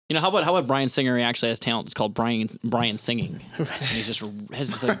You know, how about Bryan Singer? He actually has talent. It's called Bryan Singing. And he's just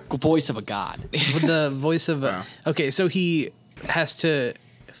has the voice of a god. The voice of okay, so he has to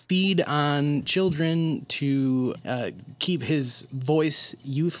feed on children to keep his voice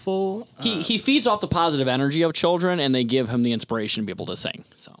youthful. He feeds off the positive energy of children, and they give him the inspiration to be able to sing.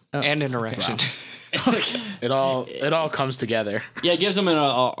 So And an erection. It all comes together. yeah, it gives him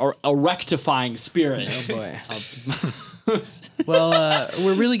a rectifying spirit. Oh boy. Well,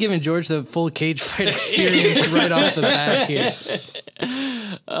 we're really giving George the full cage fight experience right off the bat here.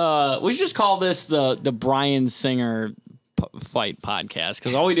 We should just call this the Bryan Singer fight podcast,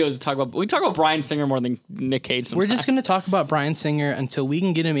 because all we do is talk about Bryan Singer more than Nick Cage. Sometimes. We're just going to talk about Bryan Singer until we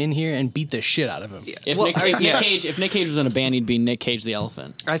can get him in here and beat the shit out of him. If Nick Cage was in a band, he'd be Nick Cage the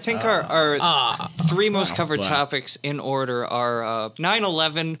Elephant. I think our three most covered topics in order are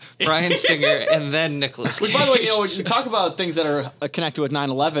 9/11, Bryan Singer, and then Nicolas Cage. Which, by the way, you know, when you talk about things that are connected with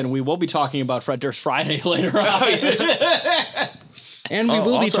 9/11, we will be talking about Fred Durst Friday later on. And we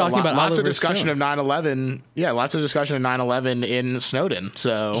will be Also, talking about lots of Oliver discussion Stone. of 9/11. Yeah, lots of discussion of 9/11 in Snowden.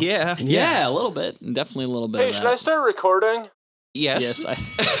 So Yeah. Yeah, a little bit. Definitely a little bit. Hey, of should that. I start recording? Yes. Yes.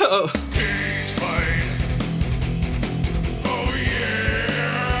 Oh. Cage fight. Oh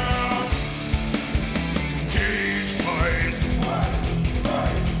yeah. Cage fight.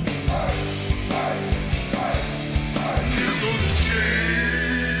 Nicolas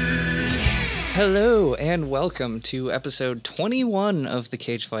Cage. Hello and welcome to episode 21 of the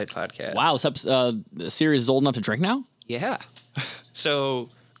Cage Fight podcast. Wow, the series is old enough to drink now? Yeah. So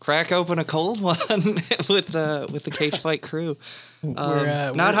crack open a cold one with the Cage Fight crew.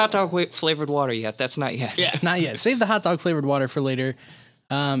 Not hot dog flavored water yet. That's not yet. Yeah. Not yet. Save the hot dog flavored water for later.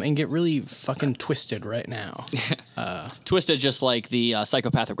 And get really fucking twisted right now. Twisted just like the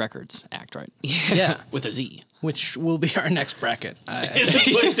Psychopathic Records act, right? Yeah. With a Z. Which will be our next bracket.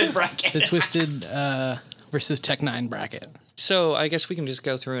 The Twisted bracket. The Twisted versus Tech 9 bracket. So I guess we can just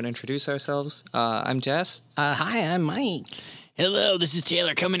go through and introduce ourselves. I'm Jess. Hi, I'm Mike. Hello, this is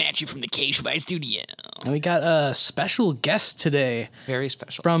Taylor coming at you from the Cage Fight studio. And we got a special guest today Very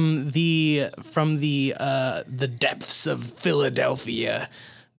special. from the depths of Philadelphia,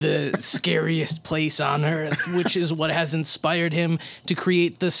 the scariest place on earth, which is what has inspired him to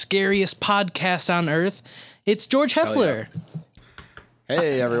create the scariest podcast on earth. It's George Heffler.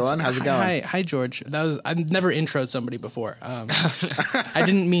 hey everyone, how's it going? Hi, George. I've never introed somebody before. I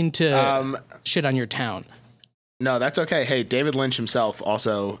didn't mean to shit on your town. No, that's okay. Hey, David Lynch himself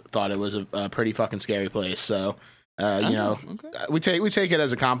also thought it was a pretty fucking scary place. So, we take it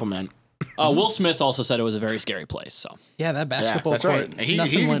as a compliment. Will Smith also said it was a very scary place. So Yeah, that basketball that's court. right.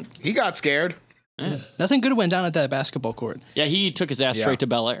 He got scared. Nothing good went down at that basketball court. yeah, he took his ass straight to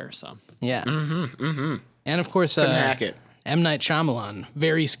Bel Air. So Yeah. Mm-hmm. And of course, Couldn't hack it. M. Night Shyamalan,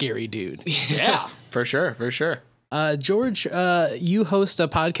 very scary dude. yeah, For sure. George, you host a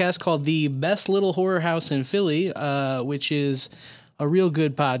podcast called The Best Little Horror House in Philly, which is a real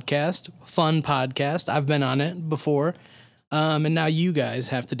good podcast, fun podcast. I've been on it before, and now you guys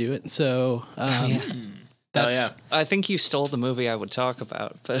have to do it. So that's I think you stole the movie I would talk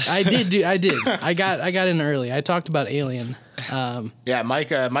about, but I did. I got in early. I talked about Alien. Yeah, Mike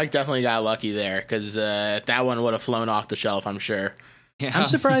definitely got lucky there because that one would have flown off the shelf, I'm sure. yeah. I'm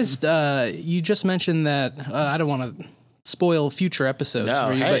surprised you just mentioned that. I don't want to spoil future episodes No,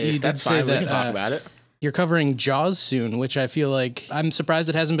 for you, hey, but you did that's say fine. We that can talk about it. you're covering Jaws soon, which I feel like I'm surprised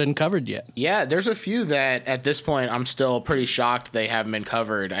it hasn't been covered yet. Yeah, there's a few that at this point I'm still pretty shocked they haven't been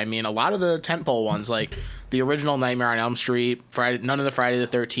covered. I mean, a lot of the tentpole ones, like the original Nightmare on Elm Street, none of the Friday the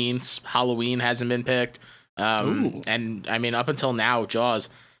 13th, Halloween hasn't been picked. And I mean, up until now, Jaws,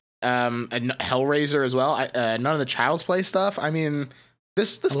 and Hellraiser as well. None of the Child's Play stuff. I mean,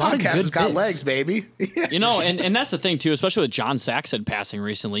 this lot of podcast good has got bits. legs, baby. you know, and that's the thing too, especially with John Saxon passing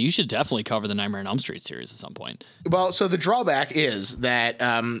recently. You should definitely cover the Nightmare on Elm Street series at some point. Well, so the drawback is that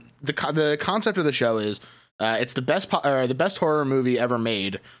the concept of the show is it's the best horror movie ever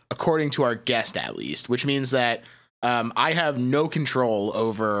made, according to our guest at least, which means that I have no control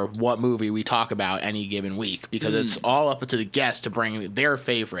over what movie we talk about any given week because it's all up to the guest to bring their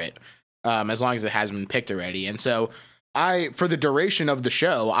favorite, as long as it hasn't been picked already. And so for the duration of the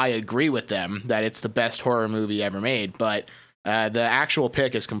show, I agree with them that it's the best horror movie ever made, but the actual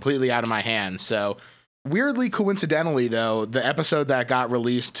pick is completely out of my hands. So weirdly, coincidentally, though, the episode that got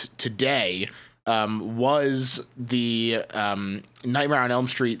released today was the Nightmare on Elm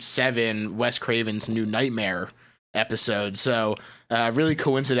Street 7, Wes Craven's New Nightmare episode. So really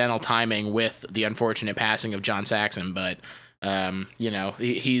coincidental timing with the unfortunate passing of John Saxon, but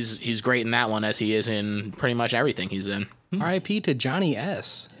he's great in that one as he is in pretty much everything he's in. R.I.P. to Johnny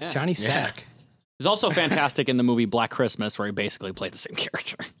S. Johnny Sack. He's also fantastic in the movie Black Christmas, where he basically played the same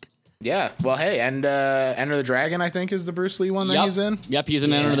character. Yeah. Well, hey, and Enter the Dragon, I think, is the Bruce Lee one that he's in. Yep, he's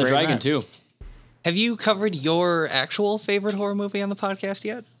in Enter the great Dragon man. too. Have you covered your actual favorite horror movie on the podcast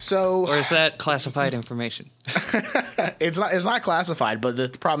yet? So, Or is that classified information? it's not classified, but the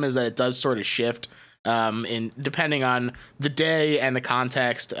problem is that it does sort of shift in depending on the day and the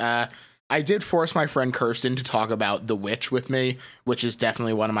context. I did force my friend Kirsten to talk about The Witch with me, which is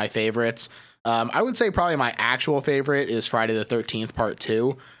definitely one of my favorites. I would say probably my actual favorite is Friday the 13th Part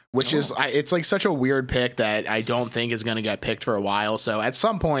 2, which is it's like such a weird pick that I don't think is going to get picked for a while. So at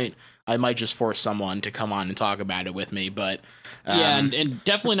some point, I might just force someone to come on and talk about it with me. But yeah, and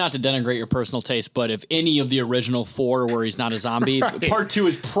definitely not to denigrate your personal taste, but if any of the original 4 where he's not a zombie, Right. Part 2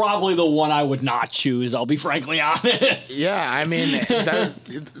 is probably the one I would not choose. I'll be frankly honest. yeah, I mean,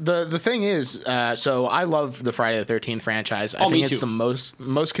 the thing is, so I love the Friday the 13th franchise. I me think it's too. the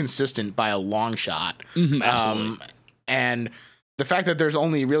most consistent by a long shot. Absolutely. And the fact that there's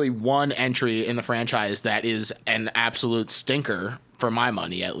only really one entry in the franchise that is an absolute stinker, for my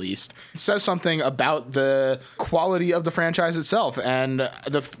money at least, it says something about the quality of the franchise itself. And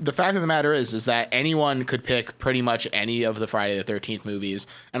the fact of the matter is that anyone could pick pretty much any of the Friday the 13th movies,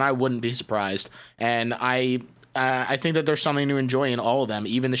 and I wouldn't be surprised. And I think that there's something to enjoy in all of them,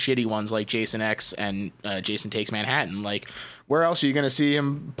 even the shitty ones like Jason X and Jason Takes Manhattan. Like, where else are you going to see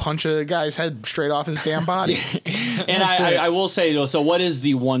him punch a guy's head straight off his damn body? And I will say, though, so what is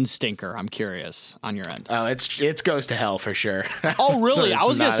the one stinker? I'm curious on your end. Oh, it's Goes to Hell for sure. Oh, really? So I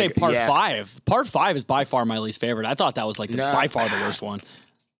was going to not say Part yeah. 5. Part 5 is by far my least favorite. I thought that was like by far the worst one.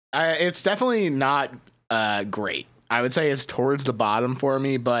 It's definitely not great. I would say it's towards the bottom for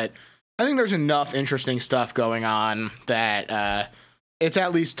me, but I think there's enough interesting stuff going on that it's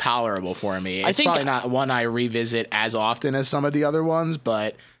at least tolerable for me. It's probably not one I revisit as often as some of the other ones,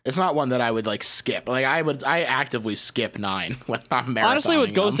 but it's not one that I would like skip. Like I actively skip 9 when I'm marathoning. Honestly,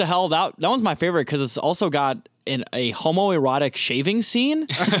 with Goes them. to Hell, that one's my favorite because it's also got a homoerotic shaving scene.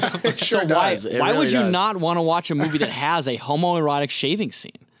 It sure So does. why It would really you does. not want to watch a movie that has a homoerotic shaving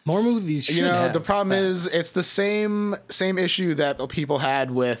scene? More movies should have the problem that. is it's the same issue that people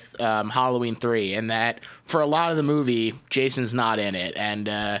had with Halloween 3, and that for a lot of the movie, Jason's not in it, and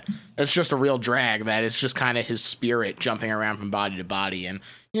it's just a real drag that it's just kind of his spirit jumping around from body to body, and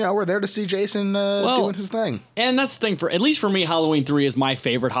we're there to see Jason doing his thing. And that's the thing, for at least for me, Halloween 3 is my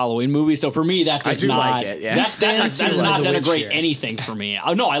favorite Halloween movie. So for me, that does do not like it, yeah. that does not The Witch denigrate here. anything for me.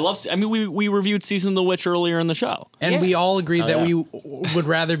 Oh no, I love. I mean, we reviewed Season of the Witch earlier in the show. And we all agreed that yeah. we would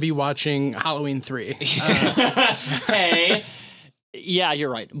rather be watching Halloween 3. Hey, yeah, you're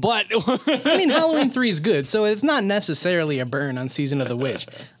right. But I mean, Halloween 3 is good, so it's not necessarily a burn on Season of the Witch.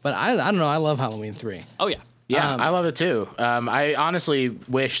 But I don't know. I love Halloween 3. oh yeah. Yeah, I love it too. I honestly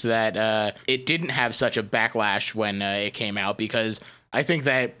wish that it didn't have such a backlash when it came out, because I think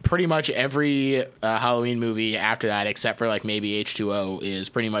that pretty much every Halloween movie after that, except for like maybe H2O, is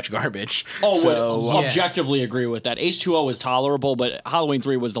pretty much garbage. Oh, so would objectively agree with that. H2O was tolerable, but Halloween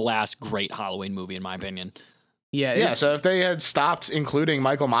 3 was the last great Halloween movie, in my opinion. Yeah. so if they had stopped including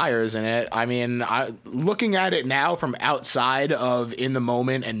Michael Myers in it, I mean, looking at it now from outside of in the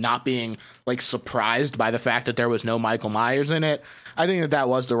moment and not being like surprised by the fact that there was no Michael Myers in it, I think that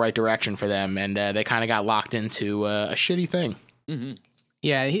was the right direction for them, and they kind of got locked into a shitty thing.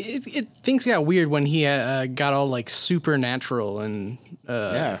 Yeah, things got weird when he got all like supernatural and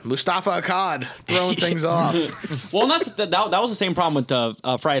Yeah, Mustafa Akkad throwing things off. Well, and that was the same problem with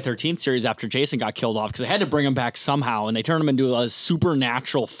the Friday the 13th series after Jason got killed off, because they had to bring him back somehow, and they turned him into a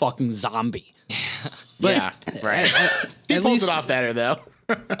supernatural fucking zombie. Yeah, right. He at pulls least- it off better though.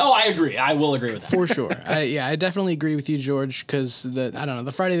 Oh, I agree. I will agree with that. for sure. I definitely agree with you, George, because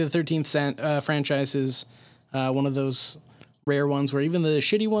the Friday the 13th franchise is one of those rare ones where even the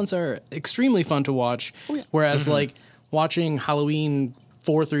shitty ones are extremely fun to watch. Whereas like watching Halloween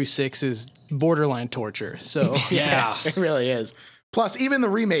 4 through 6 is borderline torture. So Yeah. It really is. Plus, even the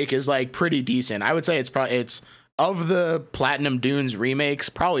remake is like pretty decent. I would say it's of the Platinum Dunes remakes,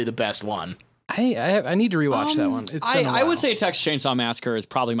 probably the best one. I need to rewatch that one. It's been a I while. would say Texas Chainsaw Massacre is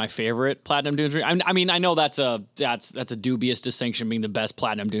probably my favorite Platinum Dunes remake. I mean, I know that's a dubious distinction, being the best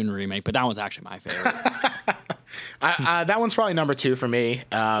Platinum Dune remake, but that was actually my favorite. That one's probably number 2 for me.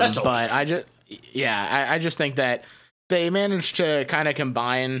 That's okay. But I just think that they managed to kind of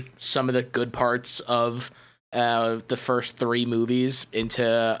combine some of the good parts of the first 3 movies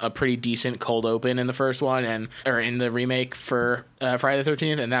into a pretty decent cold open in the first one or in the remake for Friday the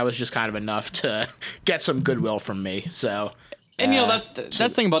 13th, and that was just kind of enough to get some goodwill from me. So. And that's the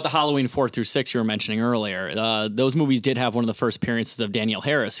thing about the Halloween 4 through 6 you were mentioning earlier. Those movies did have one of the first appearances of Danielle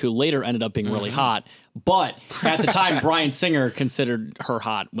Harris, who later ended up being really hot. But at the time, Bryan Singer considered her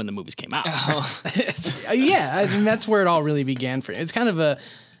hot when the movies came out. Yeah, I mean, that's where it all really began for. It's kind of a.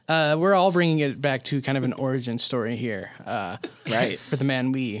 We're all bringing it back to kind of an origin story here, Right. for the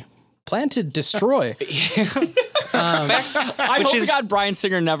man we plan to destroy. I hope to God Bryan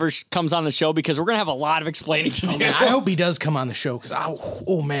Singer never comes on the show, because we're going to have a lot of explaining to do. I hope he does come on the show, because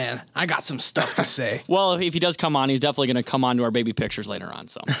oh man, I got some stuff to say. Well, if he does come on, he's definitely going to come on to our baby pictures later on.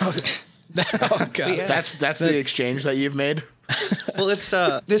 So Oh god. That's the exchange that you've made. Well, it's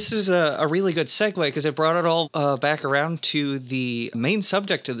this is a really good segue, because it brought it all back around to the main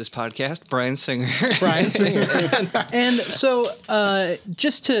subject of this podcast, Bryan Singer. Bryan Singer. And so,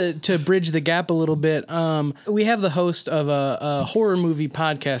 just to bridge the gap a little bit, we have the host of a horror movie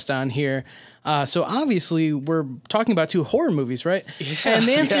podcast on here. So obviously we're talking about 2 horror movies, right? Yeah, and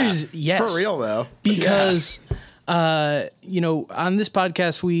the answer is yes. For real though. Because on this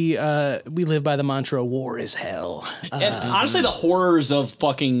podcast we live by the mantra "War is hell." And honestly, the horrors of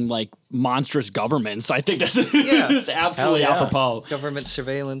fucking like monstrous governments, I think this is absolutely Hell yeah. apropos. Government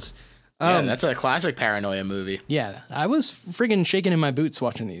surveillance. Yeah, that's a classic paranoia movie. Yeah, I was friggin' shaking in my boots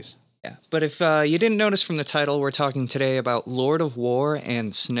watching these. Yeah, but if you didn't notice from the title, we're talking today about Lord of War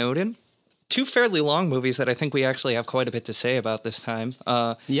and Snowden. 2 fairly long movies that I think we actually have quite a bit to say about this time.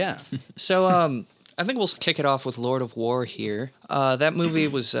 Yeah. So I think we'll kick it off with Lord of War here. That movie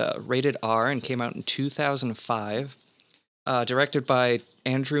was rated R and came out in 2005. Directed by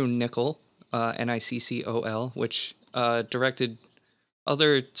Andrew Niccol, Niccol, which directed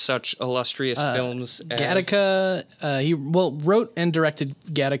other such illustrious films as Gattaca. He wrote and directed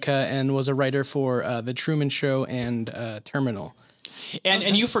Gattaca and was a writer for The Truman Show and Terminal.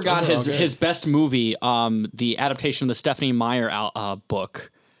 And you forgot his best movie, the adaptation of the Stephenie Meyer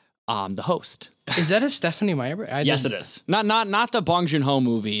book, The Host. Is that a Stephenie Meyer? Yes, it is. Not the Bong Joon-ho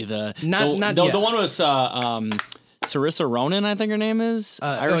movie. The one was Saoirse Ronan, I think her name is.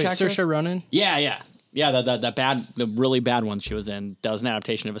 Irish actress. Saoirse Ronan. Yeah, the really bad one she was in. That was an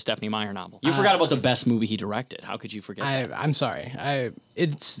adaptation of a Stephenie Meyer novel. You forgot about the best movie he directed. How could you forget that? I'm sorry.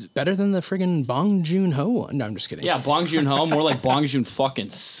 It's better than the friggin' Bong Joon-ho one. No, I'm just kidding. Yeah, Bong Joon-ho, more like Bong Joon fucking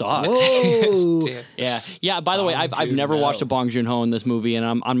sucks. Whoa. Yeah. By the way, I've never watched a Bong Joon-ho in this movie, and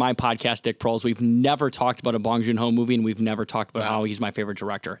on my podcast, Dick Proles, we've never talked about a Bong Joon-ho movie, and we've never talked about how he's my favorite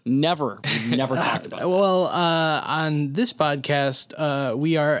director. We've never talked about it. Well, on this podcast,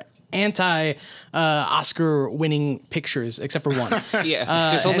 we are anti-Oscar winning pictures, except for one. Yeah,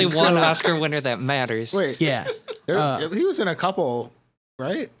 there's only one Oscar winner that matters. Wait. Yeah. He was in a couple,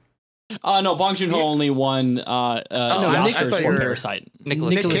 right? No, Bong Joon-ho only won the Oscars for Parasite.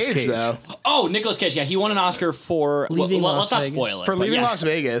 Nicolas Cage, though. Oh, Nicolas Cage. Yeah, he won an Oscar for Leaving let's Las not Vegas. spoil it. For but leaving yeah. Las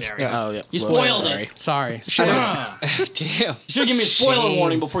Vegas. Yeah. Oh, yeah. You spoiled it. Sorry. Damn. You should give me a spoiler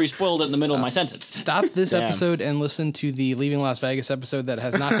warning before you spoiled it in the middle of my sentence. Stop this episode and listen to the Leaving Las Vegas episode that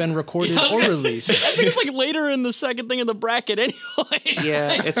has not been recorded or released. I think it's like later in the second thing in the bracket anyway.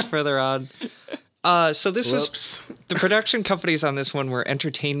 Yeah, it's further on. So this was the production companies on this one were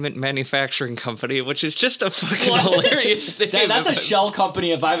Entertainment Manufacturing Company, which is just a fucking hilarious name. That's a shell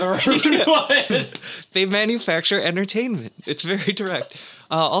company if I've ever heard one. They manufacture entertainment. It's very direct.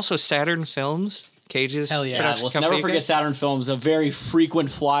 Also, Saturn Films, Cage's Hell yeah. production Let's company. never forget Saturn Films, a very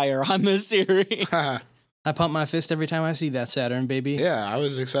frequent flyer on this series. I pump my fist every time I see that Saturn, baby. Yeah, I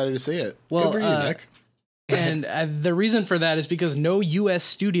was excited to see it. Well, Good for you, Nick. And the reason for that is because no U.S.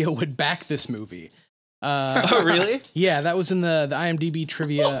 studio would back this movie. Oh, really? Yeah, that was in the IMDb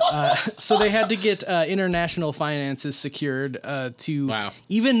trivia. So they had to get international finances secured to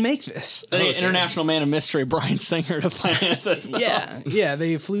even make this. The international man of mystery, Bryan Singer, to finance this. Yeah.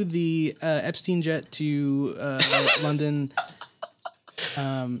 They flew the Epstein jet to London.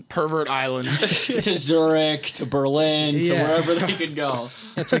 Pervert Island. To Zurich, to Berlin, to wherever they could go.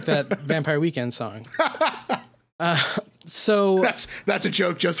 That's like that Vampire Weekend song. So that's a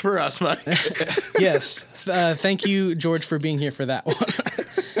joke just for us, Mike. Yes. Thank you, George, for being here for that one.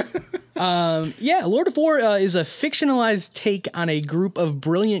 Lord of War is a fictionalized take on a group of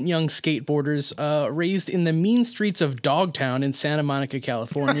brilliant young skateboarders raised in the mean streets of Dogtown in Santa Monica,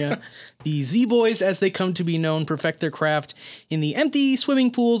 California. The Z-Boys, as they come to be known, perfect their craft in the empty swimming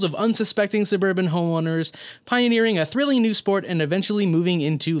pools of unsuspecting suburban homeowners, pioneering a thrilling new sport and eventually moving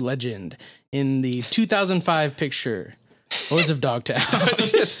into legend in the 2005 picture. Lords of Dogtown.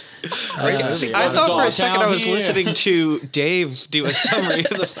 See, I thought for a second I was here. listening to Dave do a summary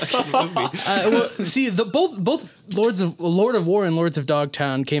of the fucking movie. Well, see, both Lord of War and Lords of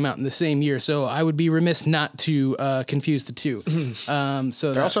Dogtown came out in the same year, so I would be remiss not to confuse the two.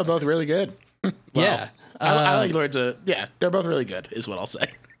 So They're also both really good. yeah. I like Lords of... Yeah, they're both really good, is what I'll say.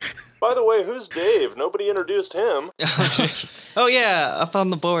 By the way, who's Dave? Nobody introduced him. Oh yeah, up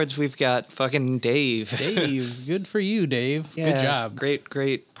on the boards we've got fucking Dave. Dave, good for you, Dave. Yeah, Good job.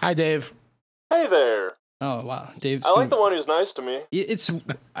 Great. Hi, Dave. Hey there. Oh wow, Dave's. I like the one who's nice to me. It's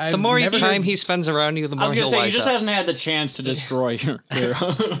The more time he spends around you, the I more was he'll gonna say he wise just up. hasn't had the chance to destroy your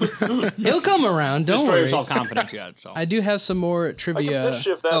he'll come around. Don't destroy worry. your self confidence yet. So. I do have some more I can trivia.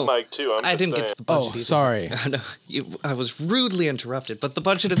 shift that Oh, mic too. I didn't get to the budget Oh, either. sorry. No, I was rudely interrupted, but the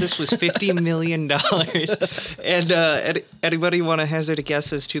budget of this was $50 million. And anybody want to hazard a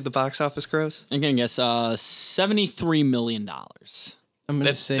guess as to the box office gross? I'm gonna guess $73 million. I'm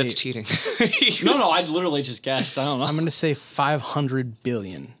gonna say. That's cheating. No, I literally just guessed. I don't know. I'm gonna say 500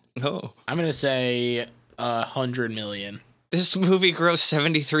 billion. No. I'm going to say 100 million. This movie grossed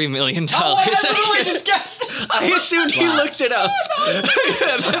 $73 million. I literally just guessed. I assumed he looked it up.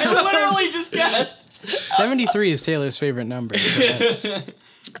 I literally just guessed. 73 is Taylor's favorite number. so that's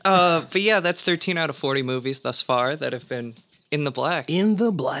But yeah, that's 13 out of 40 movies thus far that have been in the black. in the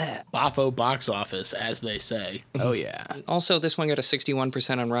black. Bafo box office, as they say. Oh yeah. Also, this one got a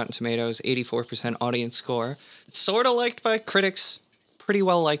 61% on Rotten Tomatoes, 84% audience score. It's sort of liked by critics, pretty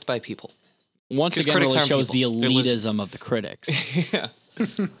well liked by people. Once 'Cause again, critics really aren't shows people. the They're lizards. elitism of the critics. Yeah.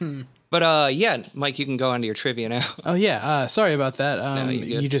 But yeah, Mike, you can go on to your trivia now. Oh yeah. Sorry about that. you're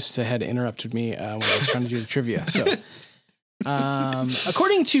good. You just had interrupted me when I was trying to do the trivia. So.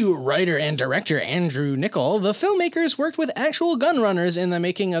 According to writer and director Andrew Niccol, the filmmakers worked with actual gun runners in the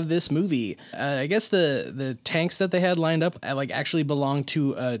making of this movie. I guess the tanks that they had lined up actually belonged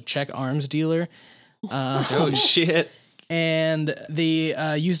to a Czech arms dealer. Oh shit. And they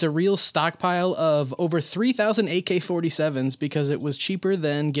used a real stockpile of over 3,000 AK-47s because it was cheaper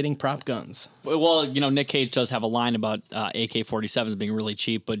than getting prop guns. Well, Nick Cage does have a line about AK-47s being really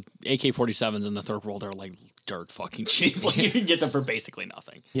cheap, but AK-47s in the third world are like dirt fucking cheap. Like you can get them for basically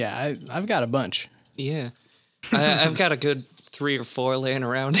nothing. Yeah, I've got a bunch. Yeah. I've got a good 3 or 4 laying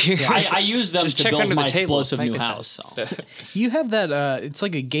around here. I use them Just to check build under my the table. explosive Might new be house. So. You have that, it's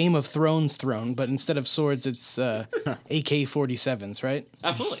like a Game of Thrones throne, but instead of swords, it's AK-47s, right?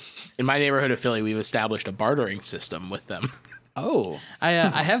 Absolutely. In my neighborhood of Philly, we've established a bartering system with them. Oh, I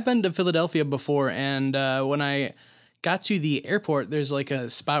have been to Philadelphia before, and when I got to the airport, there's like a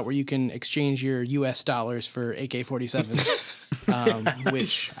spot where you can exchange your U.S. dollars for AK-47s,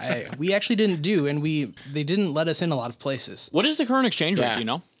 which we actually didn't do, and they didn't let us in a lot of places. What is the current exchange rate? Yeah. Do you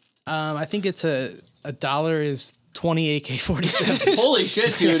know? I think it's a dollar is 20 AK-47s. Holy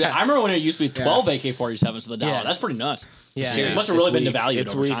shit, dude! I remember when it used to be 12 AK-47s to the dollar. Yeah. That's pretty nuts. Yeah, It must have really been devalued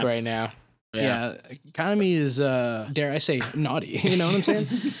It's over weak time. right now. Yeah, economy is, dare I say, naughty. You know what I'm saying?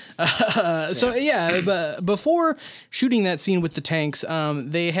 So yeah, but before shooting that scene with the tanks,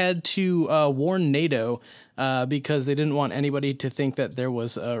 they had to warn NATO because they didn't want anybody to think that there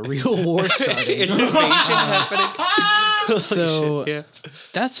was a real war starting. Invasion happening. So Yeah.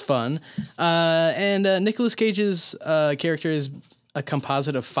 that's fun. And Nicolas Cage's character is a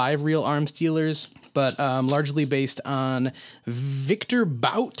composite of 5 real arms dealers, but largely based on Victor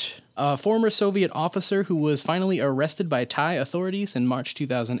Bout, a former Soviet officer who was finally arrested by Thai authorities in March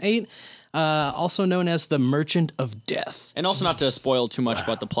 2008, also known as the Merchant of Death. And also not to spoil too much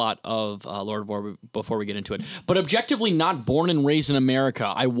about the plot of Lord of War before we get into it, but objectively not born and raised in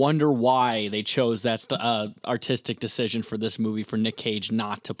America. I wonder why they chose that artistic decision for this movie for Nick Cage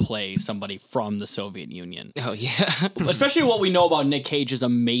not to play somebody from the Soviet Union. Oh yeah. Especially what we know about Nick Cage's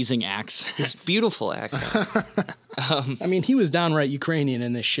amazing accent. Beautiful accent. I mean, he was downright Ukrainian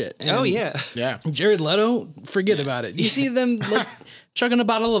in this shit. And Oh yeah. Yeah. Jared Leto, forget about it. You see them like chugging a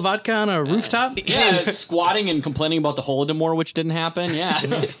bottle of vodka on a rooftop? Yeah, squatting and complaining about the Holodomor, which didn't happen. Yeah.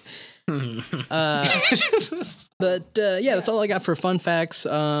 But yeah, that's all I got for fun facts.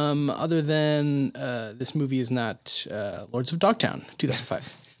 Other than this movie is not Lords of Dogtown,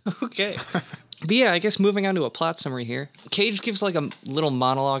 2005. Okay. But yeah, I guess moving on to a plot summary here. Cage gives like a little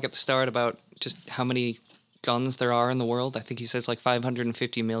monologue at the start about just how many guns there are in the world. I think he says like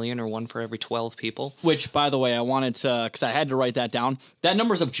 550 million or one for every 12 people. Which, by the way, I wanted to, because I had to write that down. That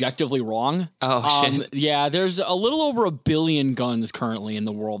number's objectively wrong. Oh, shit. Yeah, there's a little over 1 billion guns currently in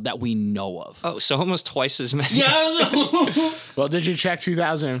the world that we know of. Oh, so almost twice as many. Yeah. Well, did you check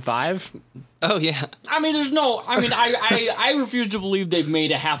 2005? Oh yeah. I mean, there's no. I mean, I refuse to believe they've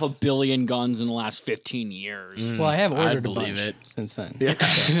made 500 million guns in the last 15 years. Well, I have ordered a believe bunch it. since then. I'm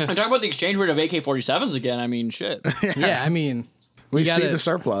talking about the exchange rate of AK-47s again. I mean, shit. Yeah, I mean, We got see it. the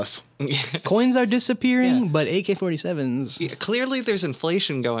surplus. coins are disappearing, but AK-47s. Yeah, clearly there's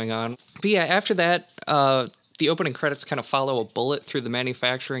inflation going on. But yeah, after that, the opening credits kind of follow a bullet through the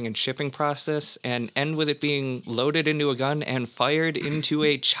manufacturing and shipping process and end with it being loaded into a gun and fired into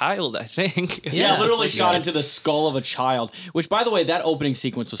a child, I think. Yeah, literally shot into the skull of a child. Which, by the way, that opening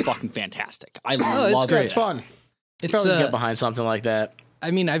sequence was fucking fantastic. I love great. it. It's fun. It's Probably get behind something like that. I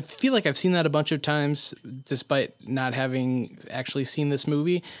mean, I feel like I've seen that a bunch of times, despite not having actually seen this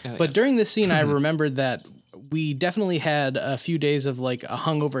movie. But during this scene, I remembered that we definitely had a few days of like a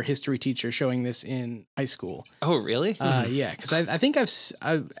hungover history teacher showing this in high school. Oh, really? Yeah, because I think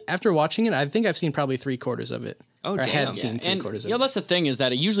after watching it, I think I've seen probably 3/4 of it. Oh, or I damn. had seen And 3/4 of yeah, it. that's the thing is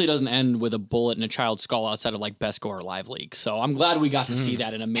that it usually doesn't end with a bullet in a child's skull outside of like Besco or Live League. So I'm glad we got to see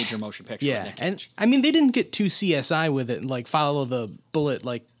that in a major motion picture. with Yeah, Nick and Cage. I mean, they didn't get too CSI with it, like follow the bullet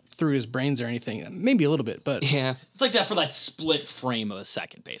like through his brains or anything. Maybe a little bit, but Yeah. It's like that for that split frame of a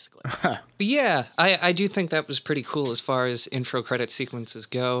second, basically. But yeah, I do think that was pretty cool as far as intro credit sequences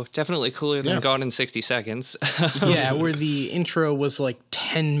go. Definitely cooler than Gone in 60 Seconds. yeah, where the intro was like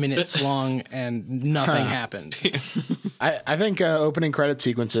 10 minutes long and nothing happened. I think opening credit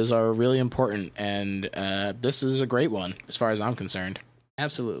sequences are really important, and this is a great one as far as I'm concerned.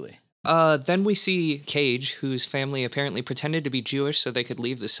 Absolutely. Then we see Cage, whose family apparently pretended to be Jewish so they could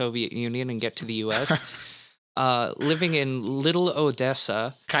leave the Soviet Union and get to the U.S., living in Little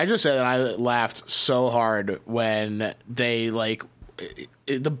Odessa. Can I just say that I laughed so hard when they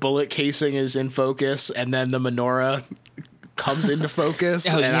the bullet casing is in focus and then the menorah comes into focus,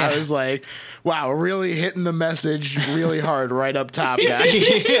 Oh, and yeah. I was like, "Wow, really hitting the message really hard right up top,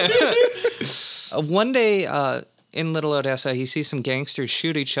 guys." One day, in Little Odessa, he sees some gangsters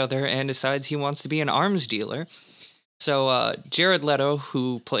shoot each other and decides he wants to be an arms dealer. So Jared Leto,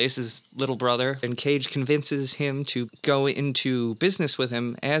 who plays his little brother, and Cage convinces him to go into business with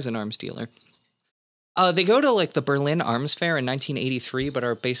him as an arms dealer. They go to like the Berlin Arms Fair in 1983, but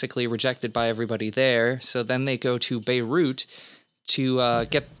are basically rejected by everybody there. So then they go to Beirut to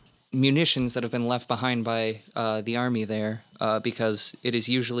get munitions that have been left behind by the army there, because it is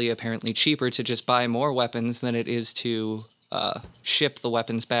usually apparently cheaper to just buy more weapons than it is to ship the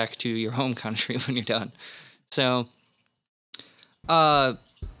weapons back to your home country when you're done. So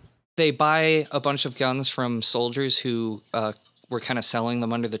they buy a bunch of guns from soldiers who were kind of selling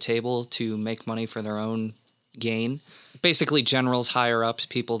them under the table to make money for their own gain. Basically, generals, higher ups,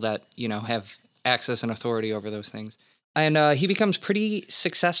 people that have access and authority over those things. And he becomes pretty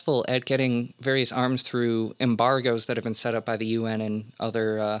successful at getting various arms through embargoes that have been set up by the UN and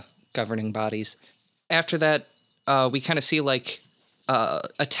other governing bodies. After that, we kind of see like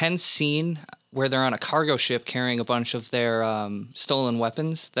a tense scene where they're on a cargo ship carrying a bunch of their stolen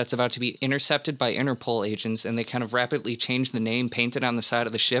weapons that's about to be intercepted by Interpol agents, and they kind of rapidly change the name painted on the side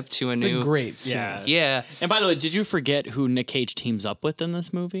of the ship to a It's new... a great scene. Yeah. And by the way, did you forget who Nick Cage teams up with in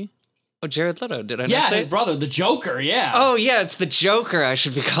this movie? Oh, Jared Leto, did I Yeah, not say? his brother, the Joker. Yeah. Oh, yeah, it's the Joker I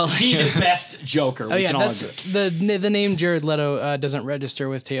should be calling the him. best Joker. Oh yeah, that's the name Jared Leto doesn't register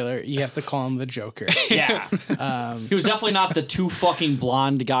with Taylor. You have to call him the Joker. Yeah. He was definitely not the too fucking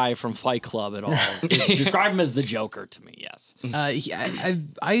blonde guy from Fight Club at all. Describe him as the Joker to me, yes.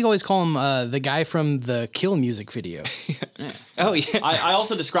 I always call him the guy from the Kill music video. Oh, yeah. I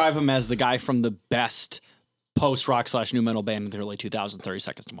also describe him as the guy from the best post-rock / new metal band in the early 2000s, 30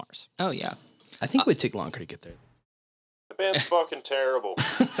 Seconds to Mars. Oh, yeah. I think it would take longer to get there. The band's fucking terrible.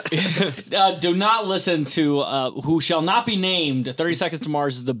 Do not listen to Who Shall Not Be Named. 30 Seconds to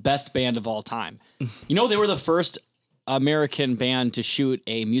Mars is the best band of all time. You know, they were the first American band to shoot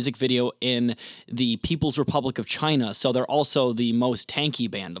a music video in the People's Republic of China, so they're also the most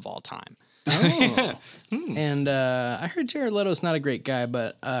tanky band of all time. Oh. And I heard Jared Leto's not a great guy,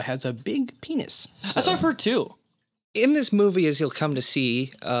 but has a big penis. That's what I've heard too. In this movie, as you'll come to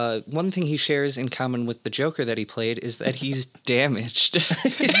see, one thing he shares in common with the Joker that he played is that he's damaged.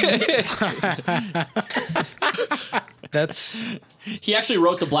 That's He actually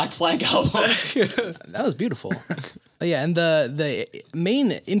wrote the Black Flag album. that was beautiful. Yeah, and the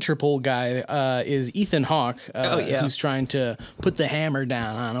main Interpol guy is Ethan Hawke, who's trying to put the hammer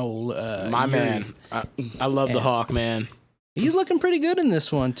down on old My Yuri. man, I love the Hawk, man. He's looking pretty good in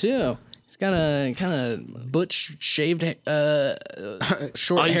this one too. He's got a kind of butch shaved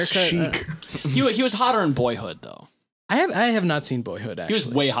short Ice haircut. chic. He was hotter in Boyhood, though. I have not seen Boyhood He actually. was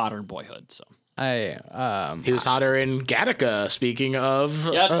way hotter in Boyhood. So He was hotter in Gattaca. Speaking of,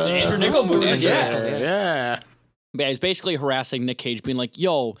 Yeah, it's Andrew Niccol movies. Yeah. yeah. Yeah, he's basically harassing Nick Cage, being like,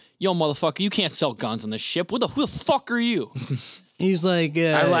 yo, motherfucker, you can't sell guns on this ship. Who the fuck are you? He's like,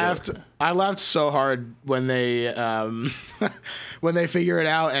 I laughed so hard when they when they figure it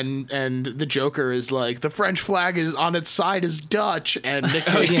out and the Joker is like, the French flag is on its side is Dutch, and Nick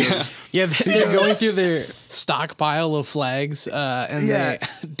Cage goes, yeah, they're going through their stockpile of flags, and Yeah.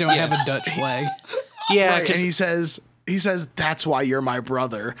 they don't have a Dutch flag. Yeah, right, and he says that's why you're my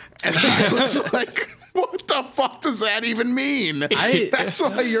brother, and I was like, what the fuck does that even mean? That's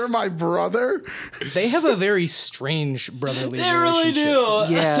why you're my brother. They have a very strange brotherly They really relationship.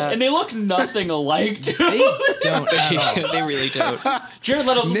 do. Yeah. And they look nothing alike, too. They don't at all. they really don't. Jared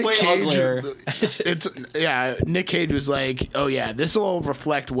Leto's way uglier. Nick Cage was like, oh yeah, this will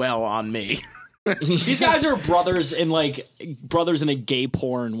reflect well on me. These guys are brothers in a gay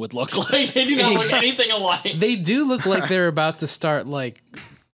porn would look like. They do not look anything alike. They do look like they're about to start like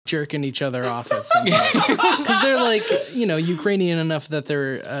jerking each other off at some point, because they're like, Ukrainian enough that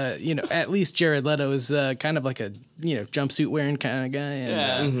they're at least Jared Leto is kind of like a jumpsuit wearing kind of guy,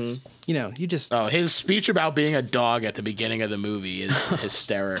 and you just His speech about being a dog at the beginning of the movie is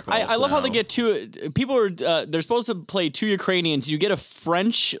hysterical. I love how they get people are they're supposed to play two Ukrainians. You get a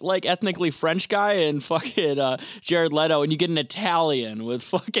French, ethnically French guy and fucking Jared Leto, and you get an Italian with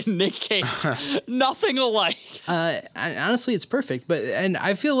fucking Nick Cage. Nothing alike. honestly, it's perfect. And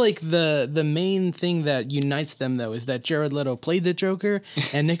I feel like the main thing that unites them though is that Jared Leto played the Joker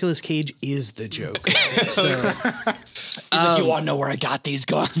and Nicolas Cage is the Joker. So He's like, you want to know where I got these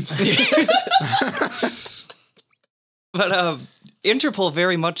guns? But Interpol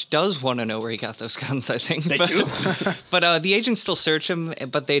very much does want to know where he got those guns, I think. They do. But the agents still search him,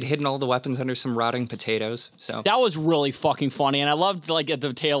 but they'd hidden all the weapons under some rotting potatoes. So That was really fucking funny, and I loved at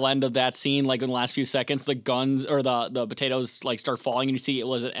the tail end of that scene, in the last few seconds, the guns or the potatoes start falling, and you see it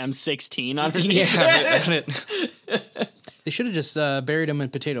was an M16 underneath. yeah, they should have just buried him in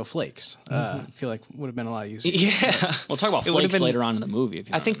potato flakes. I feel like would have been a lot easier. yeah. We'll talk about It would've flakes been- later on in the movie. If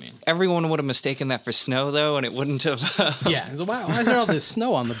you know I think what I mean. everyone would have mistaken that for snow, though, and it wouldn't have. Yeah. So why is there all this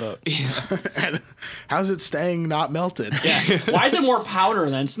snow on the boat? And how's it staying not melted? Yeah. Why is it more powder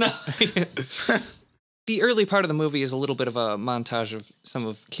than snow? The early part of the movie is a little bit of a montage of some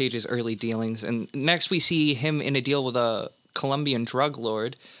of Cage's early dealings, and next we see him in a deal with a Colombian drug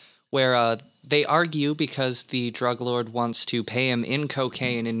lord, where they argue because the drug lord wants to pay him in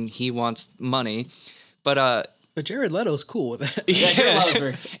cocaine and he wants money, but Jared Leto's cool with it. Yeah, Jared Leto's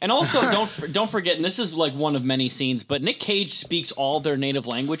very- and also don't forget, and this is one of many scenes, but Nick Cage speaks all their native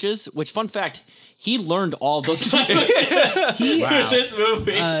languages. Which, fun fact, he learned all those languages in this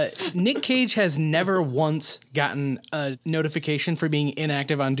movie. Nick Cage has never once gotten a notification for being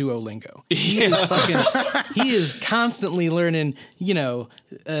inactive on Duolingo. He is constantly learning,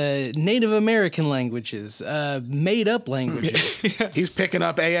 Native American languges, made up languages. He's picking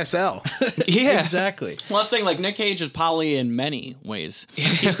up ASL. yeah, Exactly. Well, I was saying, Nick Cage is poly in many ways.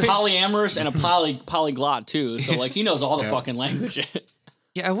 He's polyamorous and a polyglot too. So he knows all the fucking languages.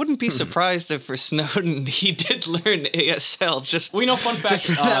 yeah. I wouldn't be surprised if for Snowden he did learn ASL just We know, fun fact,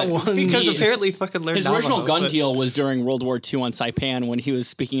 for that one because He- apparently he fucking learned his original Navajo, gun but- deal was during World War II on Saipan when he was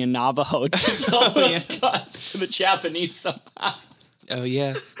speaking in Navajo to sell his guns to the Japanese somehow. Oh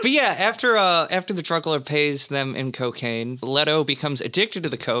yeah, but yeah, after the drug lord pays them in cocaine, Leto becomes addicted to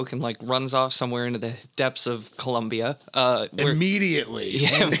the coke and runs off somewhere into the depths of Colombia. Where, Immediately.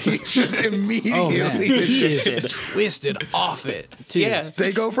 Yeah. He's just immediately Oh man, he addicted. is twisted off it. Too. yeah,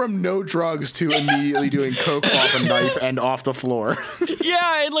 They go from no drugs to immediately doing coke off a knife and off the floor.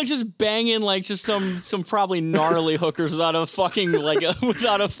 Yeah, and just banging just some probably gnarly hookers without a fucking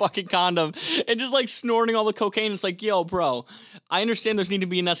without a fucking condom, and just snorting all the cocaine. It's yo, bro, I understand there's need to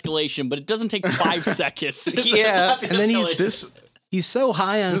be an escalation, but it doesn't take 5 seconds. Yeah. And then he's Escalation. he's so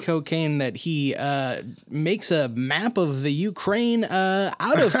high on cocaine that he makes a map of the Ukraine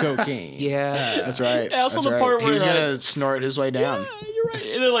out of cocaine. yeah. That's right. Yeah, also That's the part where, he's gonna snort his way down. Yeah, you're right.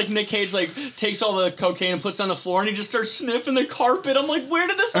 And then Nick Cage takes all the cocaine and puts it on the floor, and he just starts sniffing the carpet. I'm where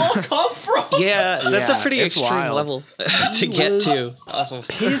did this all come from? Yeah, that's a Yeah, pretty it's extreme wild. level to get was- to. Awesome.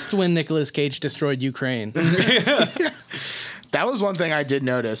 Pissed when Nicolas Cage destroyed Ukraine. That was one thing I did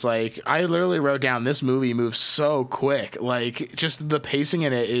notice. I literally wrote down this movie moves so quick. Just the pacing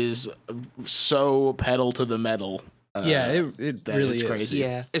in it is so pedal to the metal. Yeah, it that really it's is. crazy.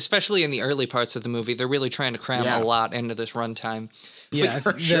 Yeah, especially in the early parts of the movie, they're really trying to cram Yeah. a lot into this runtime. Yeah,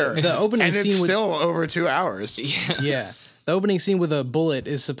 For sure. the opening And scene it's with still over 2 hours. yeah, the opening scene with a bullet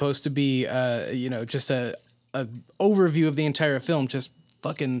is supposed to be just a overview of the entire film, just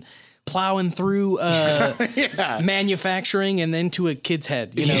fucking plowing through manufacturing and then to a kid's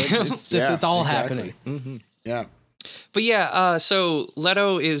head. You know, it's just Yeah, it's all exactly. happening. Yeah. But yeah, so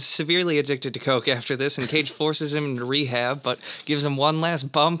Leto is severely addicted to coke after this, and Cage forces him into rehab, but gives him one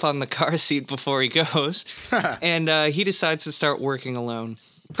last bump on the car seat before he goes, and he decides to start working alone.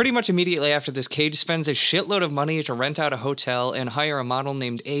 Pretty much immediately after this, Cage spends a shitload of money to rent out a hotel and hire a model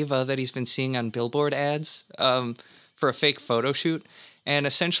named Ava that he's been seeing on billboard ads for a fake photo shoot, and They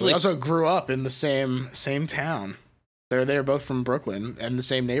essentially... also grew up in the same town. They're both from Brooklyn and the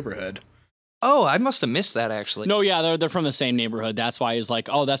same neighborhood. Oh, I must have missed that, actually. No, yeah, they're from the same neighborhood. That's why he's like,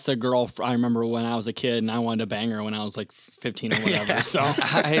 oh, that's the girl I remember when I was a kid and I wanted to bang her when I was like 15 or whatever. Yeah. So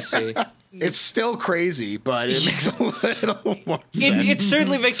I see. It's still crazy, but it makes a little more sense. It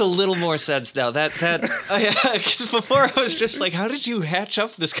certainly makes a little more sense now. Because before I was just like, how did you hatch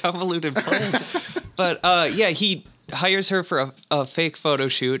up this convoluted plan? But yeah, he hires her for a fake photo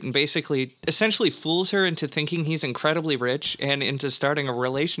shoot and basically essentially fools her into thinking he's incredibly rich and into starting a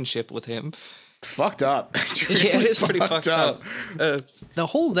relationship with him. It's fucked up. Yeah, it is pretty fucked up. The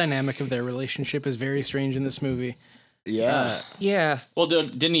whole dynamic of their relationship is very strange in this movie. Yeah. Yeah. well,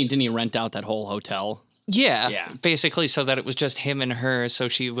 didn't he rent out that whole hotel? Yeah. Yeah. Basically so that it was just him and her, so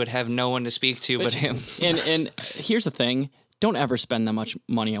she would have no one to speak to but him. And here's the thing. Don't ever spend that much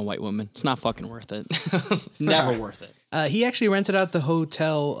money on white women. It's not fucking worth it. Never worth it. He actually rented out the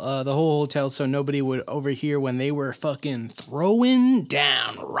hotel, the whole hotel, so nobody would overhear when they were fucking throwing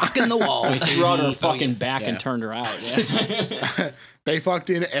down, rocking the walls. Threw out her fucking back and turned her out. Yeah. They fucked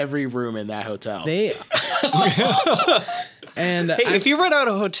in every room in that hotel. They and Hey, if you rent out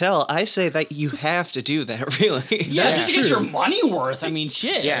a hotel, I say that you have to do that, really. Yeah, just to get true. your money worth. I mean,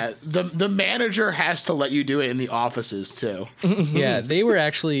 shit. Yeah, the manager has to let you do it in the offices too. yeah, they were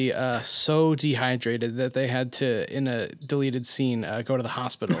actually so dehydrated that they had to, in a deleted scene, go to the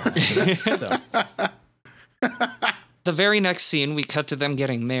hospital. So. The very next scene, we cut to them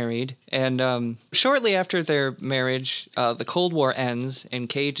getting married, and shortly after their marriage, the Cold War ends, and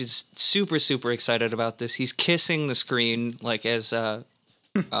Cage is super, super excited about this. He's kissing the screen, like as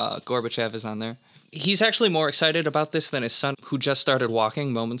Gorbachev is on there. He's actually more excited about this than his son, who just started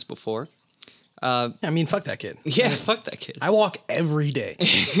walking moments before. I mean, fuck that kid. Yeah, fuck that kid. I walk every day.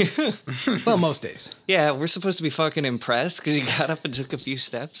 Well, most days. Yeah, we're supposed to be fucking impressed because he got up and took a few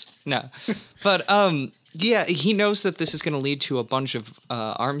steps. No. But, yeah, he knows that this is going to lead to a bunch of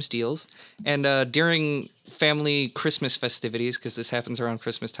arms deals. And during family Christmas festivities, because this happens around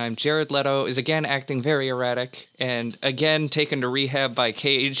Christmas time, Jared Leto is again acting very erratic and again taken to rehab by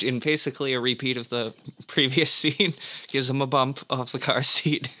Cage in basically a repeat of the previous scene. Gives him a bump off the car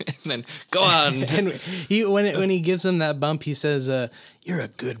seat and then go on. And when he gives him that bump, he says, "You're a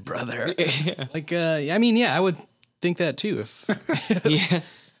good brother." Like, I mean, yeah, I would think that too. If Yeah.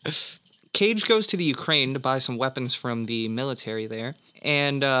 Cage goes to the Ukraine to buy some weapons from the military there,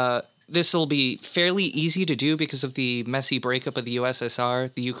 and this will be fairly easy to do because of the messy breakup of the USSR.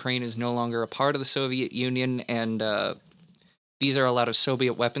 The Ukraine is no longer a part of the Soviet Union, and these are a lot of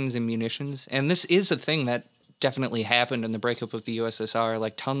Soviet weapons and munitions. And this is a thing that definitely happened in the breakup of the USSR.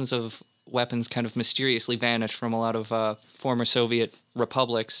 Like, tons of weapons kind of mysteriously vanished from a lot of former Soviet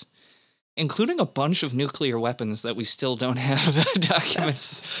republics, including a bunch of nuclear weapons that we still don't have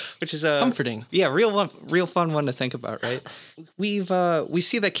documents, which is comforting. Yeah, real fun one to think about, right? We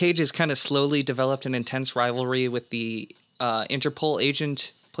see that Cage has kind of slowly developed an intense rivalry with the Interpol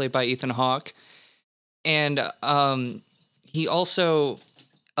agent played by Ethan Hawke, and he also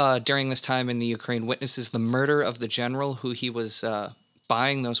during this time in the Ukraine witnesses the murder of the general who he was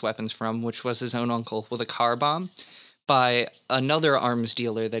buying those weapons from, which was his own uncle, with a car bomb, by another arms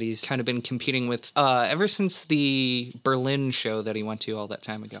dealer that he's kind of been competing with ever since the Berlin show that he went to all that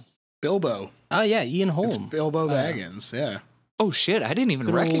time ago. Bilbo. Oh yeah, Ian Holm. Bilbo Baggins. Yeah. Oh shit! I didn't even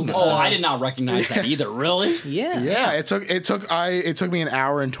Good old- recognize. Oh, that. I did not recognize that either. Really? Yeah. Yeah, it took me an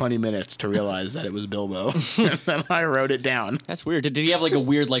hour and 20 minutes to realize that it was Bilbo. And then I wrote it down. That's weird. Did he have like a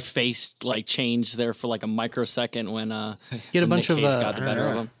weird like face like change there for like a microsecond when He had a when bunch Nick of Cage got the better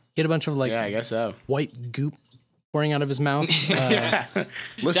of him? he had a bunch of like Yeah, I guess so. white goop pouring out of his mouth.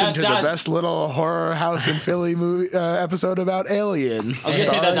 Listen That- to that- the best little horror house in Philly movie episode about Alien. I was gonna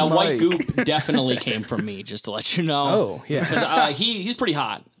say that white goop definitely came from me, just to let you know. Oh yeah. He's pretty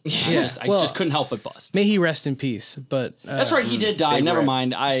hot. Yeah. I Well, just couldn't help but bust. May he rest in peace. But That's right, he did die. Big Never rip.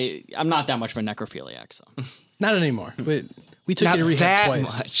 mind. I'm not that much of a necrophiliac, so not anymore. But we took Not you to rehab that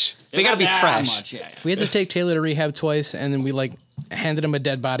twice. much. They gotta Not be that fresh. much, yeah. We had to take Taylor to rehab twice, and then we like handed him a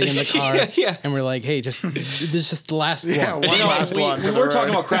dead body in the car, Yeah. and we're like, "Hey, this is just the last one." Yeah, one last one. We for the were talking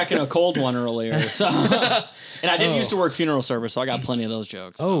road. about cracking a cold one earlier, so and I did used to work funeral service, so I got plenty of those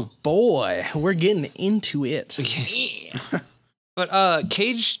jokes. Oh boy, we're getting into it. But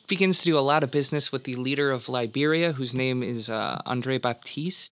Cage begins to do a lot of business with the leader of Liberia, whose name is Andre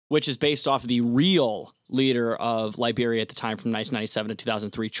Baptiste. Which is based off the real leader of Liberia at the time from 1997 to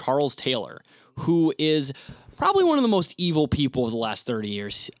 2003, Charles Taylor, who is probably one of the most evil people of the last 30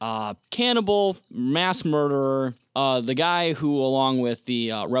 years. Cannibal, mass murderer, the guy who, along with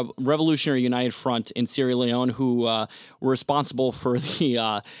the Revolutionary United Front in Sierra Leone, who were responsible for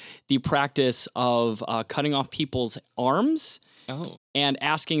the practice of cutting off people's arms. Oh. And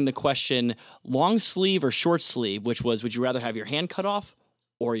asking the question, long sleeve or short sleeve, which was, would you rather have your hand cut off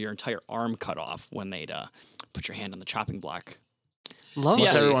or your entire arm cut off when they'd put your hand on the chopping block? Lovely.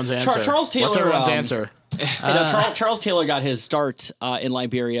 What's everyone's answer? Charles Taylor. What's everyone's answer? Charles Taylor got his start in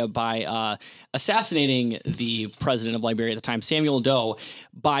Liberia by assassinating the president of Liberia at the time, Samuel Doe,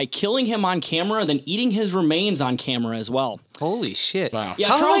 by killing him on camera, then eating his remains on camera as well. Holy shit. Wow. Yeah,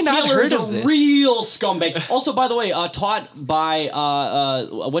 How have Charles I not Taylor heard is a of this? real scumbag. Also, by the way, taught by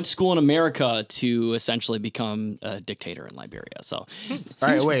went to school in America to essentially become a dictator in Liberia. So, All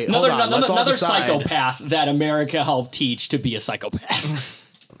right, wait. another hold on. Let's all another decide. psychopath that America helped teach to be a psychopath.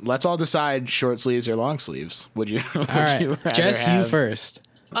 Let's all decide short sleeves or long sleeves. Would you? All right, Jess, you first.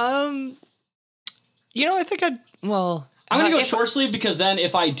 I think I'd, well... I'm gonna go if- short sleeve because then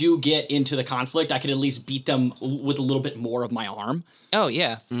if I do get into the conflict, I could at least beat them with a little bit more of my arm. Oh,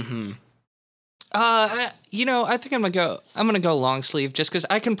 yeah. Mm-hmm. I think I'm gonna go long sleeve just because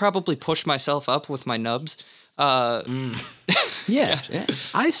I can probably push myself up with my nubs. Yeah.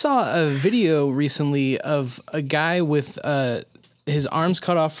 I saw a video recently of a guy with his arms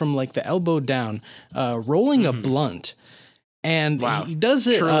cut off from like the elbow down, rolling a blunt, and Wow. he does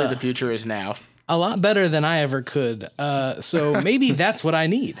it Truly, the future is now. a lot better than I ever could. So maybe that's what I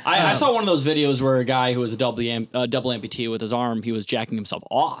need. I saw one of those videos where a guy who was a double amputee with his arm, he was jacking himself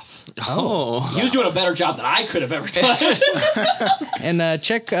off. Oh. He was doing a better job than I could have ever done. And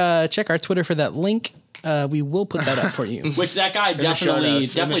check our Twitter for that link. We will put that up for you. Which that guy the show definitely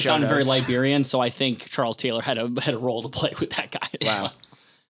notes, in the show sounded very notes. Liberian, so I think Charles Taylor had a role to play with that guy. Wow.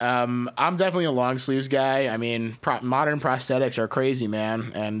 I'm definitely a long sleeves guy. I mean, modern prosthetics are crazy,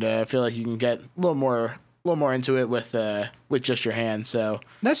 man, and I feel like you can get a little more into it with just your hands. So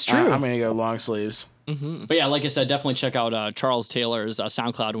That's true. I'm gonna go long sleeves. But yeah, like I said, definitely check out Charles Taylor's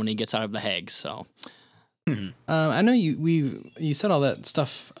SoundCloud when he gets out of the Hagues. So I know you said all that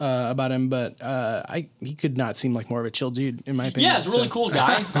stuff about him, but he could not seem like more of a chill dude in my opinion. yeah, he's a really So- cool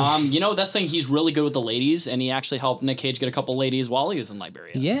guy. That's saying he's really good with the ladies, and he actually helped Nick Cage get a couple ladies while he was in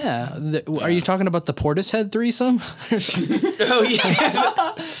Liberia. Yeah. Are you talking about the Portishead threesome? Oh,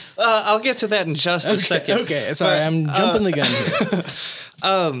 yeah. I'll get to that in just a second. Okay, sorry, I'm jumping the gun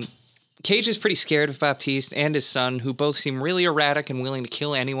here. Cage is pretty scared of Baptiste and his son, who both seem really erratic and willing to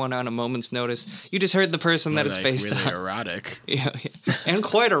kill anyone on a moment's notice. You just heard the person that it's Like, based really on. erotic. Yeah, and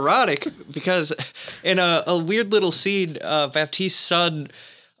quite erotic, because in a weird little scene, Baptiste's son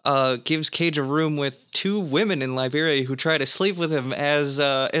gives Cage a room with two women in Liberia who try to sleep with him as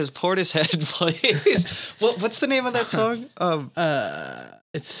Portishead plays. What's the name of that song?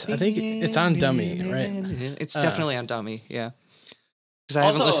 I think it's on Dummy, right? It's definitely on Dummy, yeah. Because I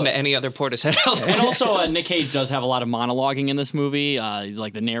haven't Also- listened to any other Portishead album. And also, Nick Cage does have a lot of monologuing in this movie. He's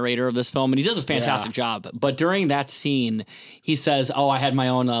like the narrator of this film, and he does a fantastic job. But during that scene, he says, "Oh, I had my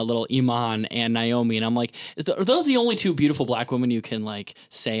own little Iman and Naomi," and I'm like, "Are those the only two beautiful black women you can like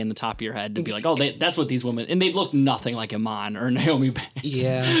say in the top of your head to be like, oh, that's what these women?" And they look nothing like Iman or Naomi,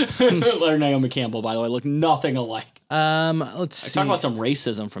 Yeah. or Naomi Campbell, by the way, look nothing alike. Let's see. Talk about some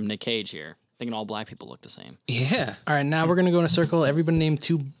racism from Nick Cage here, thinking all black people look the same. Yeah. All right, now we're gonna go in a circle. Everybody name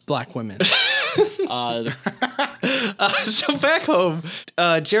two black women. So back home,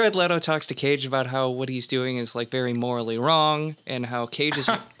 Jared Leto talks to Cage about how what he's doing is like very morally wrong, and how Cage's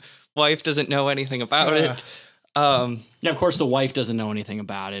wife doesn't know anything about it. Yeah, of course, the wife doesn't know anything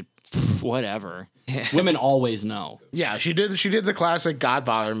about it. Pff, whatever. Women always know. Yeah, she did the classic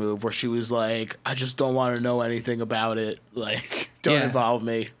Godfather move where she was like, I just don't want to know anything about it. Like, don't Yeah. involve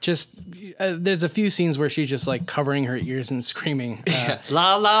me. Just there's a few scenes where she's just like covering her ears and screaming.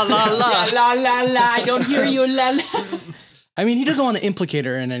 La la la la. La la la, I don't hear you, la la. I mean, he doesn't want to implicate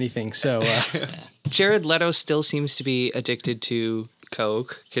her in anything, so Jared Leto still seems to be addicted to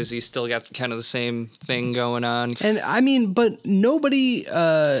coke because he's still got kind of the same thing going on. And I mean, but nobody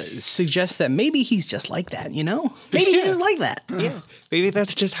suggests that maybe he's just like that, you know? Maybe he's just like that. Yeah, maybe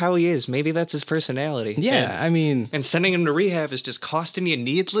that's just how he is. Maybe that's his personality. Yeah, I mean, And sending him to rehab is just costing you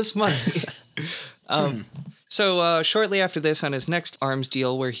needless money. So shortly after this, on his next arms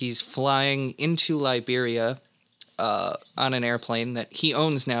deal, where he's flying into Liberia on an airplane that he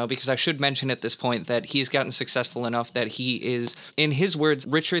owns now, because I should mention at this point that he's gotten successful enough that he is, in his words,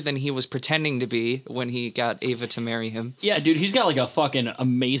 richer than he was pretending to be when he got Ava to marry him. Yeah, dude, he's got like a fucking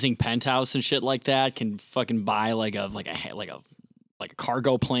amazing penthouse and shit like that. Can fucking buy like a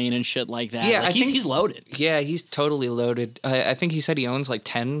cargo plane and shit like that. Yeah, like, I think he's loaded. Yeah, he's totally loaded. I think he said he owns like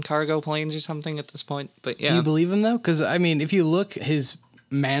 10 cargo planes or something at this point. But yeah, do you believe him though? Because I mean, if you look, his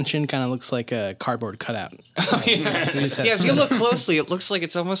mansion kind of looks like a cardboard cutout. yeah, if you look closely, it looks like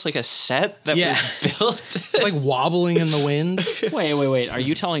it's almost like a set that Yeah. was built. It's like wobbling in the wind. Wait. Are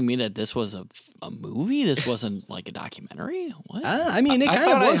you telling me that this was a movie? This wasn't like a documentary? What? I mean, it I kind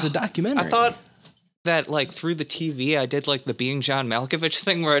thought of was a documentary. I thought that like through the TV, I did like the Being John Malkovich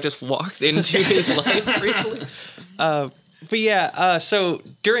thing where I just walked into his life briefly. But yeah, so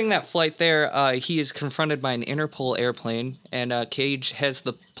during that flight there, he is confronted by an Interpol airplane, and Cage has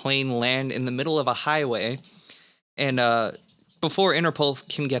the plane land in the middle of a highway. And before Interpol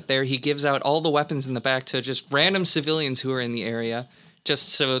can get there, he gives out all the weapons in the back to just random civilians who are in the area, just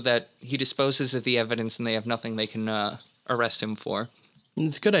so that he disposes of the evidence and they have nothing they can arrest him for.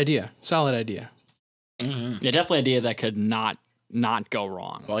 It's a good idea. Solid idea. Yeah, definitely an idea that could not go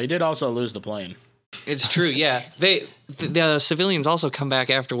wrong. Well, he did also lose the plane. It's true, yeah. The civilians also come back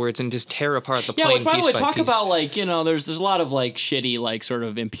afterwards and just tear apart the plane. Yeah, which by the way, piece talk piece. about like, you know, there's a lot of like shitty like sort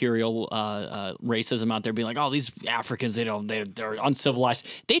of imperial racism out there being like, oh, these Africans, they're uncivilized.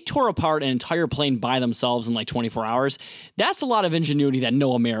 They tore apart an entire plane by themselves in like 24 hours. That's a lot of ingenuity that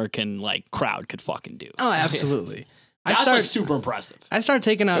no American like crowd could fucking do. Oh, absolutely. That's like super impressive. I started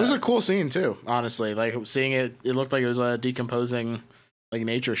taking out. It was a cool scene too, honestly. Like seeing it, it looked like it was a decomposing, like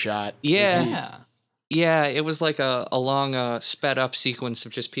nature shot. Yeah. Yeah, it was like a long sped up sequence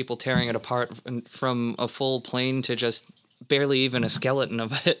of just people tearing it apart from a full plane to just barely even a skeleton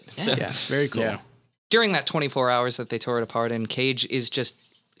of it. So Yeah, very cool. Yeah. during that 24 hours that they tore it apart, and Cage is just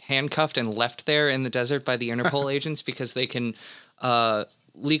handcuffed and left there in the desert by the Interpol agents because they can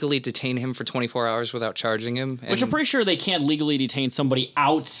legally detain him for 24 hours without charging him. Which I'm pretty sure they can't legally detain somebody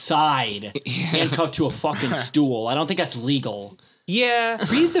outside handcuffed to a fucking stool. I don't think that's legal. Yeah,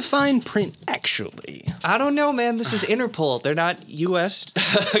 Read the fine print, actually. I don't know, man. This is Interpol. They're not U.S.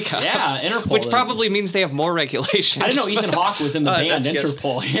 cops. Yeah, Interpol. Which probably means they have more regulations. I didn't know Ethan Hawke was in the band that's good.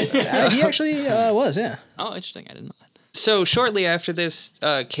 Interpol. He actually was, yeah. Oh, interesting. I didn't know that. So shortly after this,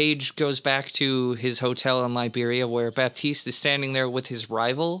 Cage goes back to his hotel in Liberia, where Baptiste is standing there with his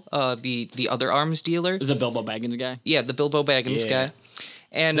rival, the other arms dealer. Is it Bilbo Baggins guy? Yeah, the Bilbo Baggins Yeah. guy.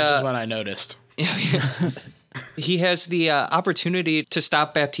 And This is when I noticed. he has the opportunity to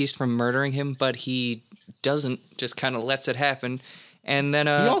stop Baptiste from murdering him, but he doesn't. Just kind of lets it happen. And then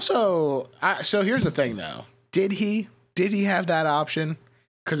He also. So here's the thing, though. Did he have that option?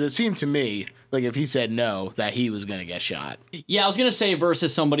 Because it seemed to me like if he said no, that he was gonna get shot. Yeah, I was gonna say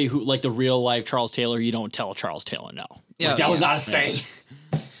versus somebody who, like the real life Charles Taylor, you don't tell Charles Taylor no. Yeah, Like, that was not a thing.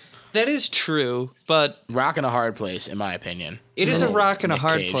 that is true, but Rock in a hard place, in my opinion. it is a rock and a Nick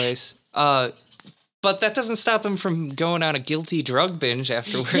hard Cage. place. But that doesn't stop him from going on a guilty drug binge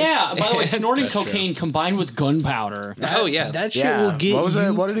afterwards. Yeah, by the way, snorting That's true. cocaine combined with gunpowder. Oh yeah, That shit Yeah. will get What was you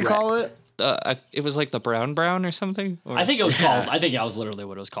it? What did he call wrecked. it? it was like the brown or something. Or- I think it was called. I think that was literally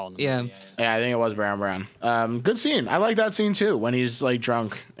what it was called. In the Yeah. movie. Yeah, I think it was Brown. Good scene. I like that scene too when he's like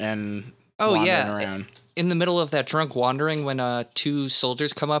drunk and Oh, wandering yeah. around. in the middle of that drunk wandering, when two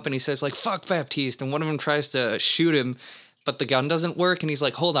soldiers come up and he says like "fuck Baptiste," and one of them tries to shoot him, but the gun doesn't work, and he's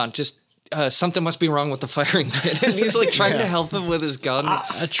like, "Hold on, just." Something must be wrong with the firing pin, and he's like trying to help him with his gun.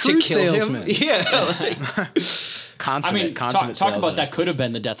 A true to kill salesman. Him. Yeah, like, Consummate, I mean, consummate talk about salesman. that could have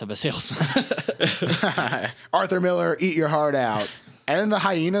been the death of a salesman. Arthur Miller, eat your heart out. And then the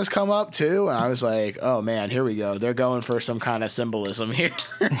hyenas come up too, and I was like, oh man, here we go. They're going for some kind of symbolism here.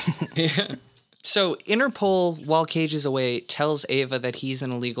 So Interpol, while Cage is away, tells Ava that he's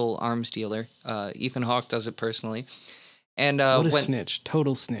an illegal arms dealer. Ethan Hawke does it personally, and What a when snitch.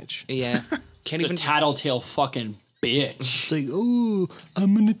 Total snitch. yeah, can't The even tattletale fucking bitch. It's like, oh,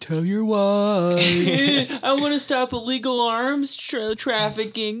 I'm going to tell your wife. I want to stop illegal arms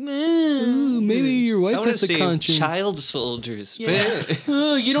trafficking. Ooh, maybe your I wife want to has a save conscience. child soldiers. Yeah.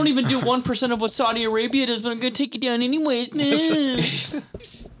 You don't even do 1% of what Saudi Arabia does, but I'm going to take you down anyway.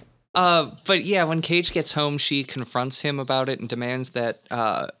 But yeah, when Cage gets home, she confronts him about it and demands that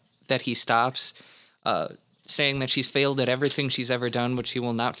that he stops, saying that she's failed at everything she's ever done, but she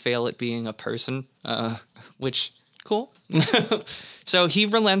will not fail at being a person. Which cool. So he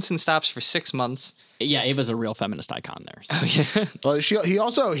relents and stops for 6 months. Yeah, Ava's a real feminist icon there. So.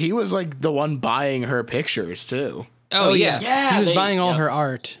 Well, he was like the one buying her pictures too. Oh yeah. Yeah, He was they- buying all yeah. her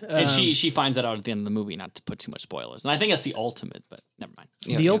art. And she finds that out at the end of the movie, not to put too much spoilers. And I think that's the ultimate, but never mind.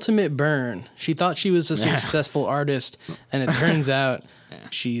 The ultimate burn. She thought she was a successful artist, and it turns out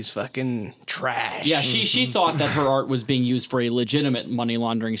she's fucking trash. Yeah, she thought that her art was being used for a legitimate money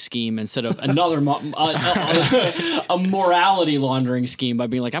laundering scheme instead of another a morality laundering scheme by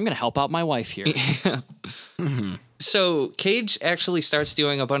being like, I'm going to help out my wife here. So Cage actually starts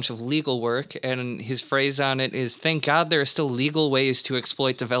doing a bunch of legal work, and his phrase on it is, "Thank God there are still legal ways to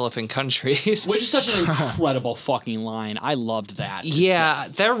exploit developing countries." Which is such an incredible fucking line. I loved that. Yeah,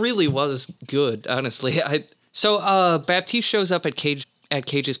 that really was good, honestly. So Baptiste shows up at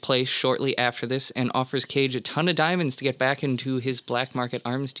Cage's place shortly after this and offers Cage a ton of diamonds to get back into his black market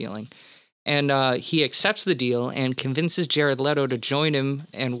arms dealing. And he accepts the deal and convinces Jared Leto to join him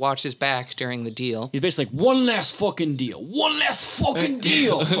and watch his back during the deal. He's basically like, one last fucking deal. One last fucking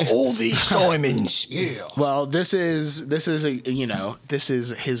deal. all these diamonds. Yeah. Well, this is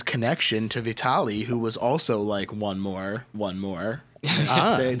his connection to Vitali, who was also like one more.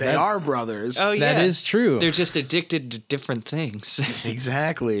 They are brothers. Oh, yeah. That is true. They're just addicted to different things.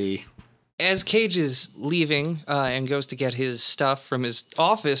 Exactly. As Cage is leaving and goes to get his stuff from his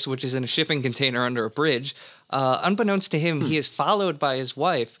office, which is in a shipping container under a bridge, unbeknownst to him, he is followed by his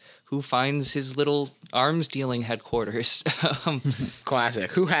wife, who finds his little arms dealing headquarters.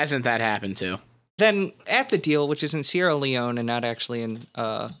 Classic. Who hasn't that happened to? Then at the deal, which is in Sierra Leone and not actually in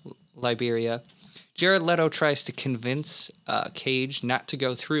Liberia, Jared Leto tries to convince Cage not to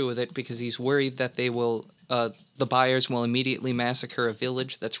go through with it because he's worried that the buyers will immediately massacre a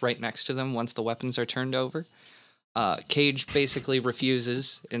village that's right next to them once the weapons are turned over. Cage basically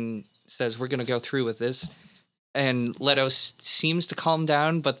refuses and says, "We're going to go through with this." And Leto seems to calm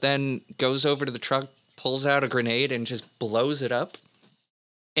down, but then goes over to the truck, pulls out a grenade, and just blows it up.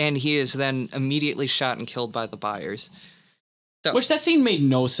 And he is then immediately shot and killed by the buyers. So, Which that scene made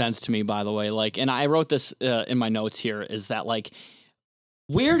no sense to me, by the way. Like, and I wrote this in my notes here, is that like,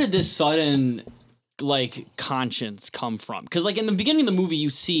 where did this sudden like conscience come from? Because like in the beginning of the movie, you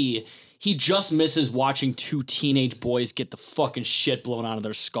see he just misses watching two teenage boys get the fucking shit blown out of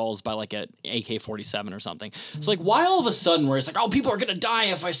their skulls by like a AK-47 or something. So like, why all of a sudden where it's like, oh, people are gonna die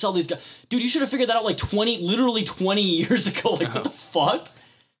if I sell these guys? Dude, you should have figured that out like 20 years ago. Like, what the fuck?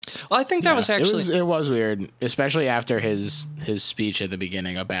 well, I think that was actually... It was weird, especially after his speech at the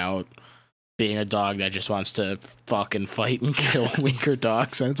beginning about being a dog that just wants to fucking fight and kill weaker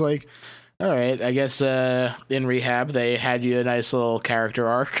dogs. And it's like, all right, I guess in rehab they had you a nice little character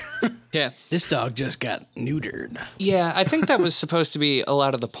arc. Yeah. This dog just got neutered. Yeah, I think that was supposed to be a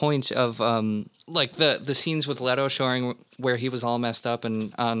lot of the point of like the scenes with Leto showing where he was all messed up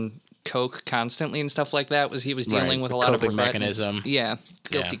and on coke constantly and stuff like that, was he was dealing Right, with the a lot of coping regret. mechanism. Yeah,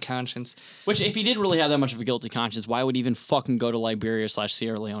 guilty conscience. Which, if he did really have that much of a guilty conscience, why would he even fucking go to Liberia /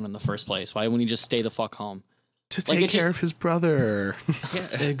 Sierra Leone in the first place? Why wouldn't he just stay the fuck home? To Like, take it just- care of his brother.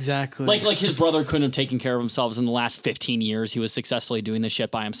 Exactly. Like his brother couldn't have taken care of himself in the last 15 years. He was successfully doing this shit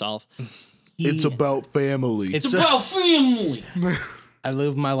by himself. It's about family. It's about family. I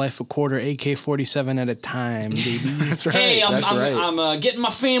live my life a quarter AK-47 at a time, baby. That's right. Hey, That's right. I'm getting my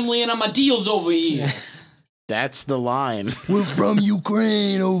family and my deals over here. That's the line. We're from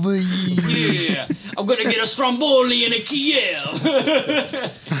Ukraine over here. Yeah, I'm gonna get a Stromboli and a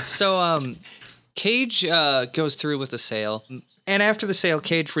Kiev. So Cage goes through with the sale. And after the sale,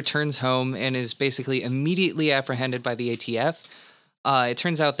 Cage returns home and is basically immediately apprehended by the ATF. It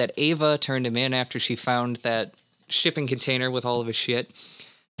turns out that Ava turned him in after she found that shipping container with all of his shit.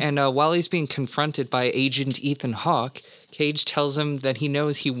 And while he's being confronted by Agent Ethan Hawke, Cage tells him that he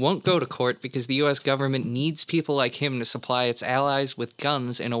knows he won't go to court because the U.S. government needs people like him to supply its allies with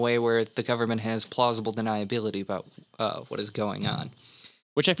guns in a way where the government has plausible deniability about what is going on.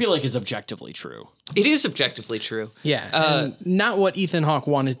 Which I feel like is objectively true. It is objectively true. Yeah, and not what Ethan Hawke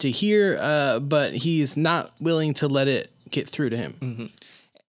wanted to hear, but he's not willing to let it get through to him. Mm-hmm.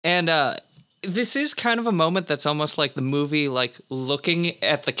 And this is kind of a moment that's almost like the movie, like looking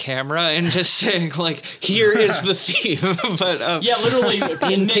at the camera and just saying, like, "Here is the theme." But Yeah, literally.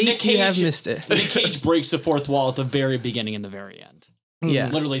 In Nick case you have Cage- missed it. Nick Cage breaks the fourth wall at the very beginning and the very end. Yeah.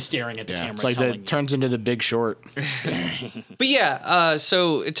 Literally staring at the Yeah, camera. it's like telling that you. turns into The Big Short. but yeah,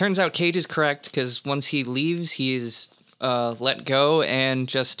 so it turns out Cage is correct because once he leaves, he is let go and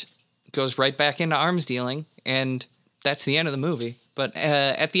just goes right back into arms dealing, and that's the end of the movie. But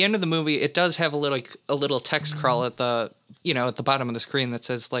at the end of the movie, it does have a little text crawl at the bottom of the screen that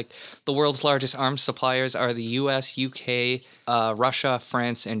says like the world's largest arms suppliers are the U.S., UK, Russia,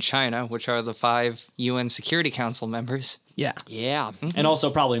 France, and China, which are the 5 UN Security Council members. Yeah. Yeah, and also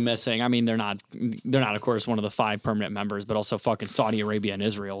probably missing. I mean, they're not, of course, one of the 5 permanent members, but also fucking Saudi Arabia and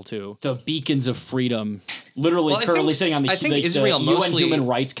Israel too. The beacons of freedom, literally Well, I currently think- sitting on the, I think the Israel UN mostly- Human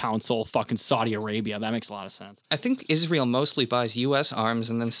Rights Council. Fucking Saudi Arabia. That makes a lot of sense. I think Israel mostly buys U.S.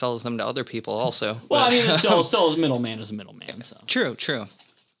 arms and then sells them to other people also. Well, But- I mean, it's still a middleman is a middleman. So True.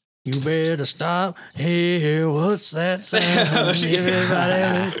 You better stop. Hey, what's that sound?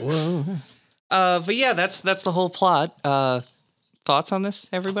 Everybody look, whoa. But yeah, that's the whole plot. Thoughts on this,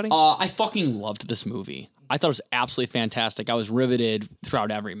 everybody? I fucking loved this movie. I thought it was absolutely fantastic. I was riveted throughout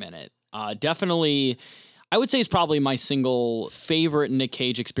every minute. Definitely, I would say it's probably my single favorite Nick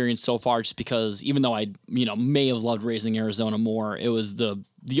Cage experience so far, just because even though I, may have loved Raising Arizona more, it was the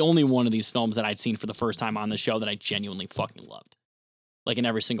only one of these films that I'd seen for the first time on the show that I genuinely fucking loved. Like in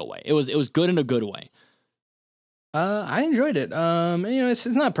every single way. It was good in a good way. I enjoyed it. It's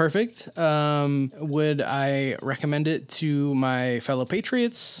not perfect. Would I recommend it to my fellow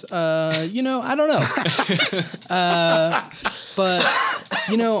patriots? I don't know. But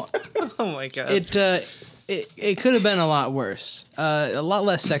Oh my god. it could have been a lot worse. A lot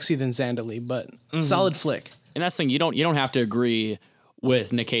less sexy than Zandali, but solid flick. And that's the thing, you don't have to agree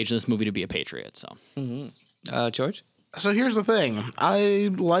with Nick Cage in this movie to be a patriot. So George? So here's the thing. I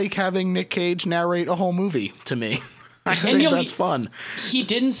like having Nick Cage narrate a whole movie to me. I think that's fun. He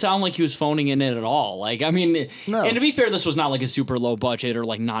didn't sound like he was phoning in it at all. Like, I mean, No. and to be fair, this was not like a super low budget or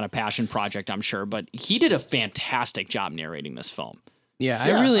like not a passion project, I'm sure, but he did a fantastic job narrating this film. Yeah,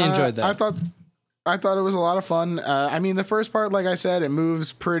 I really enjoyed that. I thought it was a lot of fun. I mean, the first part, like I said, it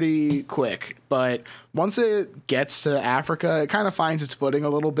moves pretty quick, but once it gets to Africa, it kind of finds its footing a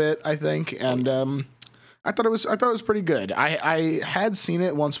little bit, I think, and I thought it was pretty good. I had seen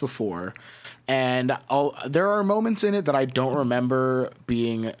it once before, and there are moments in it that I don't remember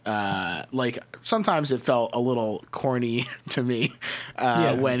being like. Sometimes it felt a little corny to me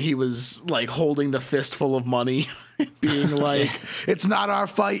when he was like holding the fistful of money, being like, "It's not our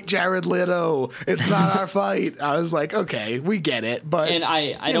fight, Jared Leto. It's not our fight." I was like, "Okay, we get it," but And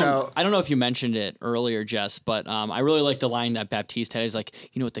I don't know if you mentioned it earlier, Jess, but I really like the line that Baptiste had. He's like,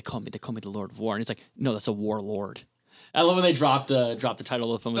 "You know what they call me? They call me the Lord of War." And he's like, "No, that's a warlord." I love when they dropped the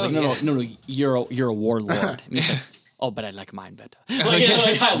title of the film. He's like, no, you're a warlord. And he's like, "Oh, but I like mine better."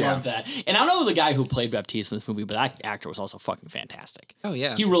 I love that. And I don't know the guy who played Baptiste in this movie, but that actor was also fucking fantastic. Oh,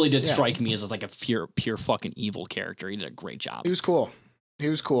 yeah. He really did strike me as like a pure fucking evil character. He did a great job. he was cool.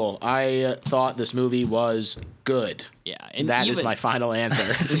 I thought this movie was good. Yeah, and That is my final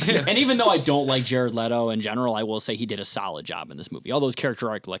answer. And even though I don't like Jared Leto in general, I will say he did a solid job in this movie. Although his character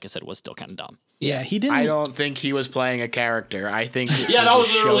arc, like I said, was still kind of dumb. Yeah, he didn't. I don't think he was playing a character. I think Yeah, that was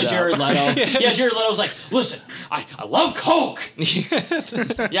he literally showed up. Jared Leto. Yeah, Jared Leto was like, "Listen, I love Coke."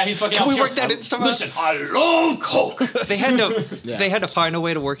 Yeah, he's fucking. Can we out here. work that in somehow? Listen, I love Coke. They had to find a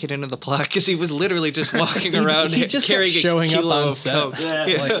way to work it into the plot because he was literally just walking around he just kept carrying showing a up kilo on of set. Coke.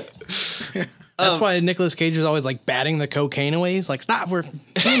 Yeah. That's why Nicolas Cage was always like batting the cocaine away. He's like, "Stop, we're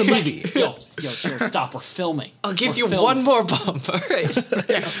doing a movie." Yo, Jared, stop. We're filming. I'll give We're you filming. one more bump. All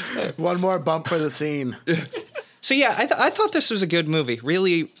right. One more bump for the scene. So yeah, I thought this was a good movie.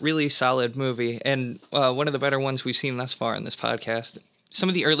 Really, really solid movie, and one of the better ones we've seen thus far in this podcast. Some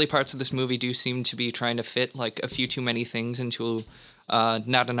of the early parts of this movie do seem to be trying to fit like a few too many things into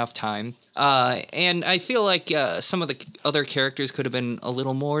not enough time. And I feel like some of the other characters could have been a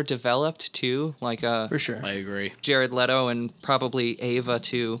little more developed too, like For sure. I agree. Jared Leto and probably Ava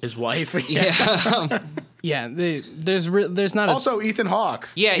too. His wife. Yeah. Yeah, there's not a Also, Ethan Hawke.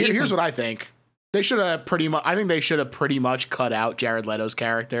 Yeah, Ethan. Here's what I think. They should have pretty much. I think they should have pretty much cut out Jared Leto's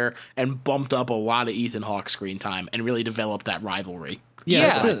character and bumped up a lot of Ethan Hawke's screen time and really developed that rivalry. Yeah.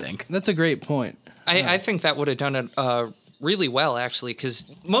 That's I think. that's a great point. I think that would have done it really well, actually, because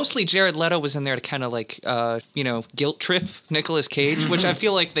mostly Jared Leto was in there to kind of like, guilt trip Nicolas Cage, which I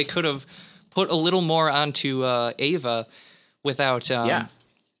feel like they could have put a little more onto Ava without,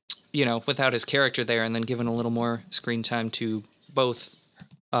 without his character there, and then given a little more screen time to both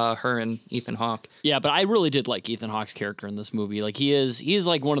her and Ethan Hawke. Yeah, but I really did like Ethan Hawke's character in this movie. Like he's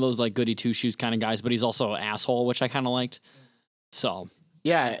like one of those like goody two shoes kind of guys, but he's also an asshole, which I kind of liked. So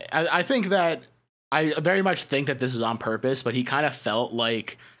Yeah, I think that I very much think that this is on purpose, but he kind of felt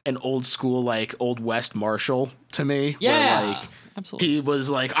like an old school, like Old West Marshal to me. yeah, where, like, absolutely. he was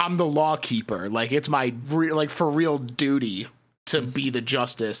like, I'm the law keeper. Like it's my for real duty to be the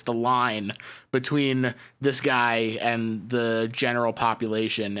justice, the line between this guy and the general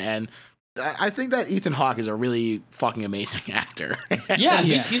population. And I think that Ethan Hawke is a really fucking amazing actor. Yeah,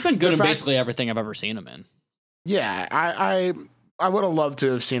 he's been good in fact- basically everything I've ever seen him in. Yeah, I would have loved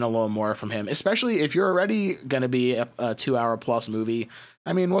to have seen a little more from him, especially if you're already going to be a 2-hour plus movie.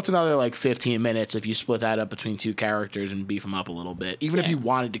 I mean, what's another like 15 minutes if you split that up between two characters and beef them up a little bit, even if you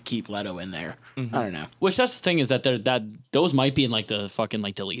wanted to keep Leto in there. I don't know. Which that's the thing is that those might be in like the fucking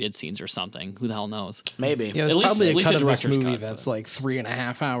like deleted scenes or something. Who the hell knows? Maybe. Yeah, there's At least- probably at a least cut the of this director's movie cut, that's like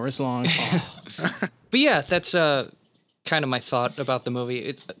 3.5 hours long. But yeah, that's kind of my thought about the movie.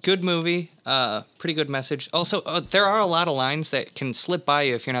 It's a good movie, pretty good message. Also, there are a lot of lines that can slip by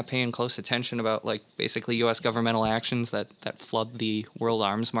you if you're not paying close attention about like basically U.S. governmental actions that flood the world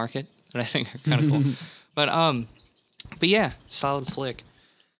arms market that I think are kind of cool. But yeah, solid flick.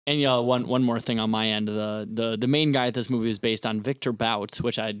 And yeah, one more thing on my end. The main guy at this movie is based on Victor Bouts,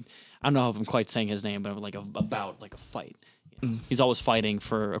 which I don't know if I'm quite saying his name, but like a bout, like a fight. He's always fighting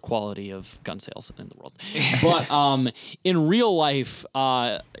for equality of gun sales in the world. But in real life,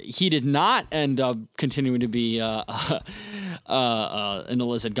 he did not end up continuing to be an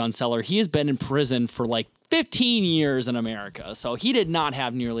illicit gun seller. He has been in prison for like 15 years in America. So he did not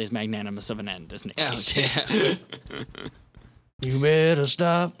have nearly as magnanimous of an end as Nick Cage. Yeah. You better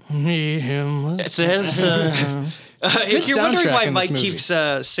stop. Need him. It says. If you're wondering soundtrack why in this Mike movie. keeps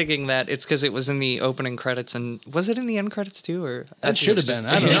singing that, it's because it was in the opening credits, and was it in the end credits too? Or That should have been.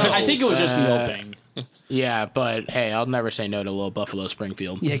 I don't know. I think it was just the opening. Yeah, but hey, I'll never say no to Little Buffalo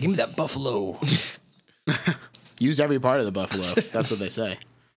Springfield. Yeah, give me that buffalo. Use every part of the buffalo. That's what they say.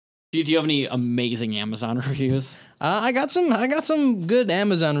 Do you have any amazing Amazon reviews? I got some good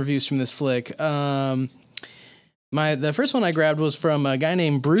Amazon reviews from this flick. The first one I grabbed was from a guy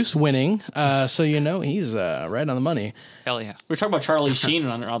named Bruce Winning. So he's right on the money. Hell yeah. We were talking about Charlie Sheen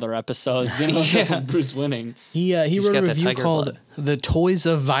on other episodes. Bruce Winning. He wrote a got that review tiger called blood. "The Toys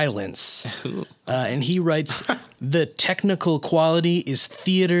of Violence," and he writes, "The technical quality is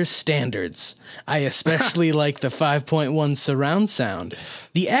theater standards. I especially like the 5.1 surround sound.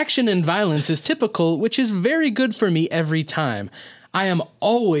 The action and violence is typical, which is very good for me every time. I am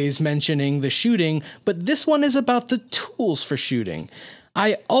always mentioning the shooting, but this one is about the tools for shooting.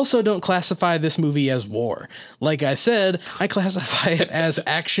 I also don't classify this movie as war. Like I said, I classify it as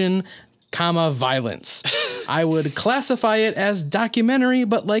action, violence. I would classify it as documentary,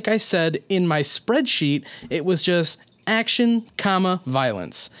 but like I said, in my spreadsheet, it was just action,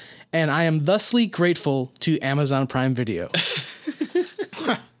 violence. And I am thusly grateful to Amazon Prime Video."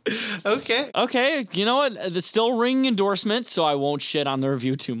 Okay. You know what? It's still ringing endorsement, so I won't shit on the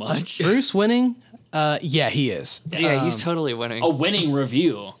review too much. Bruce Winning? Yeah, he is. Yeah, he's totally winning. A winning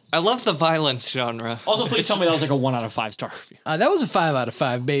review. I love the violence genre. Also, please tell me that was like a 1 out of 5 star review. That was a 5 out of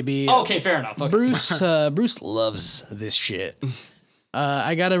 5, baby. Okay, fair enough. Okay. Bruce loves this shit.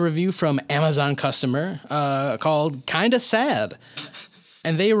 I got a review from Amazon customer called Kinda Sad.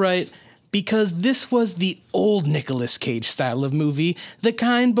 And they write, "Because this was the old Nicolas Cage style of movie, the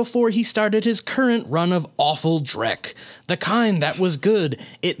kind before he started his current run of awful dreck. The kind that was good.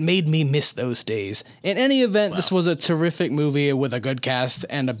 It made me miss those days. In any event, this was a terrific movie with a good cast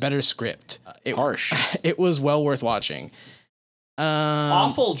and a better script. Harsh. It was well worth watching."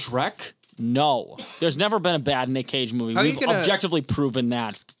 Awful Drek? No. There's never been a bad Nick Cage movie. How are you We've gonna- objectively proven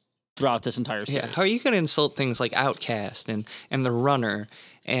that throughout this entire series. Yeah, how are you going to insult things like Outcast and The Runner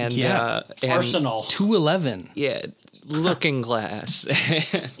and and Arsenal. 211. Yeah, Looking Glass.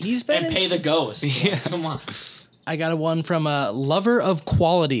 He's been And in Pay the Ghost. Yeah. Come on. I got one from a Lover of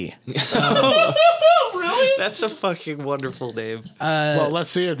Quality. That's a fucking wonderful name. Well, let's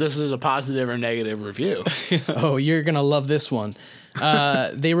see if this is a positive or negative review. Oh, you're going to love this one.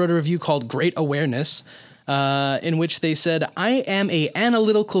 They wrote a review called Great Awareness, in which they said, "I am a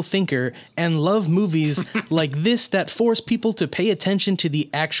analytical thinker and love movies like this that force people to pay attention to the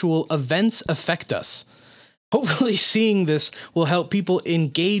actual events affect us. Hopefully seeing this will help people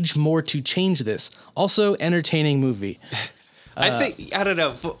engage more to change this. Also, entertaining movie." I think, I don't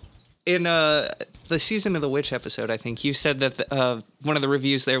know, in the Season of the Witch episode, I think you said that one of the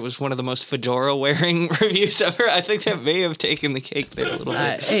reviews there was one of the most fedora-wearing reviews ever. I think that may have taken the cake there a little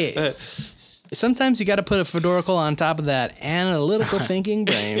bit. Hey, sometimes you got to put a fedorical on top of that analytical thinking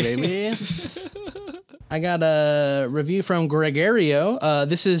brain, baby. I got a review from Gregorio.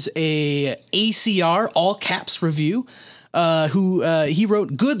 This is a ACR all caps review. He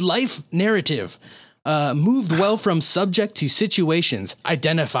wrote "Good life narrative. Moved well from subject to situations.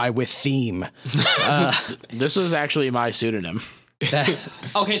 Identify with theme." This was actually my pseudonym. That,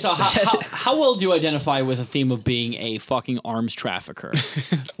 Okay, so how well do you identify with the theme of being a fucking arms trafficker?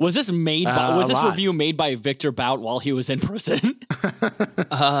 Was this review made by Victor Bout while he was in prison?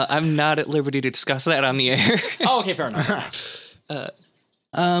 I'm not at liberty to discuss that on the air. Oh, okay, fair enough.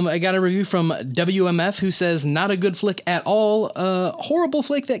 I got a review from WMF who says, not a good flick at all. Horrible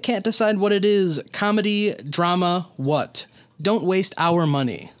flick that can't decide what it is. Comedy, drama, what? Don't waste our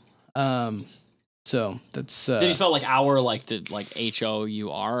money. So that's... Did he spell like hour like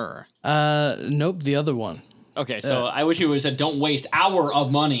H-O-U-R? Nope, the other one. Okay, so I wish he would have said, don't waste hour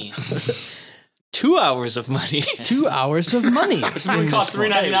of money. 2 hours of money. 2 hours of money. Which would cost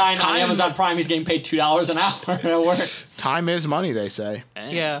 $3.99 on Amazon Prime. He's getting paid $2 an hour at work. Time is money, they say.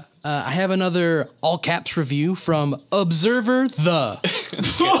 Yeah. I have another all caps review from Observer The.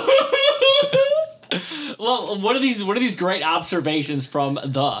 Well, what are these great observations from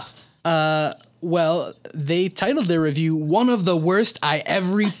the? Well, they titled their review, "One of the Worst I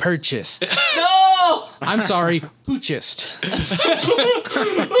Ever Purchased." No! I'm sorry, purchased.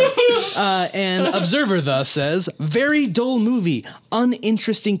 And Observer thus says, very dull movie,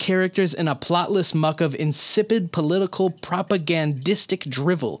 uninteresting characters and a plotless muck of insipid political propagandistic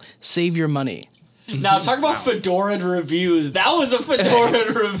drivel. Save your money. Now, talk about Fedora reviews. That was a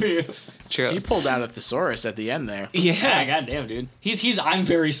Fedora review. True. He pulled out a thesaurus at the end there. Yeah, goddamn, dude. He's I'm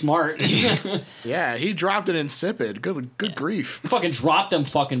very smart. Yeah, he dropped an insipid. Good grief. Fucking drop them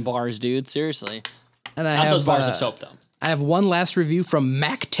fucking bars, dude. Seriously. And I Not have those bars of soap, though. I have one last review from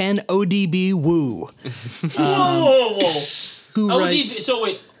Mac10 ODB Woo, Whoa. who Oh, writes... so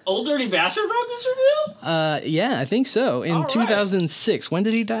wait, Old Dirty Bastard wrote this review? Yeah, I think so. In All right. 2006. When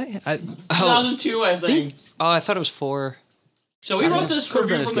did he die? 2002, I think. Oh, I thought it was 4. So he wrote this could've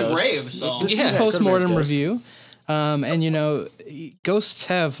been review his from the ghost. grave. So This Yeah, is a postmortem could've been his review. And, you know, ghosts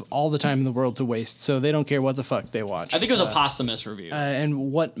have all the time in the world to waste, so they don't care what the fuck they watch. I think it was a posthumous review.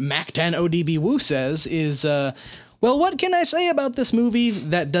 And what Mac10 ODB Woo says is, well, what can I say about this movie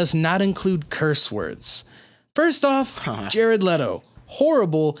that does not include curse words? First off, Jared Leto.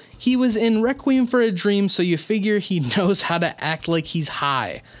 Horrible. He was in Requiem for a Dream, so you figure he knows how to act like he's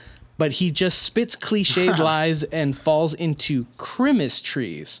high. But he just spits cliched lies and falls into Christmas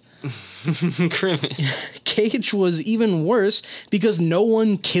trees. Cage was even worse because no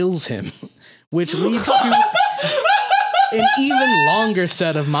one kills him, which leads to an even longer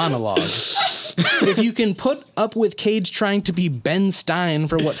set of monologues. If you can put up with Cage trying to be Ben Stein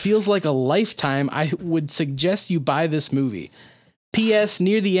for what feels like a lifetime, I would suggest you buy this movie. P.S.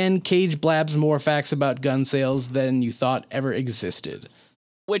 Near the end, Cage blabs more facts about gun sales than you thought ever existed.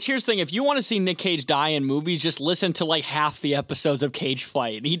 Which, here's the thing, if you want to see Nick Cage die in movies, just listen to like half the episodes of Cage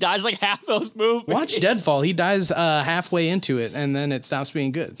Fight. He dies like half those movies. Watch Deadfall. He dies halfway into it, and then it stops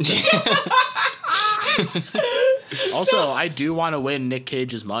being good. So. Also, I do want to win Nick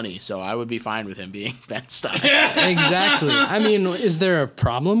Cage's money, so I would be fine with him being Ben Stein. Exactly. I mean, is there a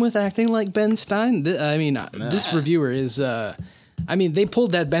problem with acting like Ben Stein? This reviewer is... they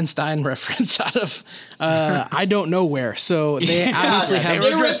pulled that Ben Stein reference out of I don't know where. So they obviously have...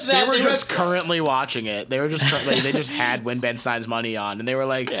 They were just currently watching it. They were just they just had Win Ben Stein's money on, and they were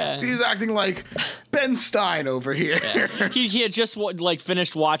like, he's acting like Ben Stein over here. Yeah. He had just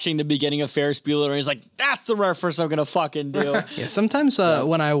finished watching the beginning of Ferris Bueller, and he's like, that's the reference I'm gonna fucking do. Yeah, sometimes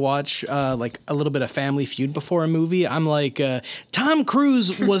when I watch like a little bit of Family Feud before a movie, I'm like, Tom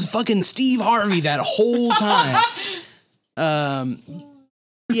Cruise was fucking Steve Harvey that whole time.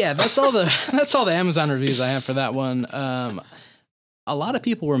 Yeah, that's all the Amazon reviews I have for that one. A lot of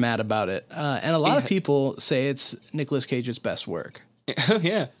people were mad about it, and a lot of people say it's Nicolas Cage's best work. Oh,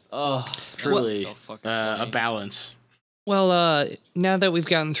 yeah. Oh, Truly, so fucking a funny. balance. Well, now that we've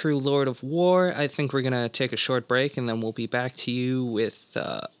gotten through Lord of War, I think we're going to take a short break, and then we'll be back to you with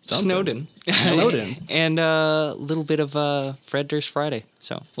Snowden. Snowden. And a little bit of Fred Durst Friday.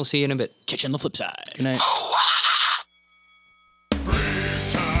 So we'll see you in a bit. Catch you on the flip side. Good night. Break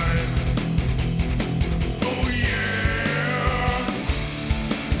time. Oh yeah.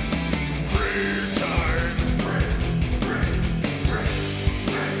 Break time.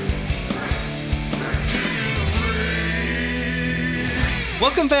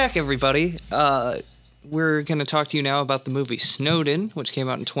 Welcome back, everybody. We're going to talk to you now about the movie Snowden, which came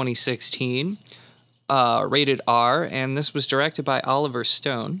out in 2016, rated R, and this was directed by Oliver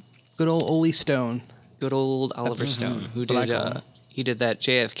Stone. Good old Ole Stone. Good old Oliver Stone, who what I did call him. he did that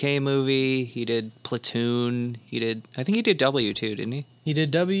JFK movie. He did Platoon. I think he did W too, didn't he? He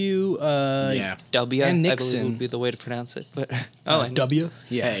did W. Yeah. W, And I believe Nixon. would be the way to pronounce it. But and W.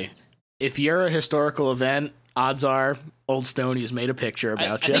 Yeah. Hey, if you're a historical event, odds are Old Stoney's made a picture I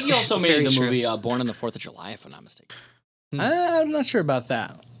about you. think he also Very made the true. movie Born on the 4th of July, if I'm not mistaken. I'm not sure about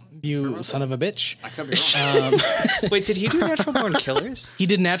that. You son of a bitch. I could be wrong. Wait, did he do Natural Born Killers? He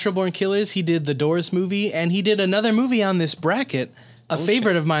did Natural Born Killers. He did the Doors movie, and he did another movie on this bracket, a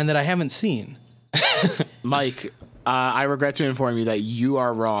favorite of mine that I haven't seen. Mike, I regret to inform you that you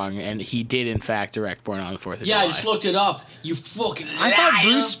are wrong, and he did in fact direct Born on the 4th of Yeah, July. I just looked it up. You fucking I thought liar.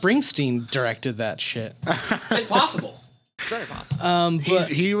 Bruce Springsteen directed that shit. It's possible. It's very possible. But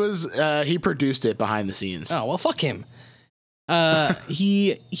He produced it behind the scenes. oh well, fuck him.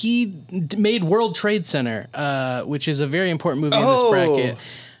 He made World Trade Center, which is a very important movie in this bracket.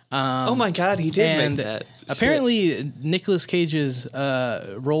 Oh my God, he did And make that. apparently, Nicolas Cage's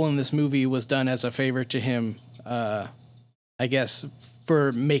role in this movie was done as a favor to him. I guess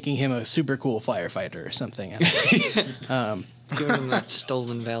for making him a super cool firefighter or something. Give him that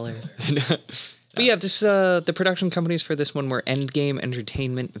stolen valor. But yeah, this the production companies for this one were Endgame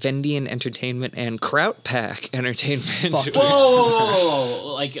Entertainment, Vendian Entertainment, and Kraut Pack Entertainment. Fuck.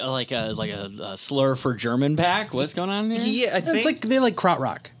 Whoa, like a slur for German pack. What's going on here? Yeah, I think. It's like they like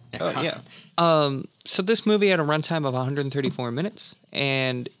krautrock. Yeah. So this movie had a runtime of 134 minutes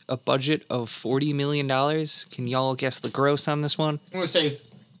and a budget of $40 million. Can y'all guess the gross on this one? I'm gonna say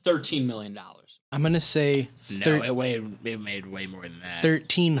 $13 million. I'm gonna say No, it made way more than that.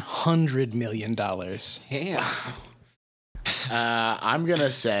 $1,300 million. Damn. I'm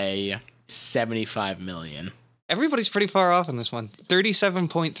gonna say 75 million. Everybody's pretty far off on this one.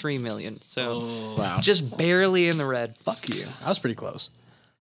 37.3 million. So Wow. just barely in the red. Fuck you. I was pretty close.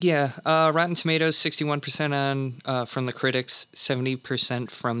 Yeah, Rotten Tomatoes 61% on from the critics,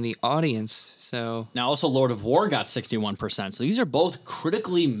 70% from the audience. So Now, also, Lord of War got 61%. So these are both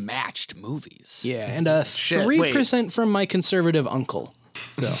critically matched movies. Yeah, and Shit, 3% from my conservative uncle.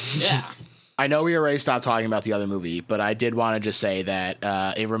 So Yeah. I know we already stopped talking about the other movie, but I did want to just say that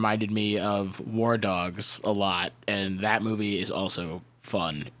it reminded me of War Dogs a lot, and that movie is also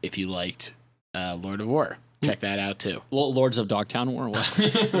fun if you liked Lord of War. Check that out too. Lords of Dogtown War. What?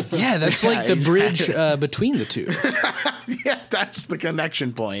 yeah, that's like the bridge between the two. Yeah, that's the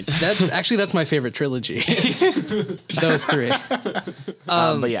connection point. That's my favorite trilogy. is those three.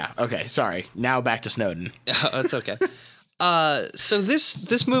 But yeah, okay, sorry. Now back to Snowden. it's okay. So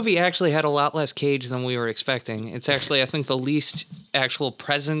this movie actually had a lot less Cage than we were expecting. It's actually, I think, the least actual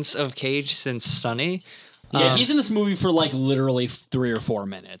presence of Cage since Sunny. Yeah, he's in this movie for like literally 3 or 4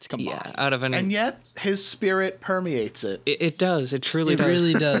 minutes. Come Yeah, on. out of an. And yet, his spirit permeates it. It does. It truly It does.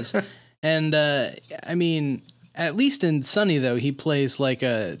 really does. And I mean, at least in Sunny though, he plays like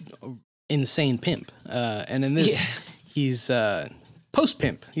a insane pimp. And in this, he's post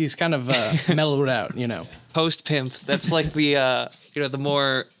pimp. He's kind of mellowed out, you know. Post pimp. That's like the the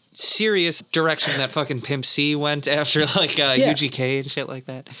more serious direction that fucking Pimp C went after like UGK and shit like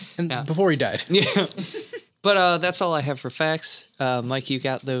that. And Yeah. before he died. Yeah. But that's all I have for facts. Mike, you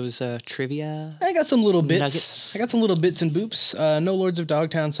got those trivia? I got some little bits. Nuggets. I got some little bits and boops. No Lords of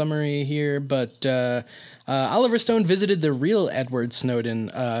Dogtown summary here, but Oliver Stone visited the real Edward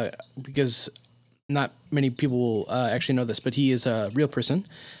Snowden because not many people will actually know this, but he is a real person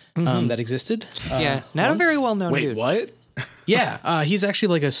that existed. Yeah, not a very well known Wait, dude. what? Yeah, he's actually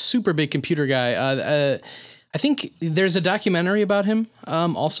like a super big computer guy. I think there's a documentary about him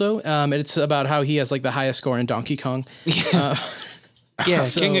also. It's about how he has like the highest score in Donkey Kong. Yeah,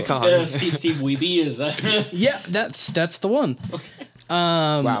 King of Kong. Steve Weeby is that? Yeah, that's the one.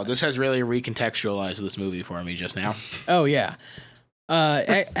 Wow, this has really recontextualized this movie for me just now. Oh yeah.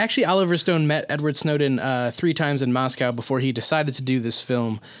 Actually, Oliver Stone met Edward Snowden 3 times in Moscow before he decided to do this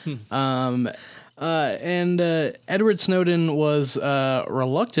film. And Edward Snowden was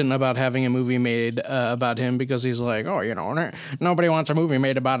reluctant about having a movie made about him because he's like, oh, you know, nobody wants a movie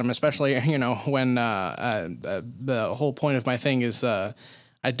made about him, especially, you know, when the whole point of my thing is I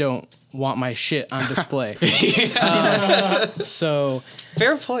don't want my shit on display. So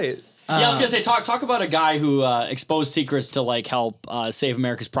Fair point. Yeah, I was gonna say talk about a guy who exposed secrets to like help save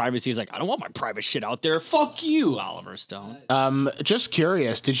America's privacy. He's like, I don't want my private shit out there. Fuck you, Oliver Stone. Just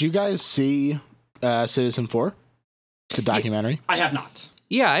curious, did you guys see Citizen 4? The documentary? I have not.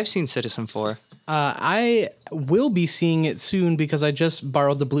 Yeah, I've seen Citizen 4. I will be seeing it soon because I just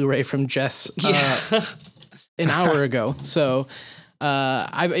borrowed the Blu-ray from Jess an hour ago. So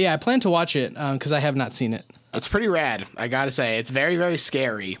I plan to watch it because I have not seen it. It's pretty rad, I gotta say. It's very, very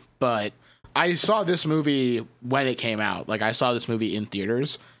scary, but I saw this movie when it came out. Like, I saw this movie in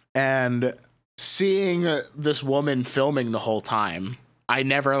theaters, and seeing this woman filming the whole time, I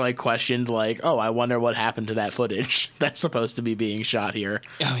never, like, questioned, like, oh, I wonder what happened to that footage that's supposed to be being shot here.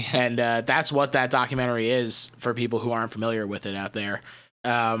 Oh, yeah. And that's what that documentary is for people who aren't familiar with it out there.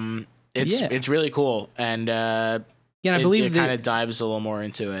 It's really cool, and Yeah, and I believe it kind of dives a little more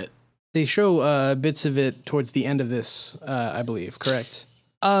into it. they show bits of it towards the end of this, I believe, correct?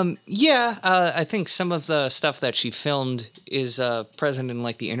 I think some of the stuff that she filmed is present in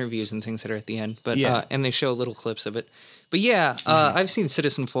like the interviews and things that are at the end. But Yeah. and they show little clips of it. But yeah, I've seen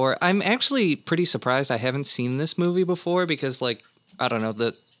Citizen 4. I'm actually pretty surprised I haven't seen this movie before because like I don't know,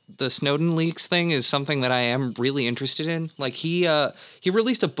 the Snowden leaks thing is something that I am really interested in. Like he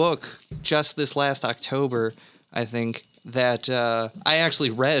released a book just this last October, I think, that I actually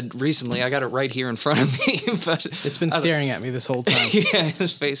read recently. I got it right here in front of me, but It's been staring at me this whole time. yeah,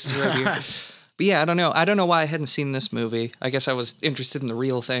 his face is right here. But yeah, I don't know. I don't know why I hadn't seen this movie. I guess I was interested in the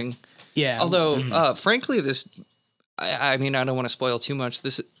real thing. Yeah. Although, frankly, I mean, I don't want to spoil too much.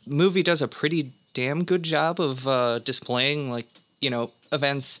 This movie does a pretty damn good job of displaying, like,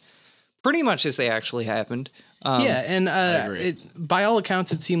 events pretty much as they actually happened. Yeah, and agree. by all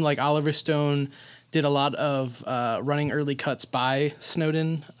accounts, it seemed like Oliver Stone did a lot of running early cuts by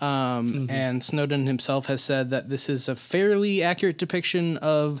Snowden, and Snowden himself has said that this is a fairly accurate depiction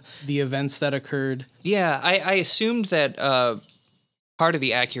of the events that occurred. Yeah, I assumed that part of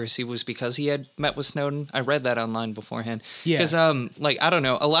the accuracy was because he had met with Snowden. I read that online beforehand. Yeah. Because, I don't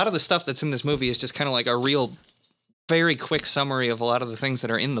know, a lot of the stuff that's in this movie is just kind of like a real, very quick summary of a lot of the things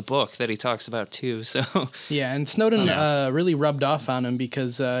that are in the book that he talks about too. So Yeah, and Snowden really rubbed off on him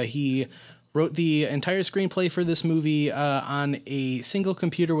because he wrote the entire screenplay for this movie on a single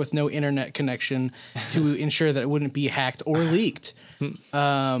computer with no internet connection to ensure that it wouldn't be hacked or leaked.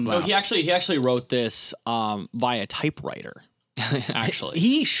 No, he actually wrote this via typewriter. Actually,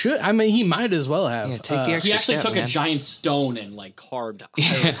 He should. I mean, he might as well have. take the extra he actually step, took man. a giant stone and like carved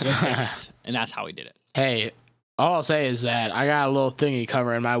hieroglyphics, and that's how he did it. Hey, all I'll say is that I got a little thingy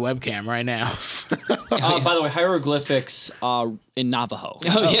covering my webcam right now. By the way, hieroglyphics in Navajo.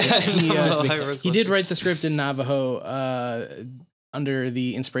 Oh, yeah. He, No, he did write the script in Navajo under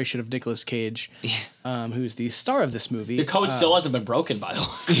the inspiration of Nicolas Cage, who's the star of this movie. The code still hasn't been broken, by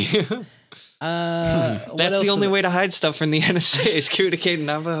the way. That's the only way to hide stuff from the NSA is communicate in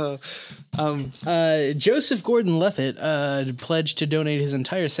Navajo. Joseph Gordon-Levitt pledged to donate his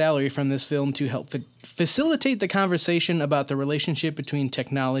entire salary from this film to help facilitate the conversation about the relationship between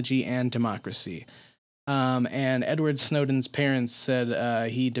technology and democracy. And Edward Snowden's parents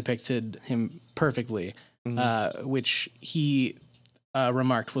said he depicted him perfectly, which he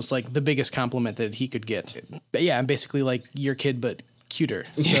remarked was like the biggest compliment that he could get. But yeah, basically like your kid, but cuter.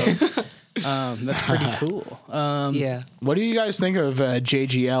 So that's pretty cool. Yeah. What do you guys think of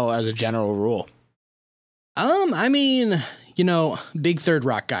JGL as a general rule? I mean, big Third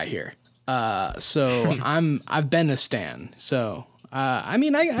Rock guy here. So I've been a stan. So I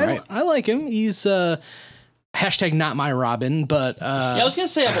mean, I like him. He's hashtag not my Robin, but Yeah, I was gonna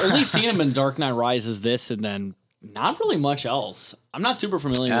say I've only seen him in Dark Knight Rises, this, and then not really much else. I'm not super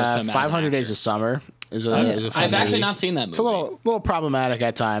familiar with him. 500 Days of Summer is a fun I've actually movie. not seen that movie. It's a little problematic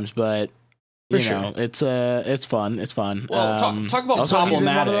at times, but For you sure. know, it's fun. It's fun. Well, talk about also, he's in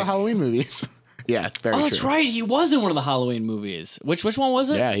one of the problematic. Halloween movies. Yeah, it's very Oh, true. that's right. He was in one of the Halloween movies. Which one was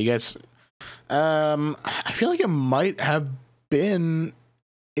it? Yeah, he gets. I feel like it might have been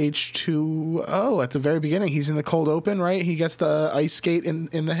H2O at the very beginning. He's in the cold open, right? He gets the ice skate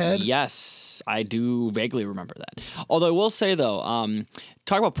in the head. Yes, I do vaguely remember that. Although I will say though,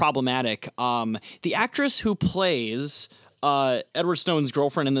 talk about problematic. The actress who plays Edward Snowden's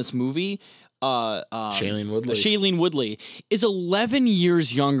girlfriend in this movie, Shailene Woodley, is 11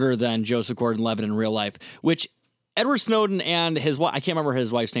 years younger than Joseph Gordon-Levitt in real life, which Edward Snowden and his wife, I can't remember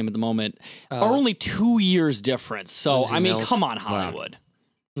his wife's name at the moment, are only 2 years difference. So, Lindsay I mean, Mills. come on, Hollywood.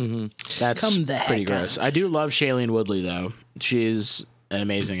 That's Come the pretty heck gross. I do love Shailene Woodley though. She's an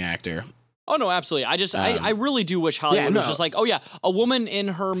amazing actor. Oh no, absolutely. I really do wish Hollywood was no. just like, oh yeah, a woman in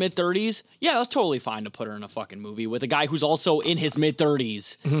her mid 30s. Yeah, that's totally fine to put her in a fucking movie with a guy who's also in his mid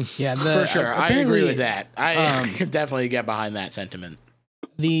 30s. yeah, For sure, I agree apparently with that. I can definitely get behind that sentiment.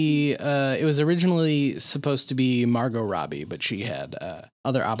 it was originally supposed to be Margot Robbie, but she had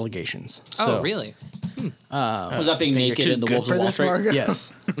other obligations. So, Oh, really? Was that being Think naked you're in too the good Wolves for of Wall this, Street? Margo?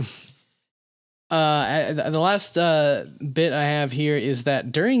 Yes. The last bit I have here is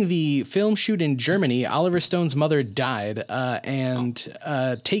that during the film shoot in Germany, Oliver Stone's mother died, and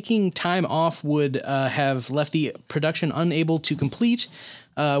taking time off would have left the production unable to complete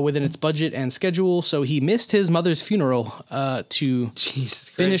within its budget and schedule. So he missed his mother's funeral to Jesus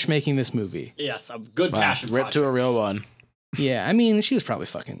Christ. finish making this movie. Yes, a good passion Rip to a project. real one. Yeah, I mean, she was probably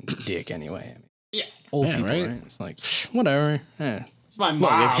fucking dick anyway. I mean, Yeah. old Yeah, people, right? right? It's like, whatever. my Look,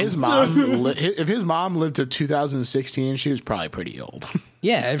 mom. if his mom lived to 2016, she was probably pretty old.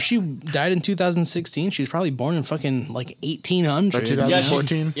 Yeah, if she died in 2016, she was probably born in fucking like 1800. Or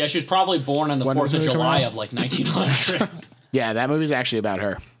 2014. Yeah, she was probably born on the When 4th was of it come July out? of like 1900. Yeah, that movie's actually about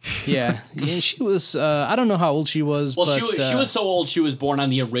her. Yeah, she was. I don't know how old she was. Well, but, she was so old she was born on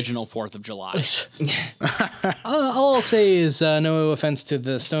the original 4th of July. All I'll say is no offense to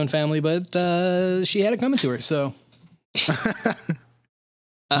the Stone family, but she had it coming to her. So She had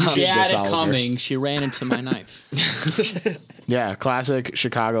this, it Oliver. coming. She ran into my knife. Yeah, classic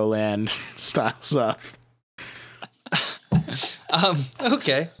Chicagoland style stuff.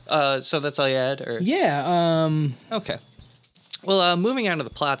 Okay. So that's all you had, or yeah, okay. Well, moving on to the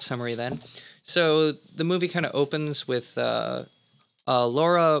plot summary then. So the movie kind of opens with Laura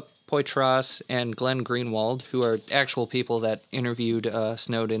Poitras and Glenn Greenwald, who are actual people that interviewed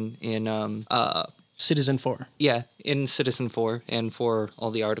Snowden in Citizen 4. in Citizen 4 and for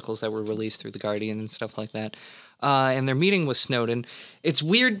all the articles that were released through The Guardian and stuff like that. And they're meeting with Snowden. It's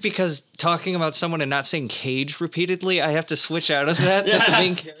weird because talking about someone and not saying Cage repeatedly, I have to switch out of that. That the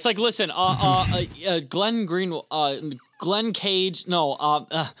main It's like, listen, Glenn Cage. No,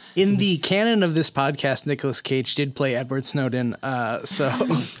 In the canon of this podcast, Nicolas Cage did play Edward Snowden. So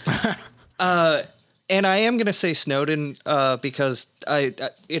and I am going to say Snowden because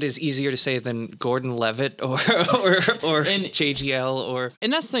it is easier to say than Gordon Levitt or JGL or...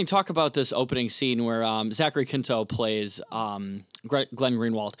 and that's the thing. Talk about this opening scene where Zachary Quinto plays Glenn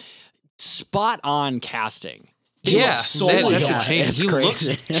Greenwald. Spot on casting. He Yeah, looks so that's like insane. It's He crazy. looks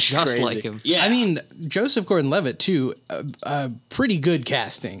It's just crazy. like him. Yeah, I mean, Joseph Gordon-Levitt too. Pretty good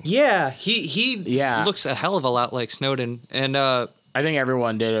casting. Yeah, he Yeah. looks a hell of a lot like Snowden. And I think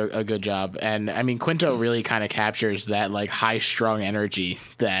everyone did a good job. And I mean, Quinto really kind of captures that like high strung energy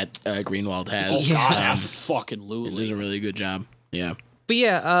that Greenwald has. oh god, He absolutely. does a really good job. Yeah. But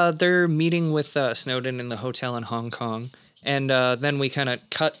yeah, they're meeting with Snowden in the hotel in Hong Kong. And then we kind of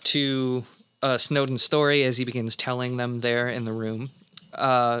cut to Snowden's story as he begins telling them there in the room.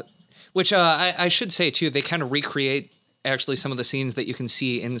 Which I should say, too, they kind of recreate actually some of the scenes that you can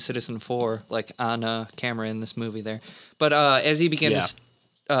see in Citizen 4, like on camera in this movie there. But as he begins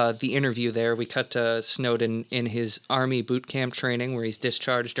the interview there, we cut to Snowden in his army boot camp training where he's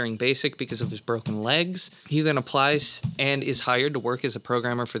discharged during basic because of his broken legs. He then applies and is hired to work as a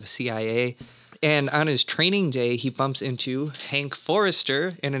programmer for the CIA. And on his training day, he bumps into Hank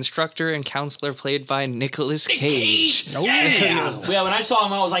Forrester, an instructor and counselor played by Nicolas Cage. Yeah. Yeah, when I saw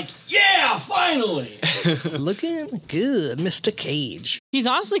him, I was like, yeah, finally. Looking good, Mr. Cage. He's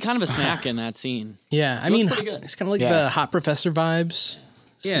honestly kind of a snack in that scene. Yeah, I mean, pretty good. it's kind of like Yeah. the Hot Professor vibes.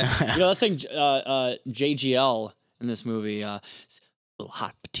 Yeah. You know, that thing, JGL in this movie, little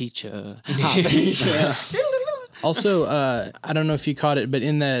hot teacher. Hot teacher. Also, I don't know if you caught it, but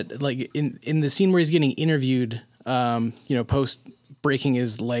in that, like in the scene where he's getting interviewed, post breaking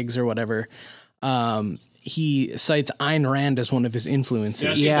his legs or whatever, he cites Ayn Rand as one of his influences,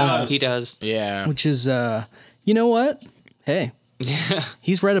 Yes. Yeah, he does. Yeah. which is, you know what? Hey,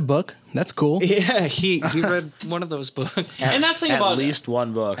 he's read a book. That's cool. Yeah, he read one of those books. And that's the thing At about least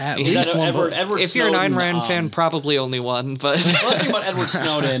one book. At That least one book. Edward If you're an Snowden, Ayn Rand fan, probably only one, but well, the thing about Edward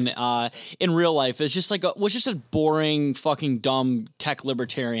Snowden in real life is just was just a boring, fucking dumb tech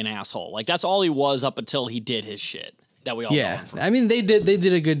libertarian asshole. Like that's all he was up until he did his shit that we all know Yeah, him for. I mean they did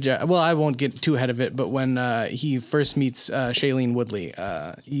a good job. Well, I won't get too ahead of it, but when he first meets Shailene Woodley,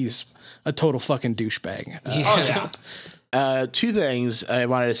 he's a total fucking douchebag. Two things I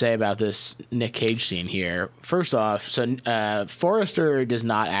wanted to say about this Nick Cage scene here. First off, so Forrester does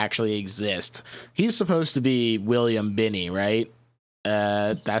not actually exist. He's supposed to be William Binney, right?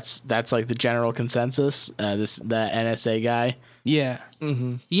 That's like the general consensus. The NSA guy. Yeah,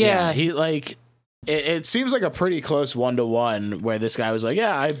 yeah, He like it seems like a pretty close 1-to-1 where this guy was like,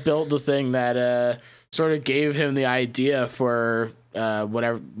 yeah, I built the thing that sort of gave him the idea for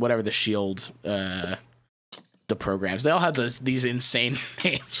whatever the Shield. The programs, they all had these insane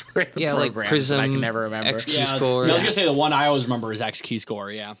names for the yeah, like programs. Prism, I can never remember. XQ Score. I was gonna say the one I always remember is X Key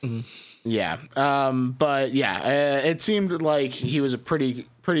Score. Yeah. Yeah, but yeah, it seemed like he was a pretty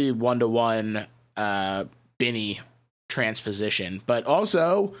 1-to-1 Binney transposition, but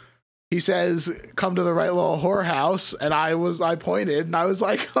also he says, "Come to the right little whorehouse," and I pointed and I was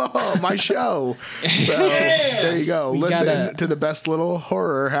like, "Oh, my show!" So there you go. Listen gotta- to the best little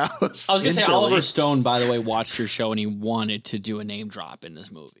horror house. I was gonna in say Philly. Oliver Stone, by the way, watched your show and he wanted to do a name drop in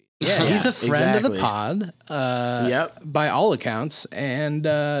this movie. yeah, he's a friend of the exactly. pod. Yep. by all accounts, and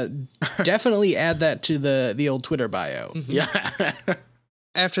definitely add that to the old Twitter bio. Yeah.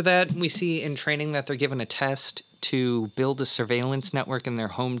 After that, we see in training that they're given a test to build a surveillance network in their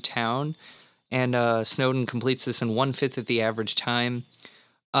hometown, and Snowden completes this in 1/5 of the average time.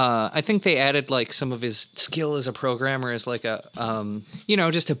 I think they added like some of his skill as a programmer as like a,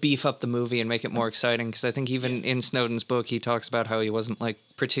 just to beef up the movie and make it more exciting. Because I think even in Snowden's book, he talks about how he wasn't like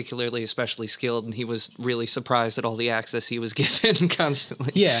particularly especially skilled, and he was really surprised at all the access he was given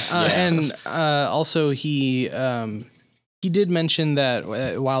constantly. Yeah, and also he did mention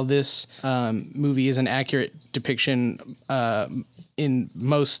that while this movie is an accurate depiction in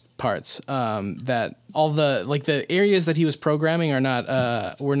most parts, that all the areas that he was programming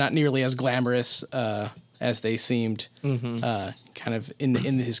were not nearly as glamorous as they seemed, kind of in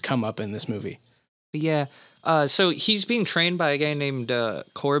his come up in this movie. Yeah. So he's being trained by a guy named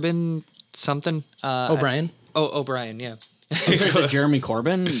Corbin something. O'Brien. O'Brien. Yeah. I'm sorry, is it Jeremy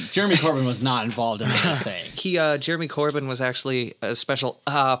Corbyn? Jeremy Corbyn was not involved in the NSA. Jeremy Corbyn was actually a special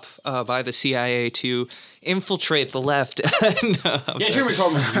op by the CIA to infiltrate the left. Jeremy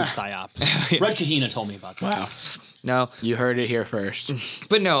Corbyn was a huge psyop. Red Kahina told me about that. Wow. No. You heard it here first.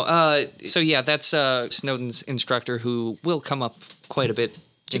 But no, that's Snowden's instructor, who will come up quite a bit.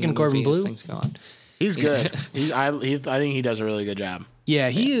 Chicken Corbin Blue? Things go on. He's good. I think he does a really good job.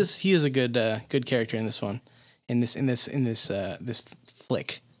 Yeah, he is a good character in this one. In this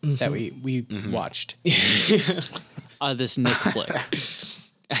flick that we watched. This Nick flick.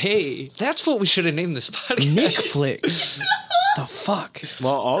 Hey, that's what we should have named this podcast. Nick flicks. The fuck?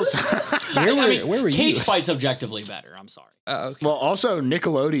 Well, also, Where were you? Cage Fight's objectively better. I'm sorry. Okay. well, also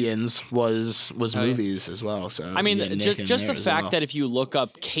Nickelodeon's was movies as well. So I mean, you get Nick in just the there as fact well. that if you look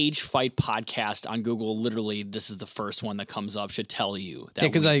up Cage Fight podcast on Google, literally this is the first one that comes up, should tell you that. Yeah,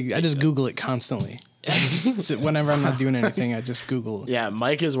 because I just Google it constantly. Whenever I'm not doing anything, I just Google. Yeah,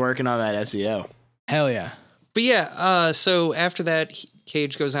 Mike is working on that SEO. Hell yeah. But yeah, so after that,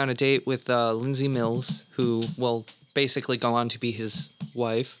 Cage goes on a date with Lindsay Mills, who will basically go on to be his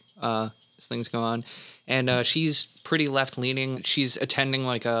wife as things go on. And she's pretty left-leaning. She's attending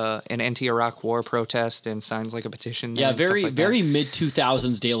like an anti-Iraq war protest and signs like a petition. Yeah, and stuff very like very mid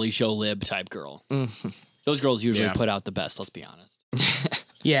 2000s Daily Show lib type girl. Those girls usually Yeah. put out the best. Let's be honest.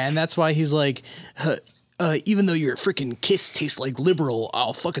 Yeah, and that's why he's like, even though your freaking kiss tastes like liberal,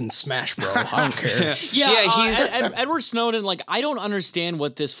 I'll fucking smash, bro. I don't care. Yeah, he's- Edward Snowden. Like, I don't understand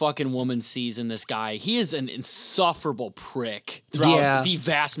what this fucking woman sees in this guy. He is an insufferable prick throughout Yeah. the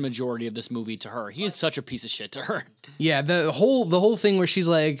vast majority of this movie. To her, he is such a piece of shit to her. Yeah, the whole thing where she's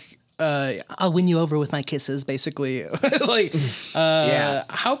like, I'll win you over with my kisses, basically. Like, Yeah.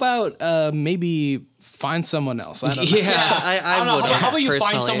 how about maybe find someone else? I don't know. Yeah, I don't know. would. How about you find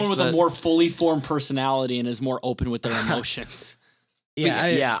personally, someone with a but- more fully formed personality and is more open with their emotions?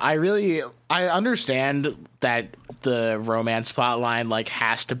 Yeah, I understand that the romance plot line like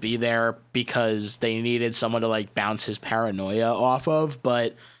has to be there because they needed someone to like bounce his paranoia off of,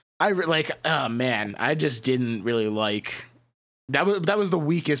 but I just didn't really like that was the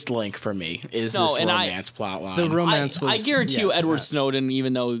weakest link for me is No, this and romance plot line. the romance I was. guarantee you, yeah, Edward yeah. Snowden,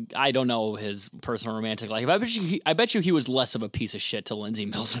 even though I don't know his personal romantic life, I bet you he was less of a piece of shit to Lindsay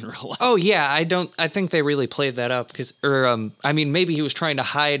Mills in real life. Oh yeah, I think they really played that up maybe he was trying to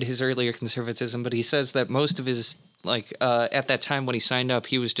hide his earlier conservatism, but he says that most of his at that time when he signed up,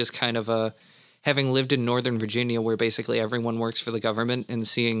 he was just kind of having lived in Northern Virginia, where basically everyone works for the government, and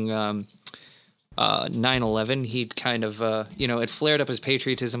seeing 9/11, he'd kind of it flared up his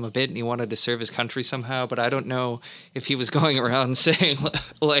patriotism a bit, and he wanted to serve his country somehow. But I don't know if he was going around saying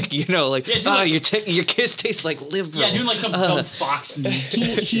your kiss tastes like liberal. Yeah, doing like some dumb Fox News.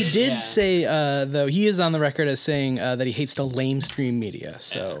 He did Yeah. say, though, he is on the record as saying that he hates the lamestream media.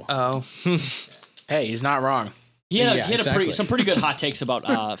 So Oh, Hey, he's not wrong. He had, Yeah, he had exactly. some pretty good hot takes about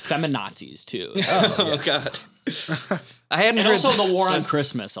feminazis too, oh God. I hadn't and heard. also the war on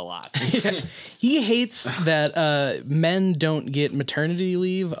Christmas a lot. he hates that men don't get maternity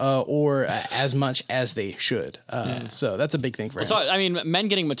leave or as much as they should. So that's a big thing for him. So I mean, men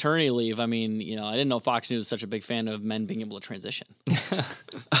getting maternity leave. I mean, I didn't know Fox News was such a big fan of men being able to transition.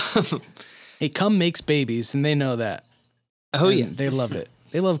 Hey, cum makes babies, and they know that. Oh And yeah. they love it.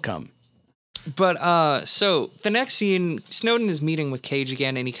 They love cum. But so the next scene, Snowden is meeting with Cage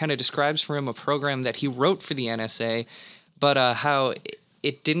again, and he kind of describes for him a program that he wrote for the NSA, but how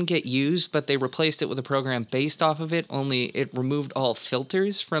it didn't get used, but they replaced it with a program based off of it, only it removed all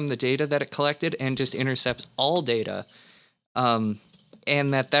filters from the data that it collected and just intercepts all data. And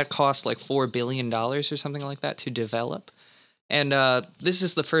that cost like $4 billion or something like that to develop. And this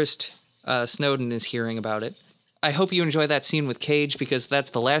is the first Snowden is hearing about it. I hope you enjoy that scene with Cage because that's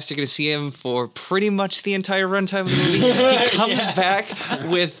the last you're going to see him for pretty much the entire runtime of the movie. He comes back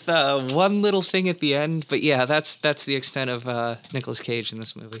with one little thing at the end, but yeah, that's the extent of Nicolas Cage in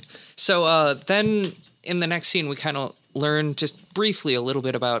this movie. So then in the next scene, we kind of learn just briefly a little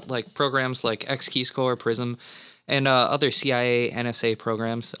bit about like programs like X-Keyscore, Prism, and other CIA, NSA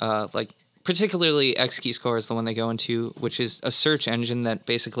programs. Like particularly X-Keyscore is the one they go into, which is a search engine that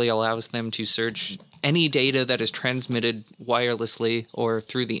basically allows them to search any data that is transmitted wirelessly or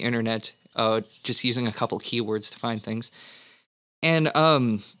through the internet, just using a couple keywords to find things. And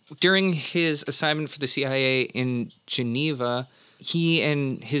during his assignment for the CIA in Geneva, he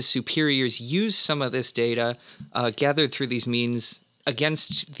and his superiors used some of this data gathered through these means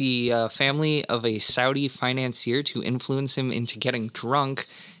against the family of a Saudi financier to influence him into getting drunk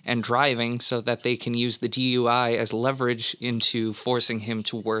and driving so that they can use the DUI as leverage into forcing him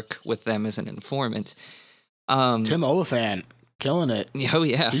to work with them as an informant. Tim Oliphant, killing it. Oh,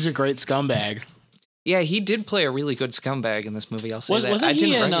 yeah. He's a great scumbag. Yeah, he did play a really good scumbag in this movie, I'll say that. Wasn't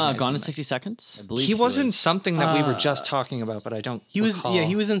he in recognize Gone him. in 60 Seconds? I believe He was in was. something that we were just talking about, but I don't recall.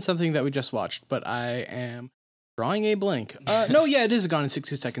 He was in something that we just watched, but I am drawing a blank. No, yeah, it is Gone in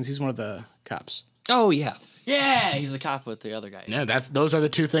 60 Seconds. He's one of the cops. Oh, yeah. Yeah, he's the cop with the other guy. Yeah, those are the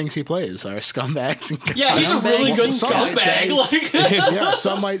two things he plays: are scumbags. And Yeah, he's a really good Some might say- scumbag. Like, yeah,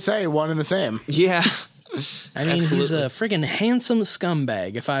 some might say one and the same. Yeah. I mean, he's a friggin' handsome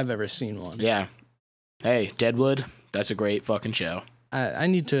scumbag if I've ever seen one. Yeah. Hey, Deadwood, that's a great fucking show. I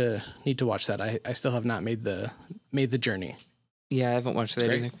need to watch that. I still have not made the journey. Yeah, I haven't watched that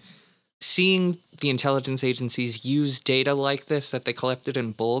Great. either. Seeing the intelligence agencies use data like this that they collected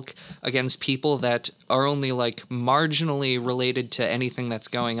in bulk against people that are only like marginally related to anything that's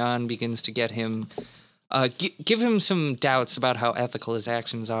going on begins to get him, give him some doubts about how ethical his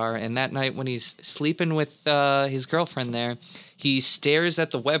actions are. And that night when he's sleeping with his girlfriend there, he stares at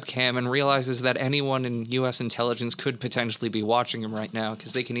the webcam and realizes that anyone in U.S. intelligence could potentially be watching him right now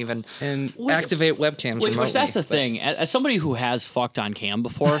because they can even And activate webcams remotely. which that's the But- thing. As somebody who has fucked on cam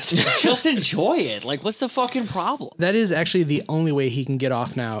before, just enjoy it. Like, what's the fucking problem? that is actually the only way he can get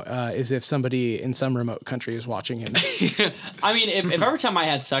off now, is if somebody in some remote country is watching him. I mean, if every time I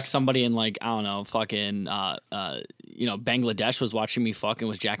had sex, somebody in like, I don't know, fucking, Bangladesh was watching me fuck and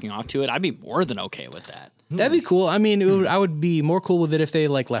was jacking off to it, I'd be more than okay with that. That'd be cool. I mean, I would be more cool with it if they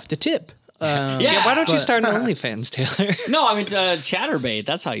like left a tip. Yeah, why don't you but- start an OnlyFans, Taylor? No, I mean, Chatterbait.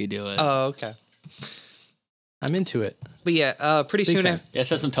 That's how you do it. Oh, okay. I'm into it. But yeah, pretty Big soon fan. Yeah,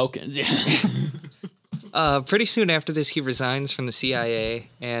 set some tokens. Yeah. pretty soon after this, he resigns from the CIA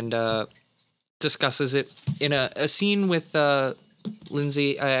and discusses it in a scene with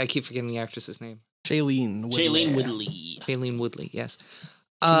Lindsay. I keep forgetting the actress's name. Shailene Woodley. Shailene Woodley. Yes.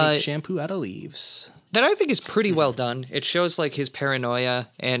 Make shampoo out of leaves. That I think is pretty well done. It shows like his paranoia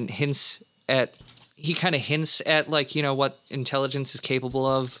and he kind of hints at like, what intelligence is capable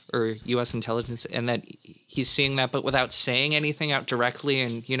of, or U.S. intelligence, and that he's seeing that, but without saying anything out directly,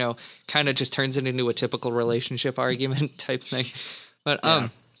 and kind of just turns it into a typical relationship argument type thing. But I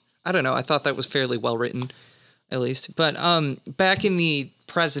don't know. I thought that was fairly well written, at least. But back in the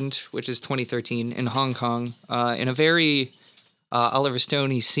present, which is 2013 in Hong Kong, in a very Oliver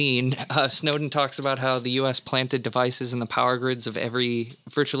Stoney scene, Snowden talks about how the U.S. planted devices in the power grids of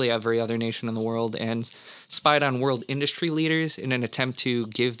virtually every other nation in the world and spied on world industry leaders in an attempt to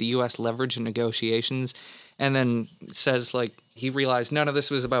give the U.S. leverage in negotiations. And then says, like, he realized none of this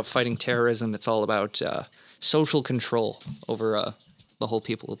was about fighting terrorism. It's all about social control over the whole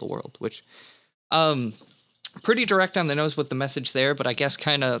people of the world, which pretty direct on the nose with the message there, but I guess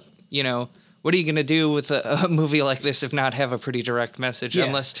kind of, what are you going to do with a movie like this if not have a pretty direct message? Yeah.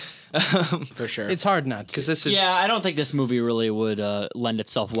 Unless, For sure. It's hard not to. because this is, Yeah, I don't think this movie really would lend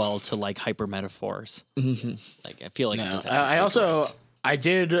itself well to like hyper metaphors. Mm-hmm. Like, I feel like it No, does have I to be also direct. I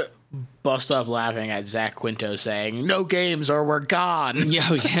did bust up laughing at Zach Quinto saying "No games or we're gone." yeah.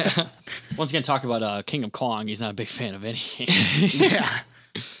 Once again talk about King of Kong. He's not a big fan of any game. Yeah,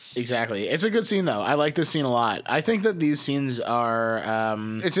 exactly. It's a good scene though. I like this scene a lot. I think that these scenes are.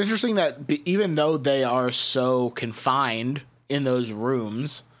 It's interesting that even though they are so confined in those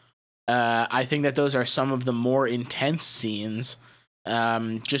rooms, I think that those are some of the more intense scenes.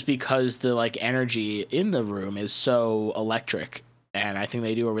 Just because the like energy in the room is so electric, and I think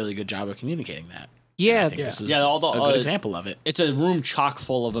they do a really good job of communicating that. Yeah. I think this is Yeah, all the- a good example of it. It's a room chock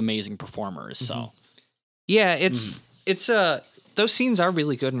full of amazing performers. So Yeah, it's those scenes are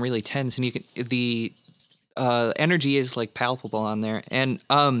really good and really tense, and you can the energy is like palpable on there. And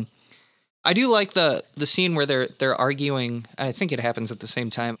I do like the scene where they're arguing. I think it happens at the same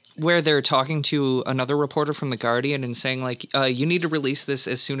time, where they're talking to another reporter from the Guardian and saying like, you need to release this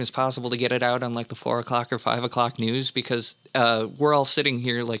as soon as possible to get it out on like the 4 o'clock or 5 o'clock news, because we're all sitting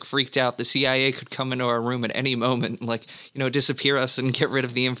here like freaked out. The CIA could come into our room at any moment and like, disappear us and get rid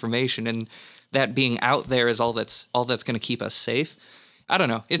of the information, and that being out there is all that's going to keep us safe. I don't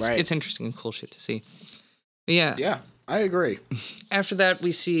know. It's interesting and cool shit to see. But yeah. Yeah, I agree. After that,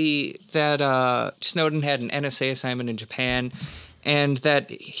 we see that Snowden had an NSA assignment in Japan, and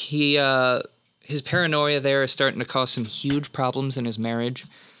that his paranoia there is starting to cause some huge problems in his marriage.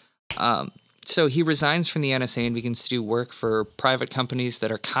 So he resigns from the NSA and begins to do work for private companies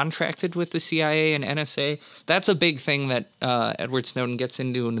that are contracted with the CIA and NSA. That's a big thing that Edward Snowden gets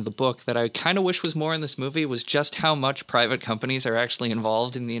into in the book that I kind of wish was more in this movie, was just how much private companies are actually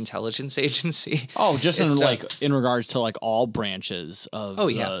involved in the intelligence agency. Oh, just in regards to like all branches of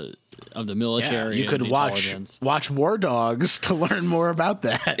the military. You and could the intelligence. watch War Dogs to learn more about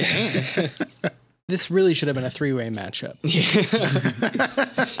that. This really should have been a 3-way matchup.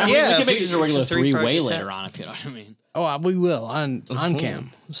 I mean, we can make this a regular 3-way later on, if you know what I mean. Oh, we will on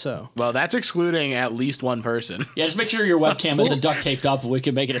cam. So Well, that's excluding at least one person. Yeah, just make sure your webcam isn't duct taped up, and we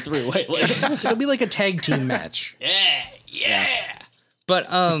can make it a 3-way later. it'll be like a tag team match. Yeah. But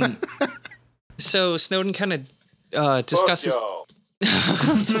so Snowden kind of discusses.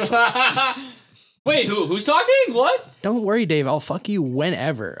 Wait, who's talking? What? Don't worry, Dave. I'll fuck you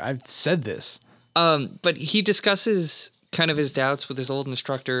whenever. I've said this. But he discusses kind of his doubts with his old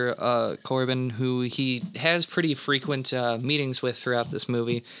instructor, Corbin, who he has pretty frequent meetings with throughout this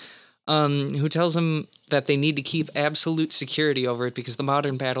movie, who tells him that they need to keep absolute security over it because the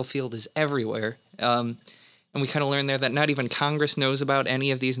modern battlefield is everywhere. And we kind of learn there that not even Congress knows about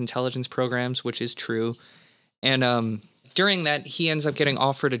any of these intelligence programs, which is true. And during that, he ends up getting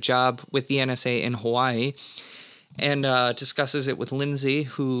offered a job with the NSA in Hawaii, and discusses it with Lindsay,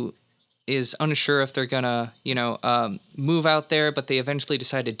 who is unsure if they're gonna, move out there, but they eventually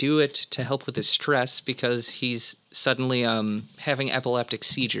decide to do it to help with his stress because he's suddenly having epileptic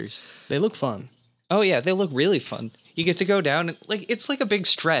seizures. They look fun. Oh yeah, they look really fun. You get to go down and it's like a big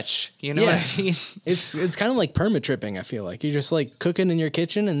stretch. You know what I mean? It's kind of like permit tripping. I feel like you're just like cooking in your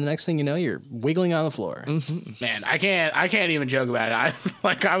kitchen, and the next thing you know, you're wiggling on the floor. Mm-hmm. Man, I can't even joke about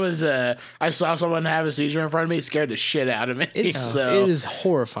it. I saw someone have a seizure in front of me, it scared the shit out of me. It is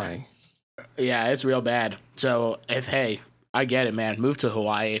horrifying. Yeah, it's real bad. So I get it, man. Move to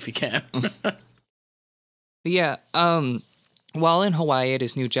Hawaii if you can. Yeah. While in Hawaii at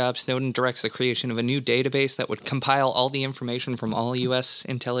his new job, Snowden directs the creation of a new database that would compile all the information from all U.S.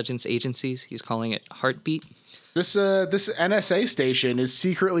 intelligence agencies. He's calling it Heartbeat. This NSA station is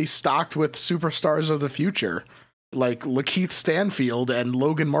secretly stocked with superstars of the future, like Lakeith Stanfield and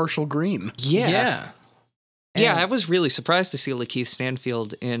Logan Marshall Green. Yeah, I was really surprised to see Lakeith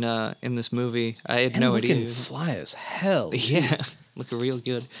Stanfield in this movie. I had no idea. Looking fly as hell. Yeah, looking real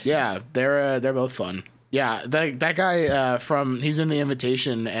good. Yeah, they're both fun. Yeah, that guy he's in The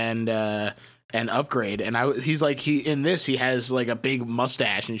Invitation and Upgrade, and in this he has like a big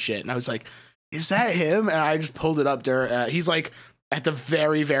mustache and shit, and I was like, is that him? And I just pulled it up there. He's like at the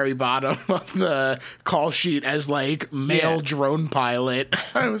very, very bottom of the call sheet as like male drone pilot.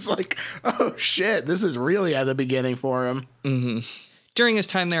 I was like, oh shit, this is really at the beginning for him. Mm-hmm. During his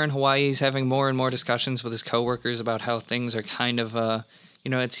time there in Hawaii, he's having more and more discussions with his coworkers about how things are kind of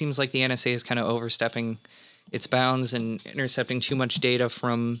it seems like the NSA is kind of overstepping its bounds and intercepting too much data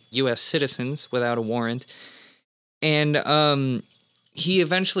from U.S. citizens without a warrant. And he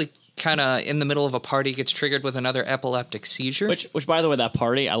eventually kind of, in the middle of a party, gets triggered with another epileptic seizure. Which, by the way, that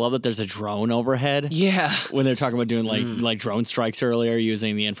party, I love that there's a drone overhead. Yeah. When they're talking about doing like drone strikes earlier,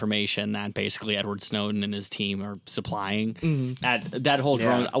 using the information that basically Edward Snowden and his team are supplying. Mm-hmm. That whole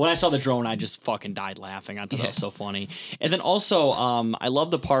drone. When I saw the drone, I just fucking died laughing. I thought that was so funny. And then also, I love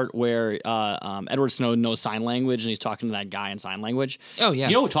the part where Edward Snowden knows sign language and he's talking to that guy in sign language. Oh yeah.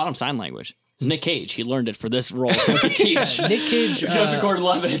 You know who taught him sign language? Nick Cage. He learned it for this role, so he could teach Nick Cage Joseph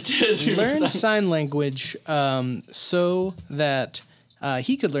Gordon-Levitt learned sign language so that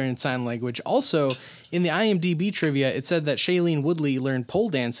he could learn sign language. Also, in the IMDb trivia, it said that Shailene Woodley learned pole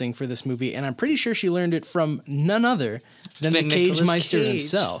dancing for this movie, and I'm pretty sure she learned it from none other than the Nicolas Cage Meister Cage.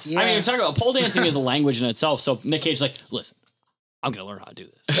 himself. Yeah. I mean, you're talking about pole dancing is a language in itself. So Nick Cage's like, listen, I'm gonna learn how to do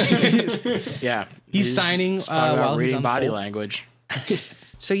this. Yeah, He's signing talking about while he's reading on body pole. language.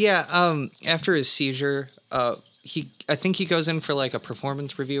 So after his seizure, I think he goes in for like a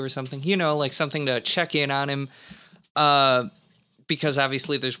performance review or something. Like something to check in on him. because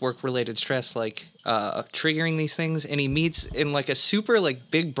obviously there's work-related stress, like triggering these things, and he meets in like a super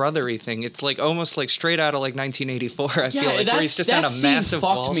like Big Brother-y thing. It's like almost like straight out of like 1984. I feel like where he's just on a massive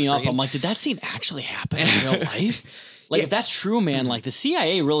fucked wall me up. screen. I'm like, did that scene actually happen in real life? Like, if that's true, man, like the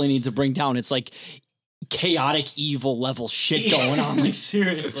CIA really needs to bring down. It's like chaotic evil level shit going on. Like,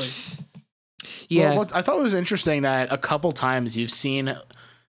 seriously. Yeah. Well, I thought it was interesting that a couple times you've seen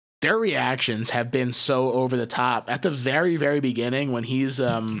their reactions have been so over the top. At the very, very beginning, when he's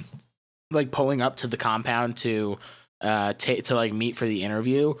like pulling up to the compound to like meet for the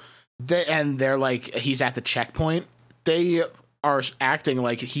interview, they're like, he's at the checkpoint. They are acting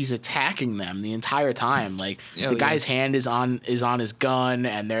like he's attacking them the entire time. Like the guy's hand is on his gun,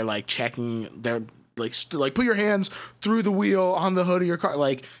 and they're like checking. They're like put your hands through the wheel on the hood of your car.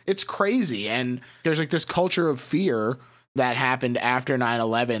 Like, it's crazy. And there's like this culture of fear that happened after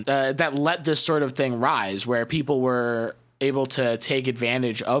 9/11 that let this sort of thing rise, where people were able to take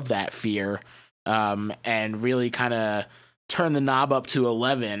advantage of that fear and really kind of turn the knob up to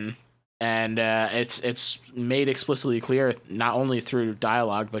 11. And it's made explicitly clear, not only through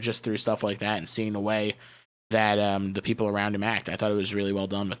dialogue, but just through stuff like that, and seeing the way that the people around him act. I thought it was really well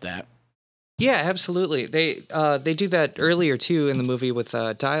done with that. Yeah, absolutely. They do that earlier too in the movie with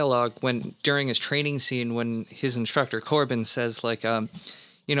dialogue, when during his training scene, when his instructor Corbin says like,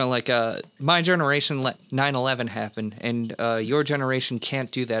 my generation let 9/11 happen, and your generation can't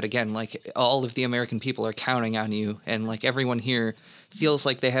do that again. Like, all of the American people are counting on you, and like everyone here feels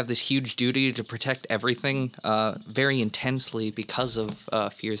like they have this huge duty to protect everything very intensely because of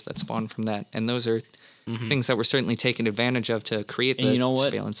fears that spawn from that. And those are things that were certainly taken advantage of to create the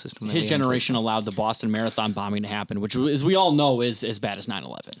surveillance system. His generation allowed the Boston Marathon bombing to happen, which, as we all know, is as bad as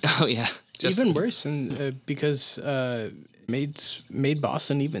 9/11. Oh yeah, Even worse, and because made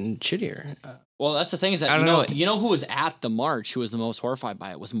Boston even shittier. Well, that's the thing, is that I don't know. you know who was at the march, who was the most horrified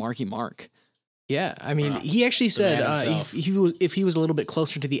by it, was Marky Mark. Yeah, I mean, he actually said man himself. if he was a little bit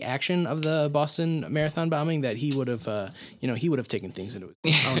closer to the action of the Boston Marathon bombing, that he would have taken things into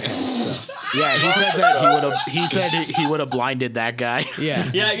his own hands. So. Yeah, he said that he would have blinded that guy. Yeah,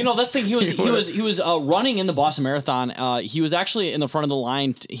 Yeah, that's the thing. He was running in the Boston Marathon. He was actually in the front of the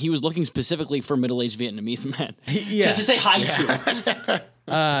line. He was looking specifically for middle-aged Vietnamese men to say hi to.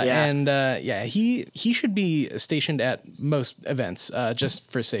 He should be stationed at most events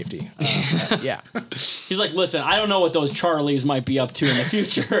just for safety. Yeah. He's like, listen, I don't know what those Charlies might be up to in the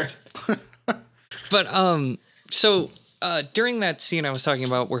future. But so during that scene I was talking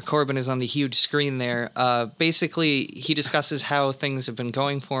about, where Corbin is on the huge screen there, basically he discusses how things have been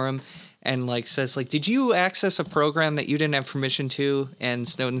going for him, and like says like, did you access a program that you didn't have permission to? And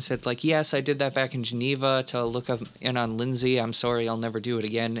Snowden said like, yes, I did that back in Geneva to look up in on Lindsay. I'm sorry, I'll never do it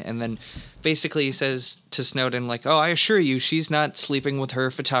again. And then basically he says to Snowden like, oh, I assure you she's not sleeping with her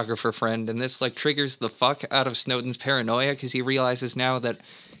photographer friend. And this like triggers the fuck out of Snowden's paranoia, because he realizes now that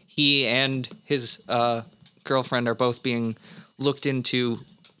he and his girlfriend are both being looked into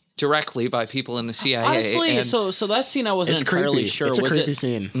directly by people in the CIA. Honestly, and so that scene I wasn't It's entirely creepy. sure. It's a was creepy it,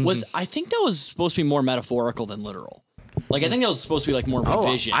 scene. I think that was supposed to be more metaphorical than literal. Like, I think that was supposed to be like more of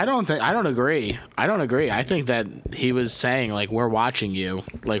a vision. I don't agree. I think that he was saying like, we're watching you,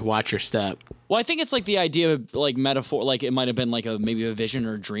 like, watch your step. Well, I think it's like the idea of like metaphor, like it might have been like maybe a vision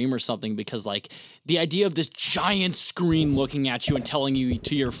or a dream or something, because like the idea of this giant screen looking at you and telling you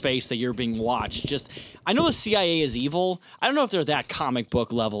to your face that you're being watched. Just, I know the CIA is evil. I don't know if they're that comic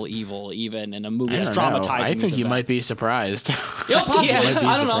book level evil, even in a movie that's dramatizing. I think you might be surprised. Yeah, possibly. You might be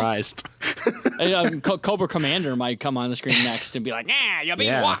I don't surprised. know. Cobra Commander might come on the screen next and be like, "Nah, you're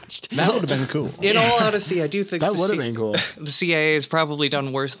being watched." that would have been cool. in all honesty, I do think That would have been cool. the CIA has probably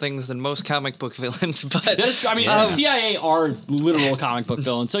done worse things than most comic book villains, but The CIA are literal comic book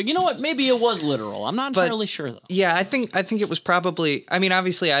villains. So you know what? Maybe it was literal. I'm not entirely sure though. yeah, I think it was probably. I mean,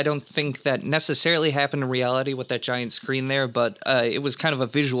 obviously, I don't think that necessarily happened in reality with that giant screen there, but it was kind of a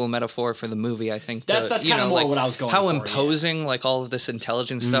visual metaphor for the movie. I think That's kind of more what I was going how for, imposing like all of this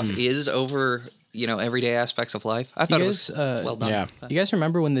intelligence stuff is over everyday aspects of life. I thought it was well done. yeah. You guys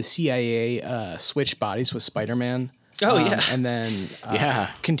remember when the CIA switched bodies with Spider-Man? Oh, yeah. And then Yeah.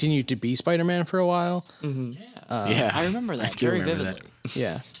 continued to be Spider-Man for a while. Yeah, I remember that do very remember vividly.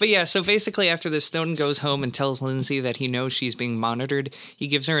 Yeah. But yeah, so basically after this, Snowden goes home and tells Lindsay that he knows she's being monitored. He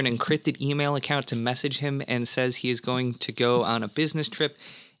gives her an encrypted email account to message him and says he is going to go on a business trip,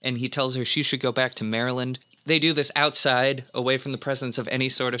 and he tells her she should go back to Maryland. They do this outside, away from the presence of any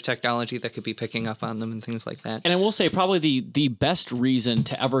sort of technology that could be picking up on them and things like that. And I will say, probably the best reason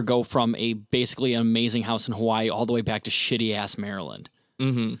to ever go from a basically an amazing house in Hawaii all the way back to shitty ass Maryland.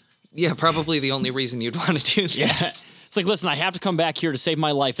 Yeah, probably the only reason you'd want to do that. Yeah. It's like, listen, I have to come back here to save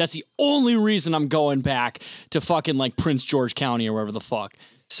my life. That's the only reason I'm going back to fucking like Prince George County or wherever the fuck.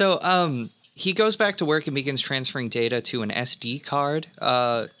 So he goes back to work and begins transferring data to an SD card,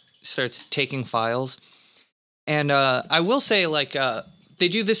 starts taking files. And I will say, like, they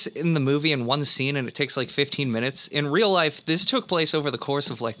do this in the movie in one scene and it takes like 15 minutes. In real life, this took place over the course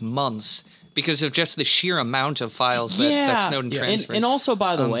of like months because of just the sheer amount of files that Snowden transferred. And also,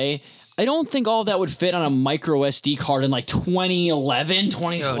 by the way, I don't think all of that would fit on a micro SD card in like 2011,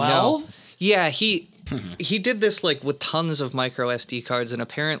 2012. No. Yeah, he did this like with tons of micro SD cards, and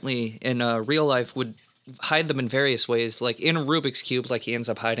apparently in real life would hide them in various ways. Like in a Rubik's Cube, like he ends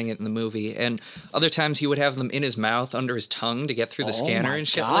up hiding it in the movie, and other times he would have them in his mouth under his tongue to get through the scanner and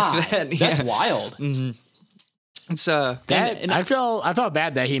shit like that. That's wild. Mm-hmm. It's I felt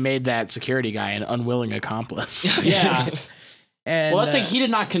bad that he made that security guy an unwilling accomplice. Yeah. And, Well, that's like he did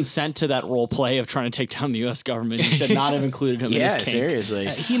not consent to that role play of trying to take down the U.S. government. He should not have included him in his Yeah, kink. seriously.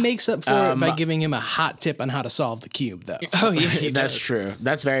 he makes up for it by giving him a hot tip on how to solve the cube, though. oh yeah, That's true.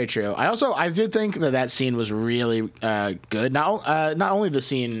 That's very true. I did think that scene was really good. Not only the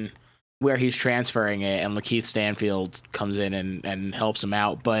scene where he's transferring it and Lakeith Stanfield comes in and helps him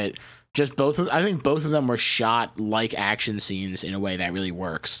out, but just I think both of them were shot like action scenes in a way that really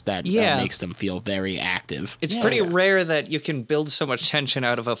works. That makes them feel very active. It's pretty rare that you can build so much tension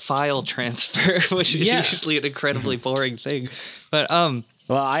out of a file transfer, which is usually an incredibly boring thing. But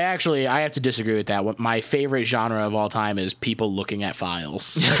Well, I have to disagree with that. My favorite genre of all time is people looking at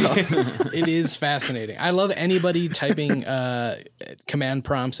files. It is fascinating. I love anybody typing command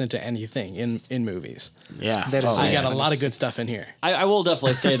prompts into anything in movies. Yeah. That is So you yeah. got a lot of good stuff in here. I will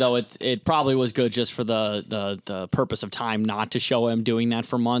definitely say though it probably was good just for the purpose of time not to show him doing that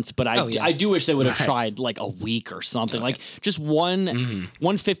for months. But I do wish they would have tried like a week or something. Like just one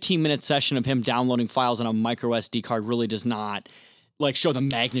 15-minute session of him downloading files on a micro SD card really does not like show the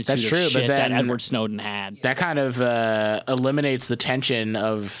magnitude That's of true, but shit that then- Edward Snowden had. That kind of eliminates the tension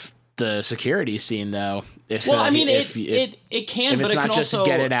of the security scene, though. If, Well, I mean, if it can, if but it's it not can just also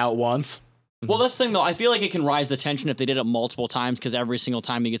get it out once. Well, that's the thing, though. I feel like it can rise the tension if they did it multiple times, because every single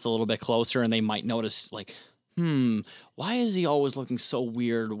time he gets a little bit closer, and they might notice, like, why is he always looking so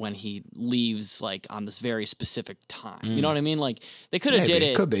weird when he leaves, like, on this very specific time? You know what I mean? Like, they could have did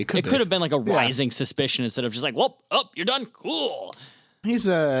Maybe. it. Could be. It could have been like a rising suspicion instead of just like, well, you're done. Cool. He's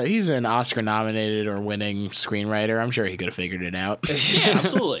an Oscar-nominated or winning screenwriter. I'm sure he could have figured it out. Yeah,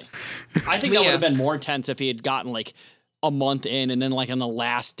 absolutely. I think that would have been more intense if he had gotten, like, a month in, and then, like, on the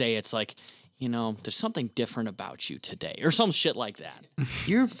last day, it's like, you know, there's something different about you today, or some shit like that.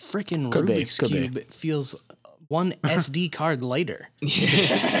 Your freaking Could be, Rubik's could be. Cube feels one SD card later.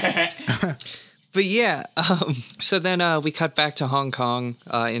 But yeah, so then we cut back to Hong Kong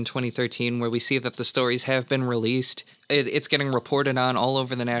in 2013, where we see that the stories have been released. It's getting reported on all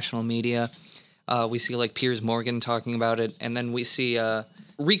over the national media. We see like Piers Morgan talking about it, and then we see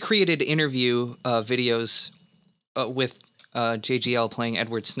recreated interview videos with JGL playing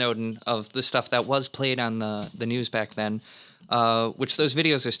Edward Snowden of the stuff that was played on the news back then, which those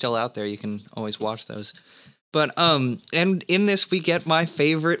videos are still out there. You can always watch those. But and in this we get my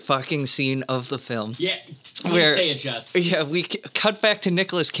favorite fucking scene of the film. Yeah. Where- Say it, Jess. Yeah, we cut back to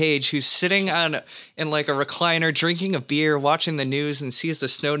Nicolas Cage, who's sitting in like a recliner, drinking a beer, watching the news, and sees the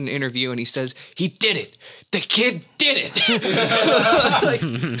Snowden interview, and he says, "He did it. The kid did it."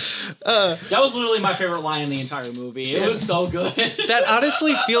 That was literally my favorite line in the entire movie. It was so good. That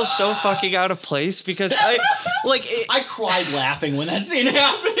honestly feels so fucking out of place because I cried laughing when that scene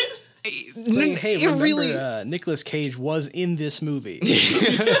happened. Like, hey, it remember really Nicolas Cage was in this movie.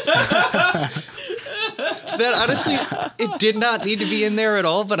 that honestly it did not need to be in there at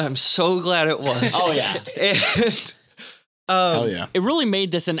all, but I'm so glad it was. Oh yeah. And Hell yeah. It really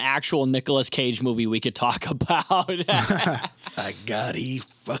made this an actual Nicolas Cage movie we could talk about. My God, he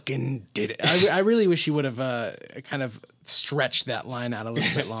fucking did it. I really wish he would have kind of stretched that line out a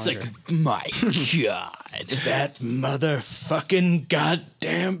little bit longer. My God. That motherfucking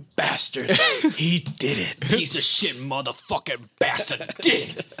goddamn bastard. He did it. Piece of shit motherfucking bastard did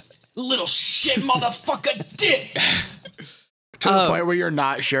it. Little shit motherfucker did it. To the point where you're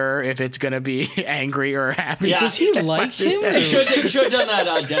not sure if it's going to be angry or happy. Yeah. Does he like him? He should have done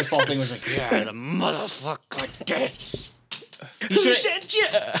that Deadfall thing. Was like, yeah, the motherfucker did it. Who said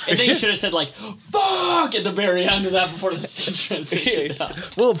yeah? And then he should have said like, fuck at the very end of that before the scene transition.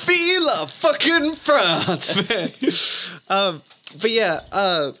 Well, be la fucking France, man. But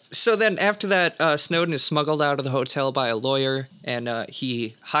yeah, so then after that, Snowden is smuggled out of the hotel by a lawyer, and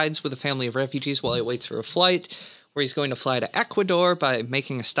he hides with a family of refugees while he waits for a flight, where he's going to fly to Ecuador by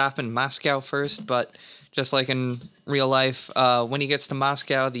making a stop in Moscow first, but just like in real life. When he gets to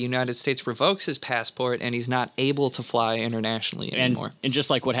Moscow, the United States revokes his passport, and he's not able to fly internationally anymore. And just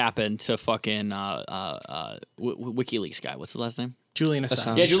like what happened to fucking WikiLeaks guy, what's his last name? Julian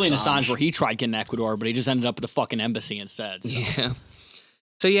Assange. Yeah, Julian Assange, where he tried getting Ecuador, but he just ended up at the fucking embassy instead. So. Yeah.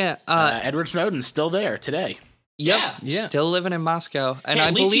 So yeah, Edward Snowden's still there today. yep, Yeah. still living in Moscow, and Hey, I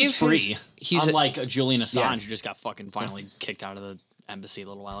at least believe he's free. He's unlike Julian Assange, Yeah. who just got fucking finally kicked out of the embassy a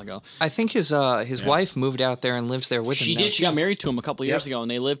little while ago. I think his wife moved out there and lives there with him. She now, did. She got married to him a couple of years ago, and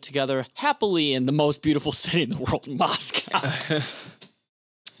they lived together happily in the most beautiful city in the world, Moscow.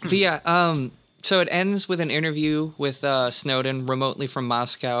 But yeah, so it ends with an interview with Snowden remotely from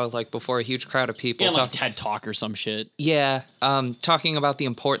Moscow, like before a huge crowd of people. Yeah, like talking- TED Talk or some shit. Yeah, talking about the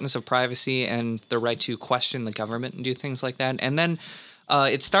importance of privacy and the right to question the government and do things like that. And then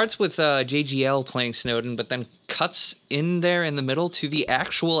it starts with JGL playing Snowden, but then cuts in there in the middle to the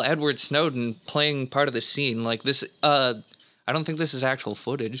actual Edward Snowden playing part of the scene. Like this, I don't think this is actual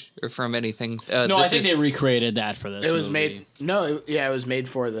footage or from anything. No, I think they recreated that for this. It was movie. made. It was made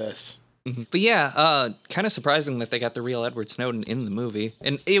for this. But yeah, kind of surprising that they got the real Edward Snowden in the movie.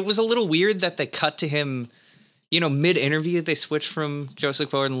 And it was a little weird that they cut to him, mid-interview, they switched from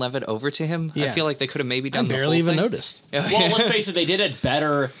Joseph Gordon-Levitt over to him. I Yeah. feel like they could have maybe I done the barely whole even thing. noticed. Well, let's face it, they did it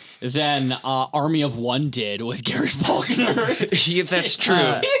better than Army of One did with Gary Faulkner. Yeah, that's true.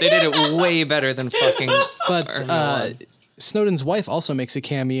 They did it way better than fucking... But Snowden's wife also makes a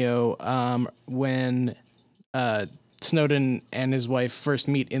cameo when Snowden and his wife first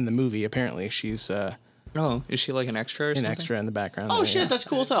meet in the movie. Apparently, she's Oh, is she like an extra or an something? extra in the background. Oh there, shit, yeah. that's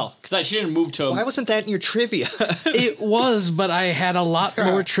cool as hell. Because she didn't move to. Why wasn't that in your trivia? It was, but I had a lot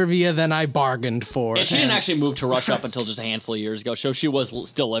more trivia than I bargained for. And she didn't actually move to Russia up until just a handful of years ago. So she was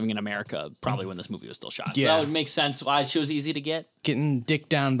still living in America, probably when this movie was still shot. So Yeah. that would make sense why she was easy to get. Getting dicked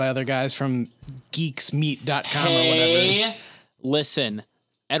down by other guys from geeksmeet.com or whatever. Hey, listen,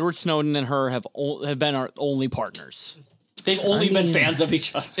 Edward Snowden and her have been our only partners. They've only been fans of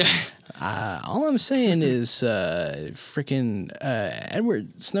each other. All I'm saying is freaking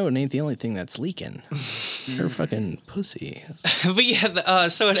Edward Snowden ain't the only thing that's leaking. Her fucking pussy. But yeah,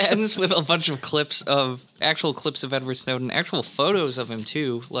 so it ends with a bunch of actual clips of Edward Snowden, actual photos of him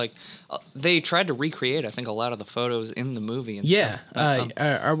too. Like they tried to recreate, I think, a lot of the photos in the movie. And Yeah. stuff.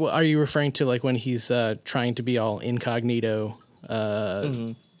 Are you referring to like when he's trying to be all incognito,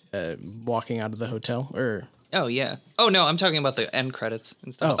 walking out of the hotel, or? Oh yeah. Oh no, I'm talking about the end credits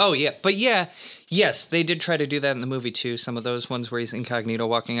and stuff. Oh. Oh yeah, but yeah, yes, they did try to do that in the movie too. Some of those ones where he's incognito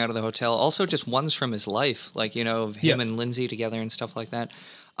walking out of the hotel. Also, just ones from his life, like of him Yeah. and Lindsay together and stuff like that.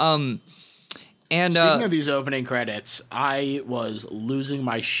 And Speaking of these opening credits, I was losing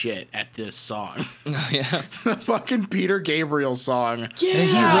my shit at this song. oh, yeah. The fucking Peter Gabriel song. Yeah,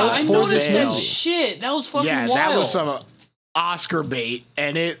 he wrote I for noticed this that movie. shit. That was fucking Yeah, wild. that was some Oscar bait,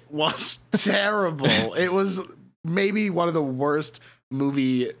 and it was terrible. It was maybe one of the worst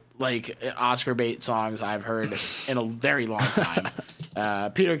movie Oscar bait songs I've heard in a very long time.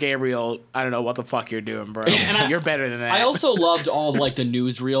 Peter Gabriel, I don't know what the fuck you're doing, bro. You're better than that. I also loved all the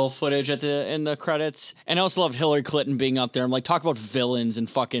newsreel footage in the credits, and I also loved Hillary Clinton being up there and talk about villains and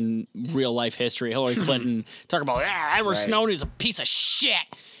fucking real life history. Hillary Clinton talk about Edward Snowden is a piece of shit.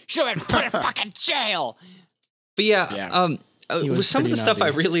 Should have been put in fucking jail. But yeah, Yeah. was some of the pretty stuff I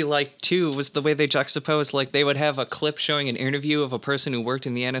naughty. really liked too was the way they juxtaposed. Like they would have a clip showing an interview of a person who worked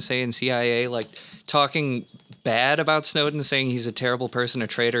in the NSA and CIA, talking bad about Snowden, saying he's a terrible person, a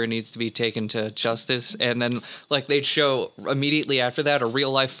traitor, and needs to be taken to justice. And then they'd show immediately after that a real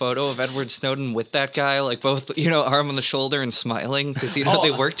life photo of Edward Snowden with that guy, both arm on the shoulder and smiling because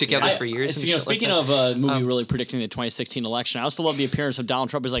they worked together for years. And shit like Speaking that. of a movie really predicting the 2016 election, I also love the appearance of Donald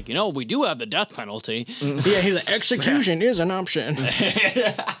Trump. He's like, we do have the death penalty. Yeah, he's like, execution is an option.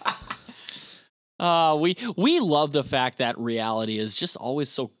 We love the fact that reality is just always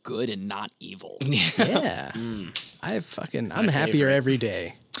so good and not evil. Yeah. I'm happier favorite. every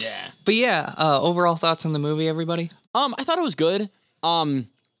day. Yeah. But yeah, overall thoughts on the movie, everybody? I thought it was good. I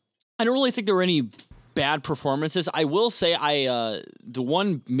don't really think there were any bad performances. I will say the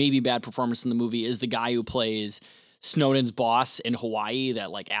one maybe bad performance in the movie is the guy who plays Snowden's boss in Hawaii,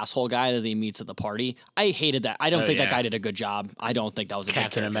 that asshole guy that he meets at the party. I hated that. I don't think that yeah. guy did a good job. I don't think that was a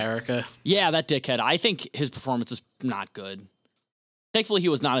Captain good character. America. Yeah, that dickhead. I think his performance is not good. Thankfully, he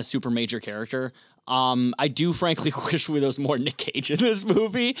was not a super major character. I do frankly wish there was more Nick Cage in this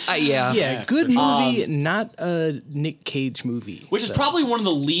movie. Yeah, good movie, not a Nick Cage movie. Which is probably one of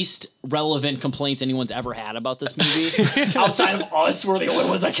the least relevant complaints anyone's ever had about this movie. Outside of us, we're the only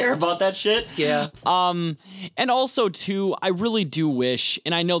ones that care about that shit. Yeah. And also, too, I really do wish,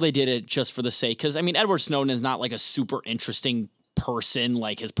 and I know they did it just for the sake, because, I mean, Edward Snowden is not like a super interesting person.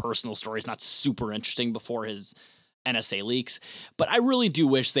 Like, his personal story is not super interesting before his NSA leaks, but I really do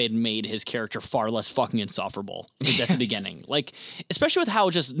wish they had made his character far less fucking insufferable at the beginning. Like, especially with how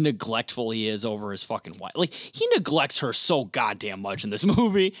just neglectful he is over his fucking wife. Like, he neglects her so goddamn much in this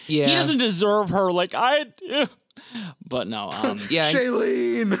movie. Yeah. He doesn't deserve her. Like, but no. Yeah.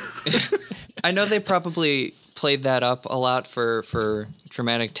 Shailene. I know they probably played that up a lot for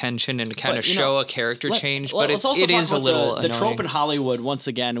dramatic tension and to kind of show a character change, but let's also it talk is a about little the trope annoying. in Hollywood once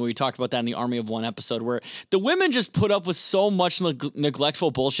again. We talked about that in the Army of One episode, where the women just put up with so much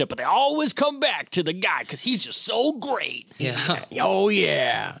neglectful bullshit, but they always come back to the guy because he's just so great. Yeah. Oh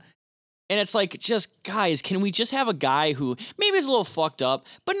yeah. And it's like, just guys, can we just have a guy who maybe is a little fucked up,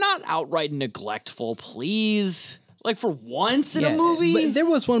 but not outright neglectful, please? Like, for once in a movie? But there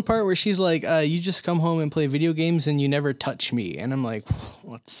was one part where she's like, you just come home and play video games and you never touch me. And I'm like,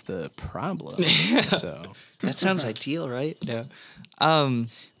 what's the problem? So That sounds ideal, right? Yeah.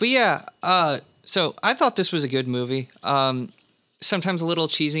 But yeah, so I thought this was a good movie. Sometimes a little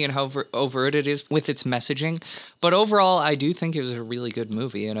cheesy in how overt it is with its messaging, but overall, I do think it was a really good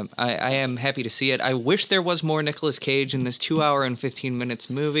movie, and I am happy to see it. I wish there was more Nicolas Cage in this 2 hour and 15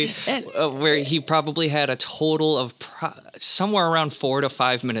 minutes movie, where he probably had a total of somewhere around 4 to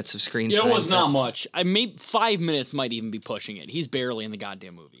 5 minutes of screen time. It was not much. I made 5 minutes might even be pushing it. He's barely in the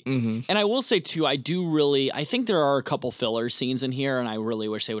goddamn movie. Mm-hmm. And I will say too, I think there are a couple filler scenes in here, and I really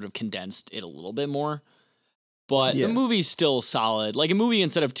wish they would have condensed it a little bit more. But the movie's still solid. Like, a movie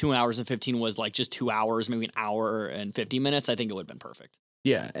instead of 2 hours and 15 was like just 2 hours, maybe an hour and 50 minutes. I think it would have been perfect.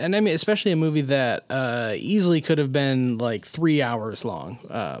 yeah, and I mean, especially a movie that easily could have been like 3 hours long,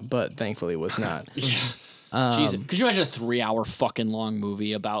 but thankfully was not. Jesus, could you imagine a 3 hour fucking long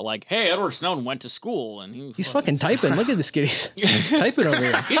movie about like, hey, Edward Snowden went to school and He's fucking typing. Look at this kid. He's typing over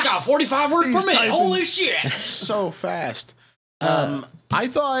here. he's got 45 words per minute. typing. Holy shit! So fast. I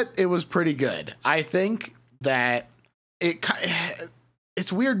thought it was pretty good. I think that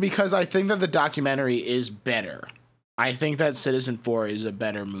it's weird because I think that the documentary is better. I think that Citizen 4 is a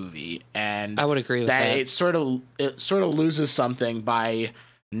better movie, and I would agree with that. It sort of loses something by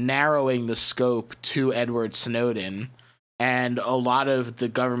narrowing the scope to Edward Snowden, and a lot of the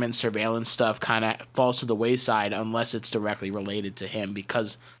government surveillance stuff kind of falls to the wayside unless it's directly related to him,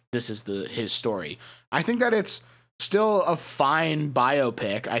 because this is his story. I think that it's still a fine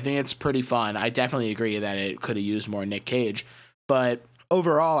biopic. I think it's pretty fun. I definitely agree that it could have used more Nick Cage, but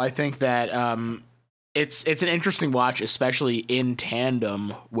overall, I think that it's an interesting watch, especially in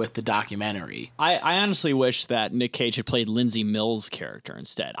tandem with the documentary. I honestly wish that Nick Cage had played Lindsay Mills' character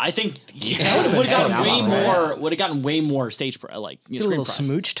instead. I think would have gotten way more stage Get a screen little presence.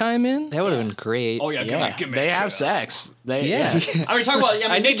 smooch time in. That would have been great. Oh yeah, Yeah, they have sex. Yeah. I mean, talk about. I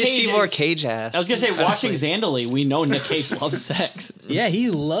I mean, need Nick to Cage, see more Cage ass. I was gonna say, watching Xandaly, we know Nick Cage loves sex. Yeah, he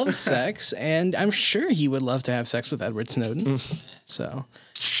loves sex, and I'm sure he would love to have sex with Edward Snowden. So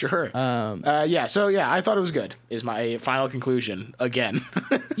Sure. So I thought it was good. Is my final conclusion again.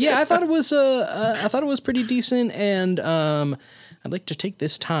 yeah, I thought it was pretty decent, and I'd like to take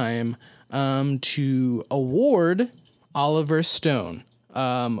this time to award Oliver Stone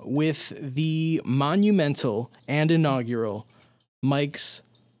with the monumental and inaugural Mike's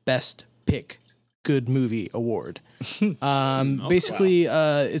Best Pick Good Movie Award. Basically,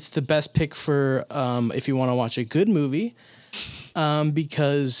 it's the best pick for if you want to watch a good movie.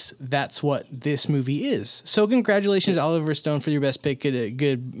 Because that's what this movie is. So congratulations, Oliver Stone, for your best pick at a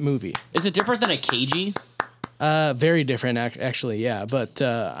good movie. Is it different than a Cagey? Very different, actually, yeah. But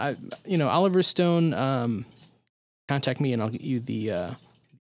Oliver Stone, contact me and I'll get you the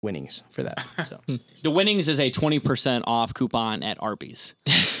winnings for that. So The winnings is a 20% off coupon at Arby's.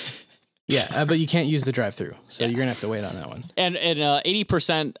 yeah, but you can't use the drive-through, so you're gonna have to wait on that one. And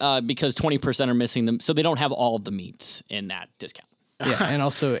 80% because 20% are missing them, so they don't have all of the meats in that discount. Yeah, and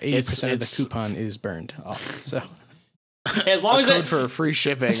also 80% of the it's- coupon is burned off. So As long as Code it, for free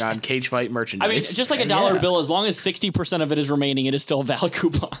shipping on Cage Fight merchandise. I mean, just like a dollar bill, as long as 60% of it is remaining, it is still a valid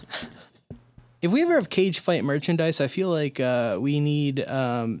coupon. if we ever have Cage Fight merchandise, I feel like we need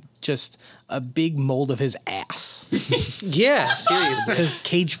just a big mold of his ass. Yeah, It seriously. says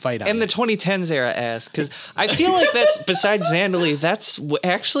cage fight on And it. the 2010s era ass, because I feel like that's, besides Zandali, that's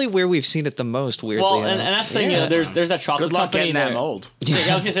actually where we've seen it the most, weirdly Well, and enough. that's the thing. There's that chocolate Good luck company getting that that mold. Yeah,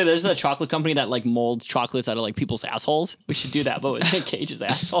 I was gonna say there's a chocolate company that like molds chocolates out of like people's assholes. We should do that, but with Nick Cage's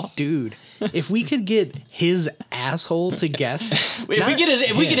asshole. Dude, if we could get his asshole to guess. If we not get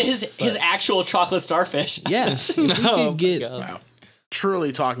his him, actual chocolate starfish. Yeah. If we could get Wow.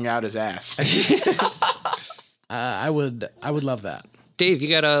 Truly talking out his ass. I would love that. Dave, you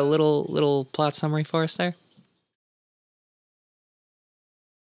got a little plot summary for us there?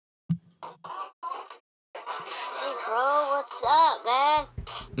 Hey, bro, what's up, man?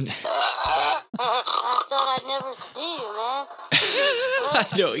 I thought I'd never see you, man. I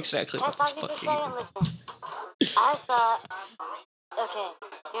know exactly Can I what talk this to you for a fucking. second? Listen, I thought. Okay,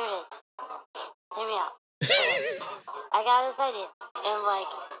 here it is. Hear me out. Okay. I got this idea, and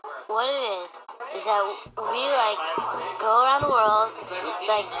like, what it is that we like go around the world,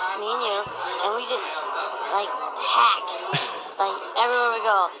 like me and you, and we just like hack, like everywhere we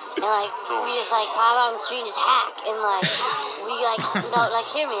go, and like we just like pop out on the street and just hack, and like we like no, like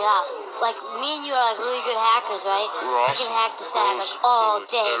hear me out. Like me and you are like really good hackers, right? We can hack the sack like all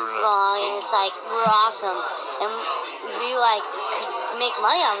day long, and it's like we're awesome, and we like could make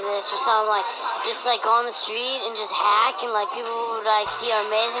money off of this or something, like just like go on the street and just hack, and like people would like see our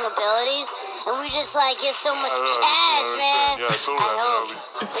amazing abilities, and we just like get so much cash, man. Yeah, totally. I hope,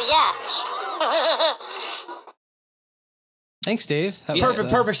 but yeah. Thanks, Dave. That was,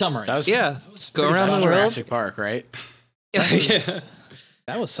 Perfect summary. That was, Yeah, go pretty around solid. the world. Jurassic Park, right?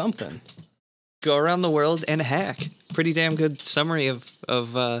 That was something. Go around the world and hack. Pretty damn good summary of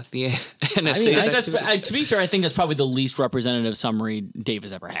the NSA. To be fair, I think that's probably the least representative summary Dave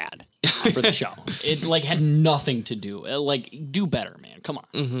has ever had for the show. It like had nothing to do. Like, do better, man. Come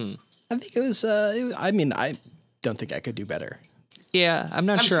on. I think it was. I mean, I don't think I could do better. Yeah, I'm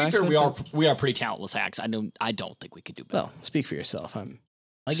not sure. To I be fair, could, we are pretty talentless hacks. I don't think we could do better. Well, speak for yourself.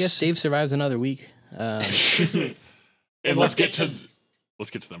 I guess Dave survives another week. And let's get to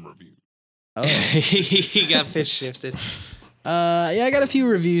them reviews. Oh. he got pitch shifted. Yeah, I got a few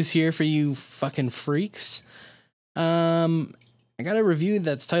reviews here for you fucking freaks. I got a review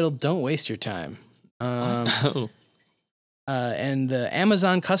that's titled "Don't Waste Your Time." Oh. And the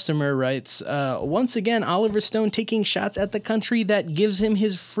Amazon customer writes, once again, Oliver Stone taking shots at the country that gives him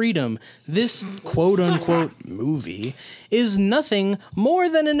his freedom. This quote-unquote movie is nothing more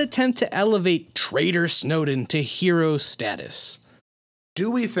than an attempt to elevate Traitor Snowden to hero status. Do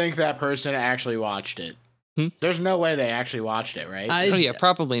we think that person actually watched it? There's no way they actually watched it, right? Oh yeah,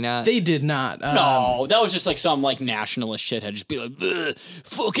 probably not. They did not. No, that was just like some like nationalist shithead just be like, "Bleh,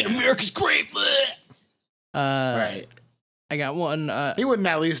 fucking America's great." Bleh." right. I got one. He wouldn't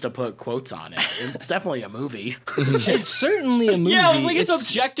at least have put quotes on it. It's definitely a movie. It's certainly a movie. Yeah, I was like, it's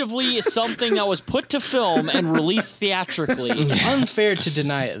objectively something that was put to film and released theatrically unfair to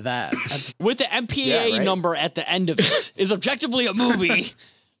deny that. with the MPAA Yeah, right. number at the end of it. Is objectively a movie.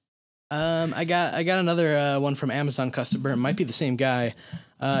 I got another one from Amazon customer. It might be the same guy.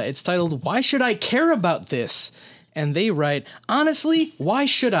 It's titled "Why Should I Care About This?" And they write, "Honestly, why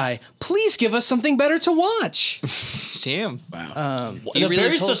should I? Please give us something better to watch." Damn. Wow. He They're really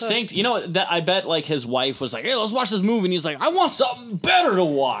very told us? succinct. You know, that I bet like his wife was like, "Hey, let's watch this movie," and he's like, "I want something better to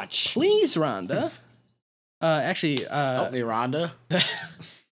watch." Please, Rhonda. Actually, Help me, Rhonda.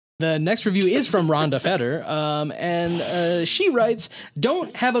 the next review is from Rhonda Feder, and she writes,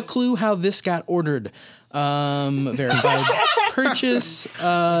 "Don't have a clue how this got ordered. Verified purchase.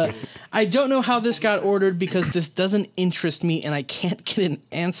 I don't know how this got ordered because this doesn't interest me, and I can't get an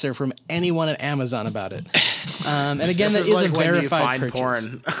answer from anyone at Amazon about it." And again, This that is like a when you verified find purchase.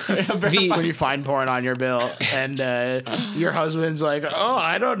 porn. When you find porn on your bill, and your husband's like, "Oh,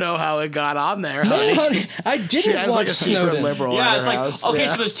 I don't know how it got on there, honey." Honey, I She didn't has watch like a secret Snowden. liberal. Yeah, at it's her like, house. okay, Yeah.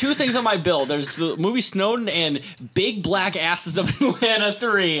 so there's two things on my bill. There's the movie Snowden and Big Black Asses of Atlanta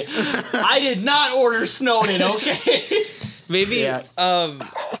 3. I did not order Snowden, okay? Maybe, Yeah.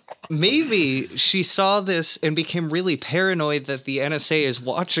 maybe she saw this and became really paranoid that the NSA is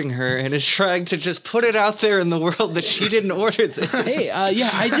watching her and is trying to just put it out there in the world that she didn't order this. Hey, yeah,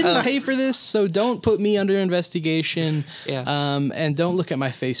 I didn't pay for this, so don't put me under investigation. Yeah. And don't look at my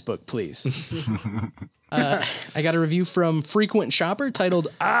Facebook, please. I got a review from Frequent Shopper titled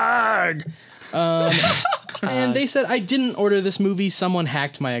 "Arg." And they said, "I didn't order this movie. Someone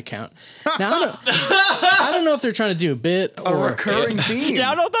hacked my account." Now, I don't know if they're trying to do a bit a or recurring theme.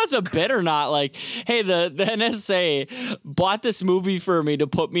 Yeah, I don't know if that's a bit or not. Like, hey, the NSA bought this movie for me to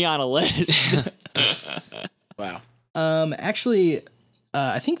put me on a list. Wow. actually,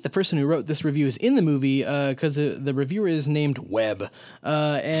 I think the person who wrote this review is in the movie because the reviewer is named Webb,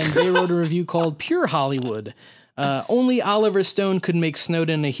 and they wrote a review called Pure Hollywood. Only Oliver Stone could make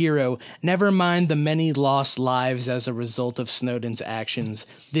Snowden a hero. Never mind the many lost lives as a result of Snowden's actions.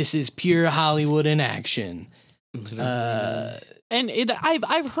 This is pure Hollywood in action. And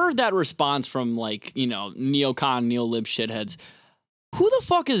I've heard that response from like, neocon, neo-lib shitheads. Who the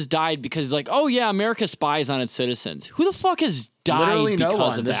fuck has died because like, oh yeah, America spies on its citizens? Who the fuck has died Literally because no one.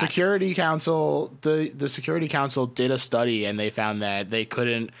 of The that? Security Council, the Security Council did a study and they found that they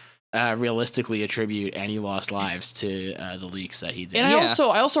couldn't realistically attribute any lost lives to the leaks that he did. And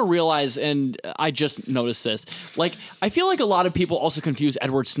I also realize, and I just noticed this, like I feel like a lot of people also confuse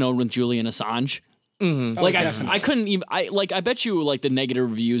Edward Snowden with Julian Assange. Like I couldn't even. I bet you like the negative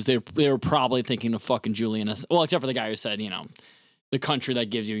reviews they were probably thinking of fucking Julian. Well, except for the guy who said the country that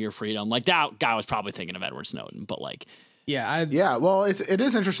gives you your freedom. Like that guy was probably thinking of Edward Snowden. But like well, it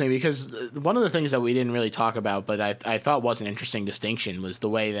is interesting because one of the things that we didn't really talk about, but I thought was an interesting distinction was the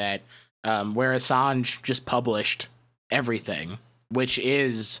way that where Assange just published everything, which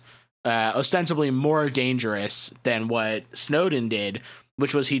is ostensibly more dangerous than what Snowden did,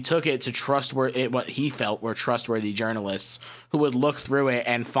 which was he took it to what he felt were trustworthy journalists who would look through it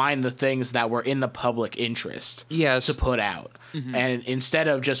and find the things that were in the public interest to put out. Mm-hmm. And instead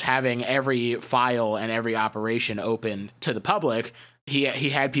of just having every file and every operation open to the public, he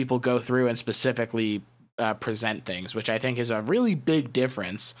had people go through and specifically present things, which I think is a really big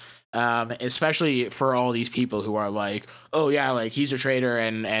difference. Especially for all these people who are like, oh yeah, like he's a traitor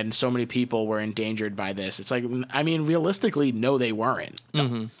and so many people were endangered by this. It's like, I mean, realistically, no, they weren't.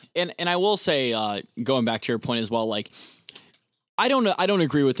 Mm-hmm. And I will say, going back to your point as well, like I don't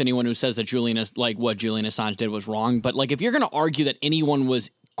agree with anyone who says that what Julian Assange did was wrong. But like, if you're going to argue that anyone was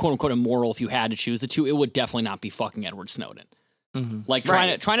quote unquote immoral, if you had to choose the two, it would definitely not be fucking Edward Snowden. Mm-hmm. Like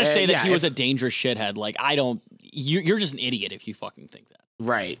trying to say that he was a dangerous shithead. Like you're just an idiot if you fucking think that.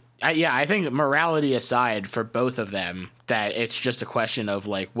 Right. I think morality aside for both of them, that it's just a question of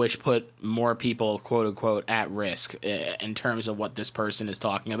like which put more people, quote unquote, at risk in terms of what this person is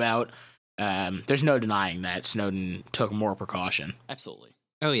talking about. There's no denying that Snowden took more precaution. Absolutely.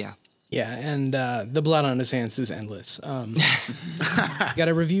 Oh, yeah. Yeah, and the blood on his hands is endless. Got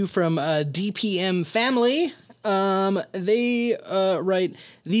a review from DPM Family. They write,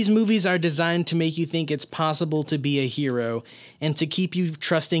 these movies are designed to make you think it's possible to be a hero and to keep you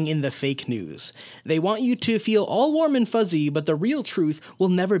trusting in the fake news. They want you to feel all warm and fuzzy, but the real truth will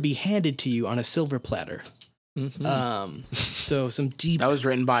never be handed to you on a silver platter. Mm-hmm. So some deep... That was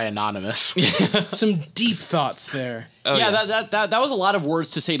written by Anonymous. some deep thoughts there. Oh, yeah. That was a lot of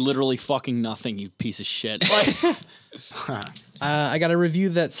words to say literally fucking nothing, you piece of shit. I got a review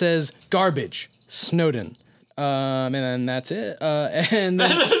that says, garbage, Snowden. And then that's it. And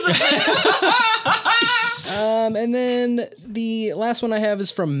then the last one I have is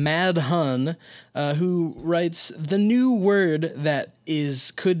from Mad Hun, who writes, the new word that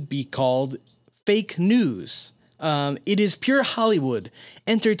could be called fake news. It is pure Hollywood,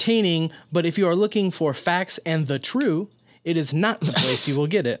 entertaining, but if you are looking for facts and the true, it is not the place you will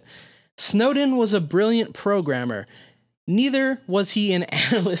get it. Snowden was a brilliant programmer. Neither was he an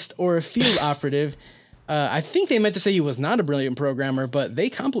analyst or a field operative. I think they meant to say he was not a brilliant programmer, but they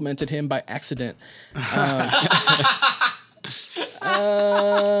complimented him by accident.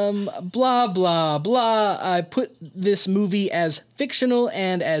 Blah, blah, blah. I put this movie as fictional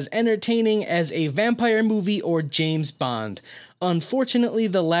and as entertaining as a vampire movie or James Bond. Unfortunately,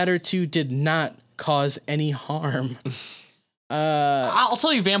 the latter two did not cause any harm. I'll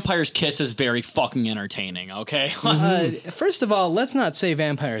tell you, Vampire's Kiss is very fucking entertaining, okay? First of all, let's not say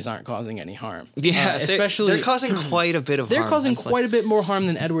vampires aren't causing any harm. Yeah, especially they're causing quite a bit of harm. They're causing quite a bit more harm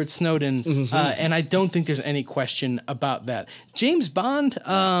than Edward Snowden, and I don't think there's any question about that. James Bond,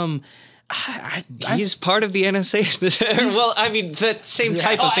 he's part of the NSA. Well, I mean, the same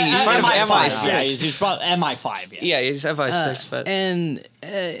type of thing. He's part of MI6. Yeah, he's part of MI5. Yeah, he's MI6. But and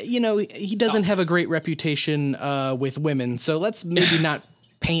he doesn't have a great reputation with women, so let's maybe not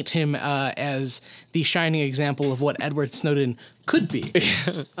paint him as the shining example of what Edward Snowden could be.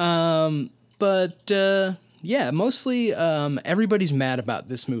 But mostly everybody's mad about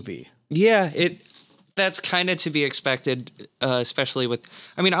this movie. Yeah, that's kind of to be expected, especially with...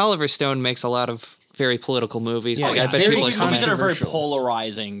 I mean, Oliver Stone makes a lot of very political movies. Yeah, I bet very people are movies that are very controversial.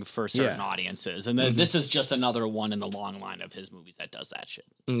 polarizing for certain audiences. And this is just another one in the long line of his movies that does that shit.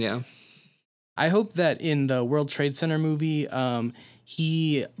 Yeah. I hope that in the World Trade Center movie,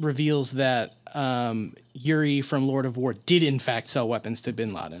 he reveals that Yuri from Lord of War did in fact sell weapons to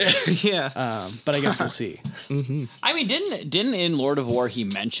Bin Laden. Yeah. But I guess we'll see. I mean, didn't in Lord of War he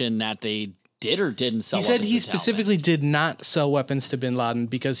mentioned that they did or didn't sell He said weapons he to Talbot? specifically did not sell weapons to Bin Laden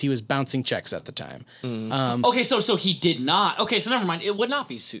because he was bouncing checks at the time. Okay, so he did not. Okay, so never mind. It would not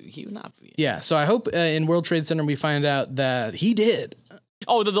be he would not be. Yeah, so I hope in World Trade Center we find out that he did.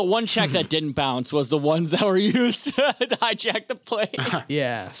 Oh, the one check that didn't bounce was the ones that were used to hijack the plane.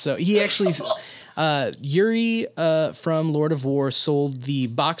 Yeah, so he actually, Yuri from Lord of War sold the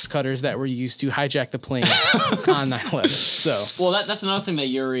box cutters that were used to hijack the plane on 9/11. So Well, that's another thing that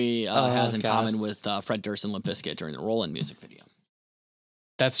Yuri has in God. common with Fred Durst and Limp Bizkit during the Rollin' music video.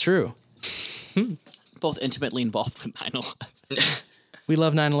 that's true. Both intimately involved with 9/11. We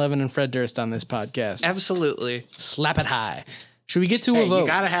love 9/11 and Fred Durst on this podcast. Absolutely. Slap it high. Should we get to Hey, a vote?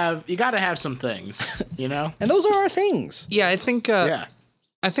 you gotta have some things, you know? And those are our things. Yeah, I think Yeah.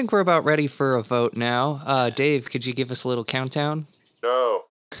 I think we're about ready for a vote now. Dave, could you give us a little countdown? No.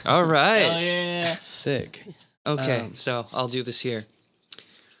 All right. Oh yeah. Sick. Okay, so I'll do this here.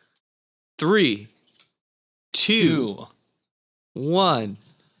 3, 2, 1.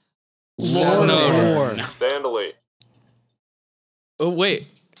 Lord Snowden. of War. Vandally. Oh wait,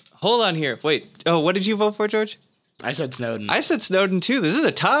 hold on here. Wait. Oh, what did you vote for, George? I said Snowden. I said Snowden too. This is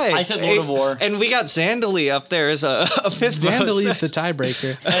a tie. I said Lord of War. and we got Zandali up there as a fifth vote. Zandalee is the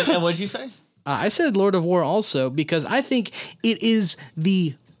tiebreaker. And what'd you say? I said Lord of War also because I think it is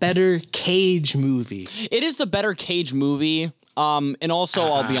the better Cage movie. It is the better Cage movie. And also,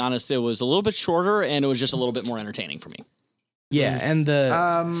 I'll be honest, it was a little bit shorter and it was just a little bit more entertaining for me. Yeah, and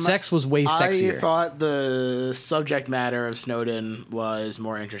the sex was way sexier. I thought the subject matter of Snowden was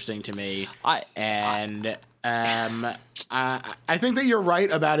more interesting to me. I think that you're right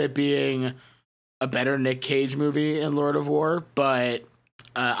about it being a better Nick Cage movie in Lord of War, but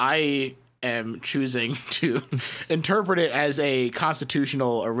I am choosing to interpret it as a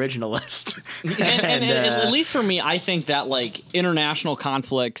constitutional originalist. And at least for me, I think that like international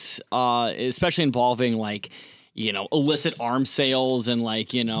conflicts, especially involving like, you know, illicit arms sales and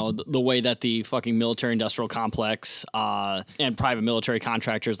like, you know, the way that the fucking military industrial complex and private military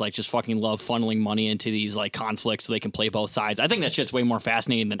contractors like just fucking love funneling money into these like conflicts so they can play both sides. I think that shit's way more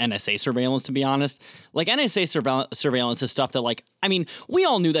fascinating than NSA surveillance, to be honest. Like NSA surveillance is stuff that like, I mean, we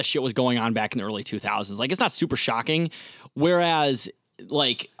all knew that shit was going on back in the early 2000s. Like it's not super shocking. Whereas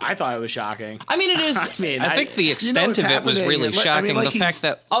like, I thought it was shocking. I mean, it is. I think the extent of it was really shocking. The fact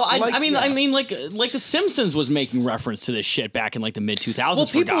that I mean, like The Simpsons was making reference to this shit back in like the mid 2000s. well,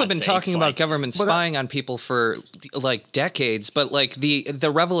 people have been talking about government spying on people for like decades, but like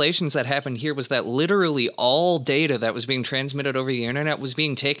the revelations that happened here was that literally all data that was being transmitted over the internet was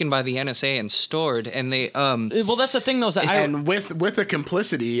being taken by the NSA and stored, and they Well, that's the thing, though. And with the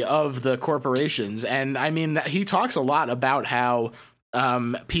complicity of the corporations, and I mean, he talks a lot about how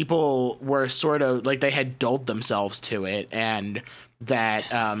people were sort of like they had dulled themselves to it, and that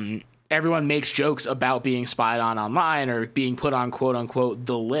everyone makes jokes about being spied on online or being put on quote unquote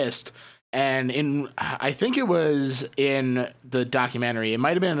the list. And I think it was in the documentary, it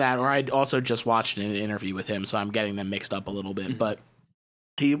might have been that, or I'd also just watched an interview with him, so I'm getting them mixed up a little bit, but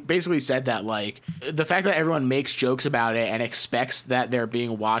he basically said that like the fact that everyone makes jokes about it and expects that they're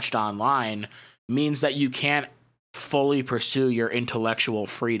being watched online means that you can't fully pursue your intellectual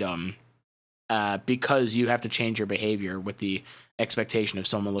freedom because you have to change your behavior with the expectation of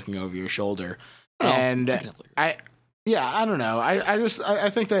someone looking over your shoulder. And I don't know. I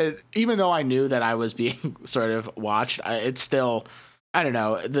think that even though I knew that I was being sort of watched, it's still, I don't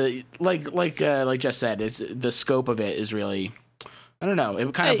know. The like Jess said, it's the scope of it is really, I don't know.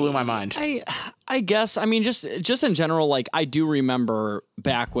 It kind of blew my mind. I guess. I mean, just in general, like I do remember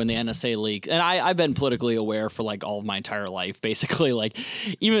back when the NSA leaked, and I've been politically aware for like all of my entire life, basically. Like,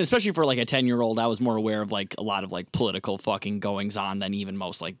 even especially for like a 10-year-old, I was more aware of like a lot of like political fucking goings on than even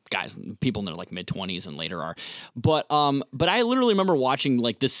most like guys, people in their like mid-20s and later are. But I literally remember watching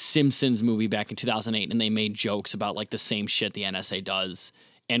like the Simpsons movie back in 2008, and they made jokes about like the same shit the NSA does.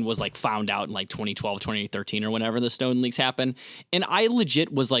 And was like found out in like 2012, 2013 or whenever the Snowden leaks happened. And I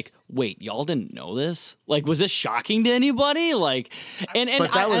legit was like, wait, y'all didn't know this? Like, was this shocking to anybody? Like,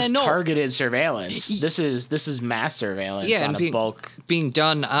 but that was targeted surveillance. This is mass surveillance. Yeah, on and being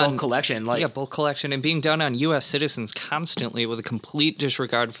done on bulk collection. Like, bulk collection and being done on U.S. citizens constantly with a complete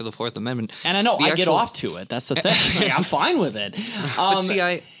disregard for the Fourth Amendment. And I know I get off to it. That's the thing. Like, I'm fine with it. But see,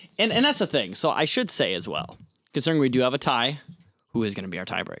 and that's the thing. So I should say as well, considering we do have a tie, who is going to be our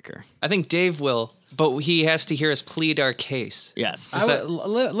tiebreaker? I think Dave will, but he has to hear us plead our case. Yes.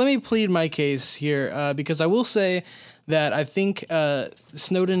 Let me plead my case here because I will say that I think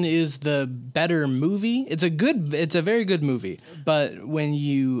Snowden is the better movie. It's a very good movie, but when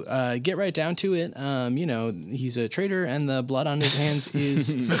you get right down to it, he's a traitor, and the blood on his hands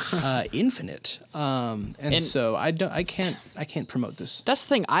is infinite. And so I can't promote this. That's the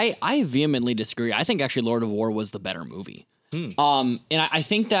thing. I vehemently disagree. I think actually Lord of War was the better movie. And I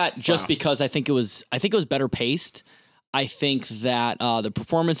think that just because I think it was better paced. I think that the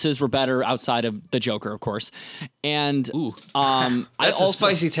performances were better outside of the Joker, of course. And That's a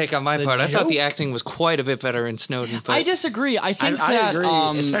spicy take on my part. I thought the acting was quite a bit better in Snowden. But I disagree. I think I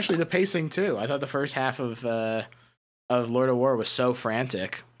agree, especially the pacing too. I thought the first half of Lord of War was so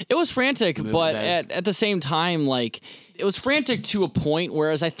frantic. It was frantic, but at the same time, like, it was frantic to a point,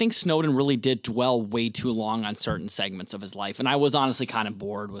 whereas I think Snowden really did dwell way too long on certain segments of his life. And I was honestly kind of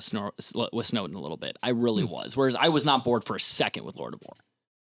bored with Snowden a little bit. I really was. Whereas I was not bored for a second with Lord of War.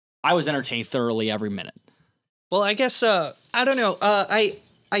 I was entertained thoroughly every minute. Well, I guess, I don't know.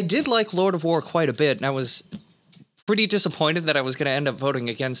 I did like Lord of War quite a bit, and I was pretty disappointed that I was going to end up voting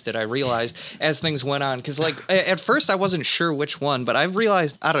against it. I realized as things went on, because like at first I wasn't sure which one, but I've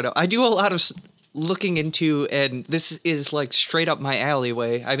realized, I don't know, I do a lot of looking into, and this is like straight up my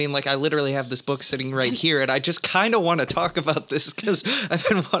alleyway. I mean, like, I literally have this book sitting right here, and I just kind of want to talk about this because I've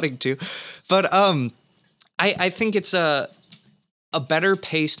been wanting to. But I think it's a better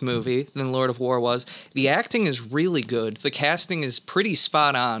paced movie than Lord of War was. The acting is really good. The casting is pretty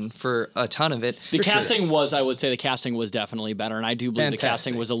spot on for a ton of it. The casting was definitely better, and I do believe the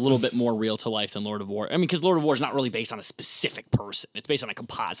casting was a little bit more real to life than Lord of War. I mean, because Lord of War is not really based on a specific person. It's based on a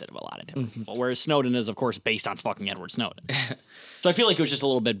composite of a lot of different people, whereas Snowden is, of course, based on fucking Edward Snowden. So I feel like it was just a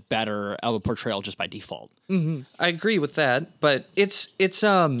little bit better of a portrayal just by default. I agree with that, but it's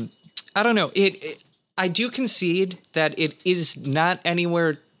I don't know. I do concede that it is not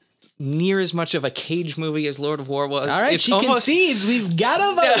anywhere near as much of a Cage movie as Lord of War was. All right, she concedes. We've got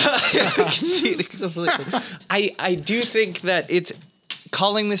to vote. I do think that it's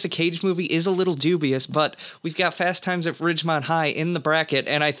calling this a Cage movie is a little dubious, but we've got Fast Times at Ridgemont High in the bracket,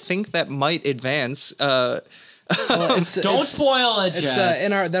 and I think that might advance. Don't spoil it, Jess.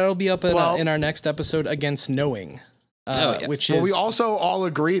 That'll be up in our next episode against Knowing. Which is, we also all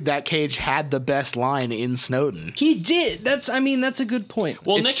agreed that Cage had the best line in Snowden. He did. That's a good point.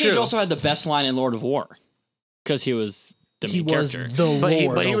 Well, Nick Cage also had the best line in Lord of War because he was the main character.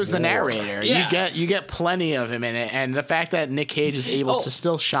 But he was the narrator. Yeah. You get plenty of him in it, and the fact that Nick Cage is able to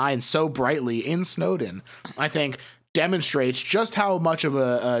still shine so brightly in Snowden, I think, demonstrates just how much of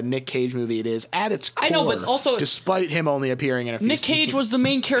a Nick Cage movie it is at its core. I know, but also, despite him only appearing in a few Nick Cage scenes. was the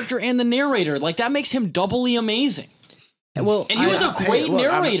main character and the narrator. Like, that makes him doubly amazing. Well, and he was a great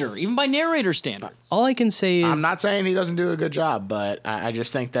narrator, even by narrator standards. All I can say is, I'm not saying he doesn't do a good job, but I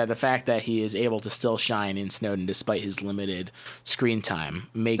just think that the fact that he is able to still shine in Snowden despite his limited screen time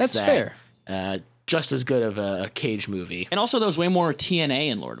makes that fair. Just as good of a Cage movie. And also, there was way more TNA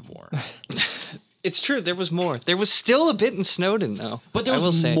in Lord of War. It's true. There was more. There was still a bit in Snowden, though. But there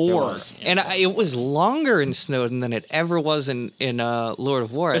was more. And it was longer in Snowden than it ever was in Lord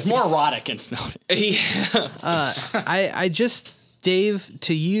of War. It's more erotic in Snowden. I just, Dave,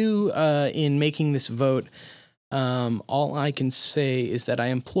 to you in making this vote, all I can say is that I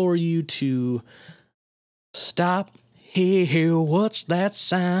implore you to stop. Hey, what's that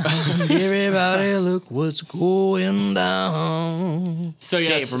sound? Everybody look what's going down. So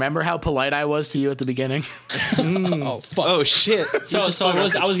yes. Dave, remember how polite I was to you at the beginning? Oh, fuck. Oh, shit. So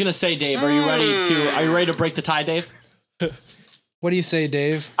I was gonna say, Dave, are you ready to break the tie, Dave? What do you say,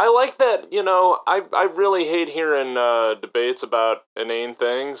 Dave? I like that, I really hate hearing debates about inane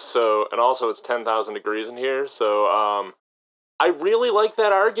things, and also it's 10,000 degrees in here, so I really like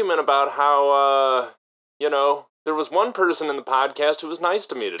that argument about how, there was one person in the podcast who was nice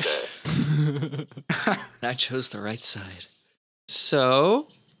to me today. I chose the right side. So?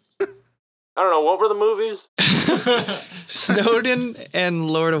 I don't know, what were the movies? Snowden and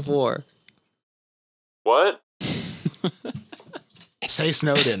Lord of War. What? Say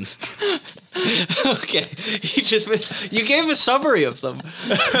Snowden. Okay. You gave a summary of them.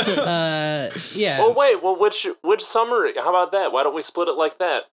 Yeah. Oh, wait, well, which summary? How about that? Why don't we split it like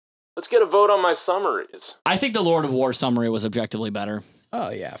that? Let's get a vote on my summaries. I think the Lord of War summary was objectively better. Oh,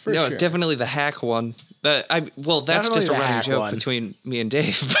 yeah, for sure. No, definitely the hack one. That's definitely just a running joke between me and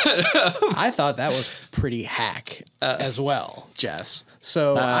Dave. I thought that was pretty hack as well, Jess.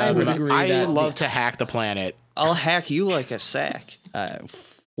 So I would agree that... I love to hack the planet. I'll hack you like a sack.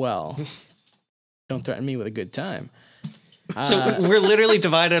 Well, don't threaten me with a good time. So we're literally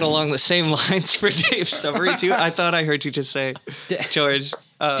divided along the same lines for Dave's summary, too. I thought I heard you just say, George.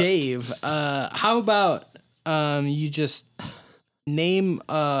 Dave, how about you just name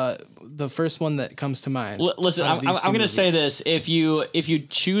the first one that comes to mind. Listen, out of I'm these two going to say movies. this: if you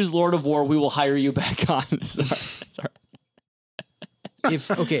choose Lord of War, we will hire you back on. Sorry. Hey,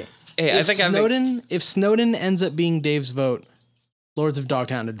 If Snowden ends up being Dave's vote, Lords of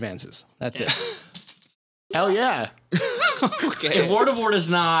Dogtown advances. That's it. Hell yeah. Okay. If Lord of War does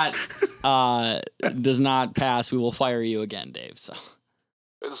not pass, we will fire you again, Dave. So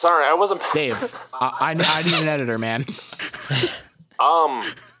Sorry, I wasn't. Dave, I need an editor, man.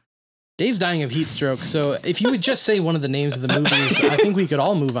 Dave's dying of heat stroke, so if you would just say one of the names of the movies, I think we could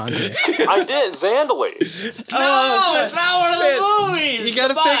all move on to it. I did Zandali. no, it's not one of the movies. You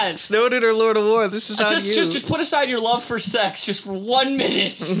gotta Come on. pick Snowden or Lord of War. This is on you. Just put aside your love for sex just for 1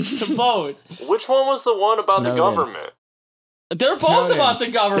 minute to vote. Which one was the one about the Snowden. government? They're both Snowden. about the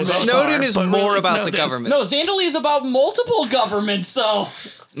government. Both Snowden are, is but more really about the Snowden. government. No, Zandali is about multiple governments, though.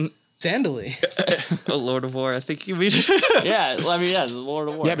 Zandali. Oh, Lord of War. I think you mean. Yeah, I mean, yeah, the Lord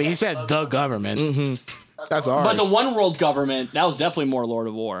of War. Yeah, but he said the government. Mm-hmm. That's ours. But the one world government, that was definitely more Lord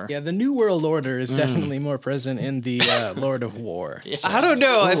of War. Yeah, the New World Order is definitely more present in the Lord of War. Yeah. I don't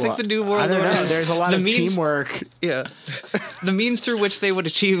know. I Ooh, think the New I World don't Order. know. There's a lot the of means, teamwork. Yeah, the means through which they would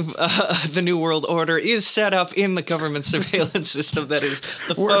achieve the New World Order is set up in the government surveillance system. That is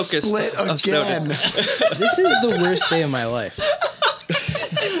the We're focus split of Snowden. again. This is the worst day of my life.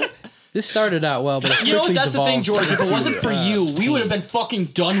 This started out well, but it You know what? quickly That's the thing, devolved George. If it into, wasn't for you, we would have been fucking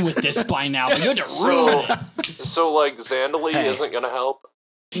done with this by now. But you had to ruin it. So like Zandali Hey. isn't gonna help.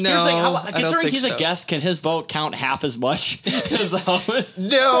 No, Here's the thing, I don't considering think he's so. a guest, can his vote count half as much as the host?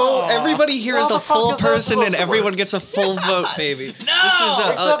 No, everybody here is What a the fuck full is that person, supposed and to everyone work? gets a full vote, baby. No! This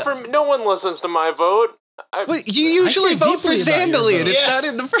is Except for no one listens to my vote. But you usually care vote for deeply about your Zandali, vote. and it's Yeah. not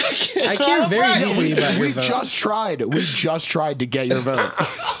in the bracket. I care very Right. deeply about your We vote. just tried. We just tried to get your vote.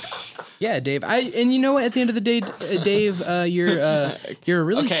 Yeah, Dave. And you know what? At the end of the day, Dave, you're a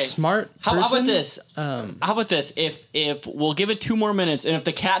really Okay. smart person. How about this? How about this? If we'll give it 2 more minutes, and if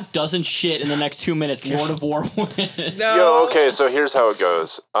the cat doesn't shit in the next 2 minutes, Lord of War wins. No. Yo, okay, so here's how it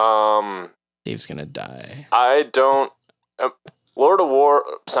goes. Dave's gonna die. I don't. Lord of War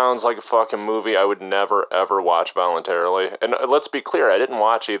sounds like a fucking movie I would never ever watch voluntarily. And let's be clear, I didn't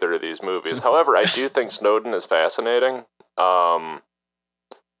watch either of these movies. However, I do think Snowden is fascinating.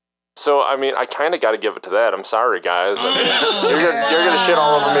 So I mean, I kind of got to give it to that. I'm sorry, guys. I mean, you're gonna shit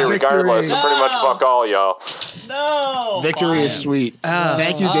all over me regardless. So pretty much fuck all y'all. No. Victory is sweet.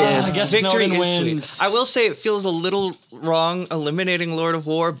 Thank you, Dave. I guess Victory Snowden is wins. sweet. I will say it feels a little wrong eliminating Lord of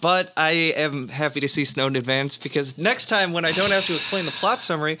War, but I am happy to see Snowden advance because next time when I don't have to explain the plot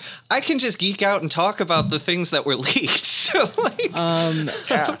summary, I can just geek out and talk about the things that were leaked. So like,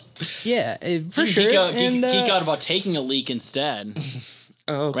 Yeah, for You sure. Geek out, and, geek out about taking a leak instead.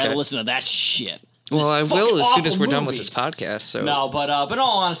 okay. Rather listen to that shit. Well, This I fucking will as soon as awful we're done with movie. this podcast. So No, but in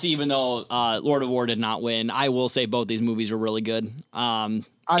all honesty, even though Lord of War did not win, I will say both these movies were really good. And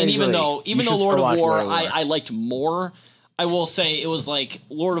even agree. though You should Lord still of watch War, Lord of War. I liked more. I will say it was like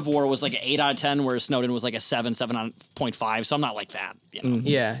Lord of War was like an 8 out of 10, whereas Snowden was like a 7.5. So I'm not like that. You know?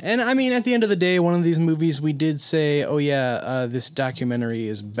 Yeah, and I mean, at the end of the day, one of these movies we did say, "Oh yeah, this documentary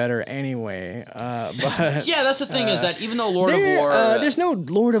is better anyway." But Yeah, that's the thing is that even though Lord of War, there's no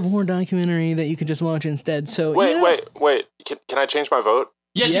Lord of War documentary that you could just watch instead. So Wait, you know, wait. Can I change my vote?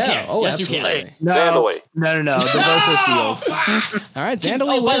 yes, yeah, you can. oh, yes, you absolutely. can. No, Zandali. no. The votes are sealed. All right,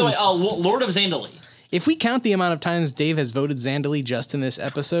 Zandali Oh, by the way, wins. Lord of Zandali. If we count the amount of times Dave has voted Zandali just in this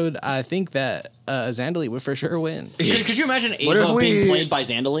episode, I think that Zandali would for sure win. Could you imagine What if Ava being we- played by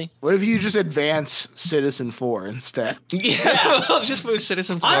Zandali? What if you just advance Citizen 4 instead? yeah, we'll just move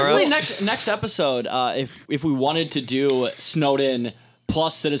Citizen 4 Honestly, up. next episode, if we wanted to do Snowden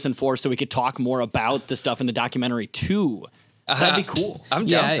plus Citizen 4 so we could talk more about the stuff in the documentary too, that'd be cool. I'm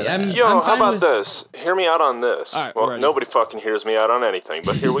down for that. Yo, I'm how fine about with- this? Hear me out on this. All right, well, we're ready. nobody fucking hears me out on anything,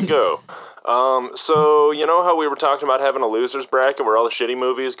 but here we go. So you know how we were talking about having a losers bracket where all the shitty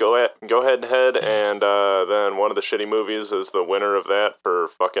movies go head to head, and then one of the shitty movies is the winner of that for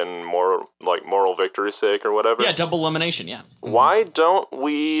fucking moral victory's sake or whatever. Yeah, double elimination. Yeah. Why don't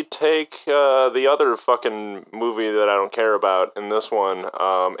we take the other fucking movie that I don't care about in this one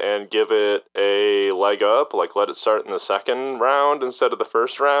and give it a leg up? Like, let it start in the second round instead of the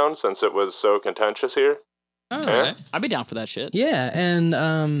first round since it was so contentious here? All right. I'd be down for that shit. Yeah, and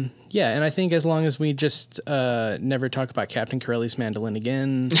and I think as long as we just never talk about Captain Corelli's mandolin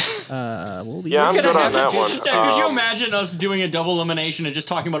again, we'll be. Yeah, I'm good on that one. Yeah, could you imagine us doing a double elimination and just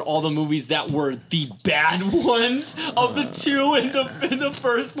talking about all the movies that were the bad ones of the two in the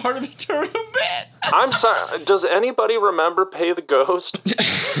first part of the tournament? I'm sorry. Does anybody remember Pay the Ghost?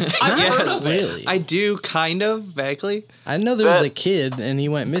 I've heard Yes, of it. Really? I do kind of vaguely. I know there was That- a kid and he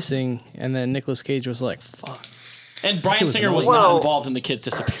went missing, and then Nicolas Cage was like, "Fuck." And Bryan was Singer was annoying. not Well- involved in the kid's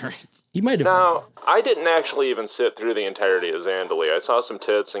disappearance. He might have. Now, I didn't actually even sit through the entirety of Zandali. I saw some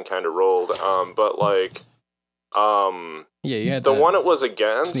tits and kind of rolled. But like, Yeah, you had the to one it was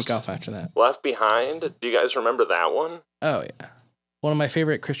against, sneak off after that. Left Behind. Do you guys remember that one? Oh yeah, one of my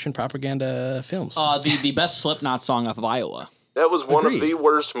favorite Christian propaganda films. The best Slipknot song off of Iowa. That was one Agreed. of the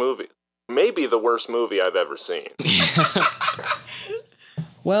worst movies. Maybe the worst movie I've ever seen.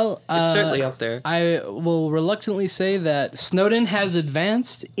 Well, It's certainly up there. I will reluctantly say that Snowden has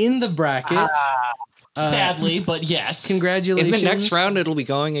advanced in the bracket. Sadly, but yes. In Congratulations. the next round, it'll be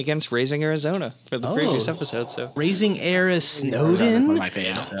going against Raising Arizona for the previous Oh. episode. So Raising Era One Snowden. of my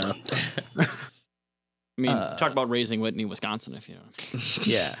faves. So. I mean, talk about raising Whitney, Wisconsin, if you know.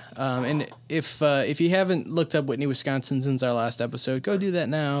 Yeah. And if you haven't looked up Whitney, Wisconsin since our last episode, go do that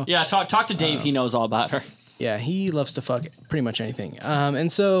now. Yeah, talk to Dave. He knows all about her. Yeah, he loves to fuck pretty much anything.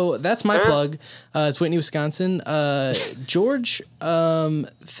 And so that's my plug. It's Whitney, Wisconsin. George,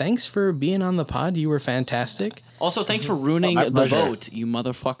 thanks for being on the pod. You were fantastic. Also, thanks for ruining my the pleasure. vote, you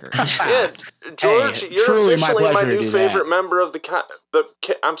motherfucker. Yeah, George, Hey, you're truly my officially my pleasure to new do favorite that. member of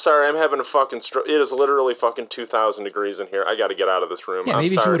I'm sorry, I'm having a fucking stroke. It is literally fucking 2,000 degrees in here. I got to get out of this room. Yeah, I'm maybe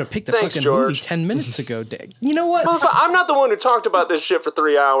if you sorry. would have picked the Thanks, fucking George. movie 10 minutes ago, Dick. You know what? I'm not the one who talked about this shit for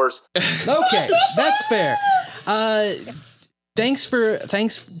 3 hours. Okay, that's fair.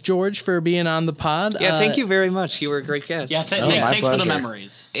 Thanks George for being on the pod. yeah, thank you very much. You were a great guest. Yeah, my thanks for the pleasure.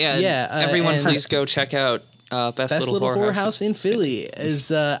 memories. Yeah. Yeah, Everyone, and- please go check out Best Best Little Horror Horror House in Philly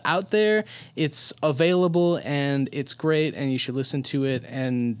is out there. It's available and it's great, and you should listen to it.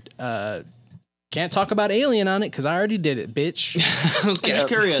 And can't talk about Alien on it because I already did it, bitch. I'm just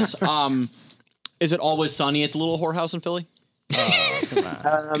curious. Is it always sunny at the Little Whorehouse in Philly?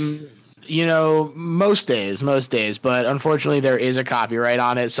 Most days, but unfortunately there is a copyright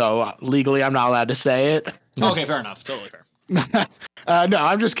on it, so legally I'm not allowed to say it. Okay, fair enough. Totally fair. No,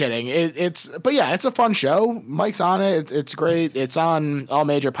 I'm just kidding. It's a fun show. Mike's on it. It's great. It's on all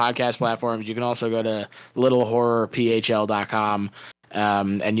major podcast platforms. You can also go to littlehorrorphl.com,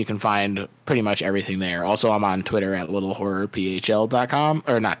 and you can find pretty much everything there. Also, I'm on Twitter at littlehorrorphl.com,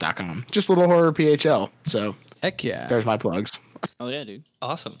 or not .com, just littlehorrorphl. So Heck yeah. there's my plugs. Oh yeah, dude.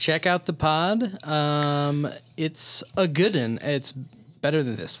 Awesome. Check out the pod. It's a good one. It's better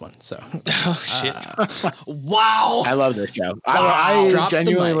than this one. So Oh, shit. Wow. I love this show. I Drop the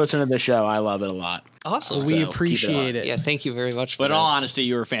genuinely mic. listen to this show. I love it a lot. Awesome. we keep it appreciate it. Yeah, thank you very much for But in that. all honesty,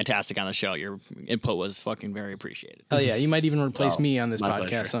 you were fantastic on the show. Your input was fucking very appreciated. Hell yeah. You might even replace me on this my podcast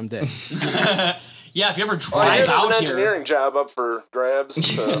pleasure. someday. Yeah, if you ever I drive have an out here. engineering job up for grabs.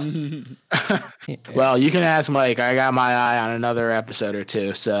 So. Well, you can ask Mike. I got my eye on another episode or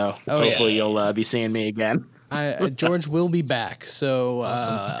two, so Oh, yeah. hopefully you'll be seeing me again. George will be back. So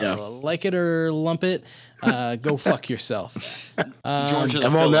Yeah. like it or lump it, go fuck yourself. Georgia the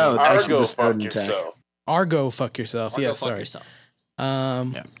And we'll Philly. know. Thanks for Argo, the fuck Snowden tech. yourself. Or go fuck yourself. Or Yeah, go fuck sorry. yourself.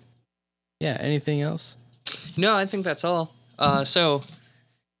 Yeah. Anything else? No, I think that's all. So,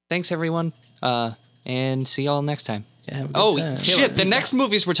 thanks everyone, and see y'all next time. Yeah, have a good Oh time. shit! The next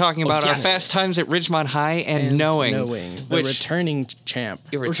movies we're talking about are yes. Fast Times at Ridgemont High and Knowing. The which- returning champ.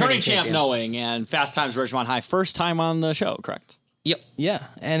 Your Returning champ champion. Knowing and Fast Times at Ridgemont High. First time on the show, correct? Yep. Yeah,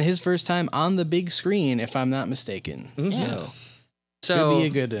 and his first time on the big screen, if I'm not mistaken. Mhm. So, could So be a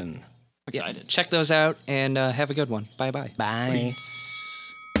good one. yeah, Excited. check those out and have a good one. Bye bye. Bye.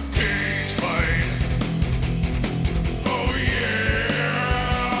 Cage fight. Oh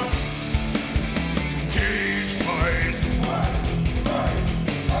yeah. Cage fight.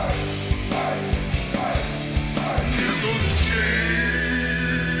 Nicolas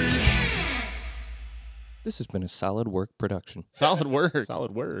Cage. This has been a Solid Work production. Solid work.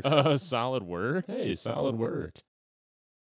 Solid work. Solid work. Hey, solid work.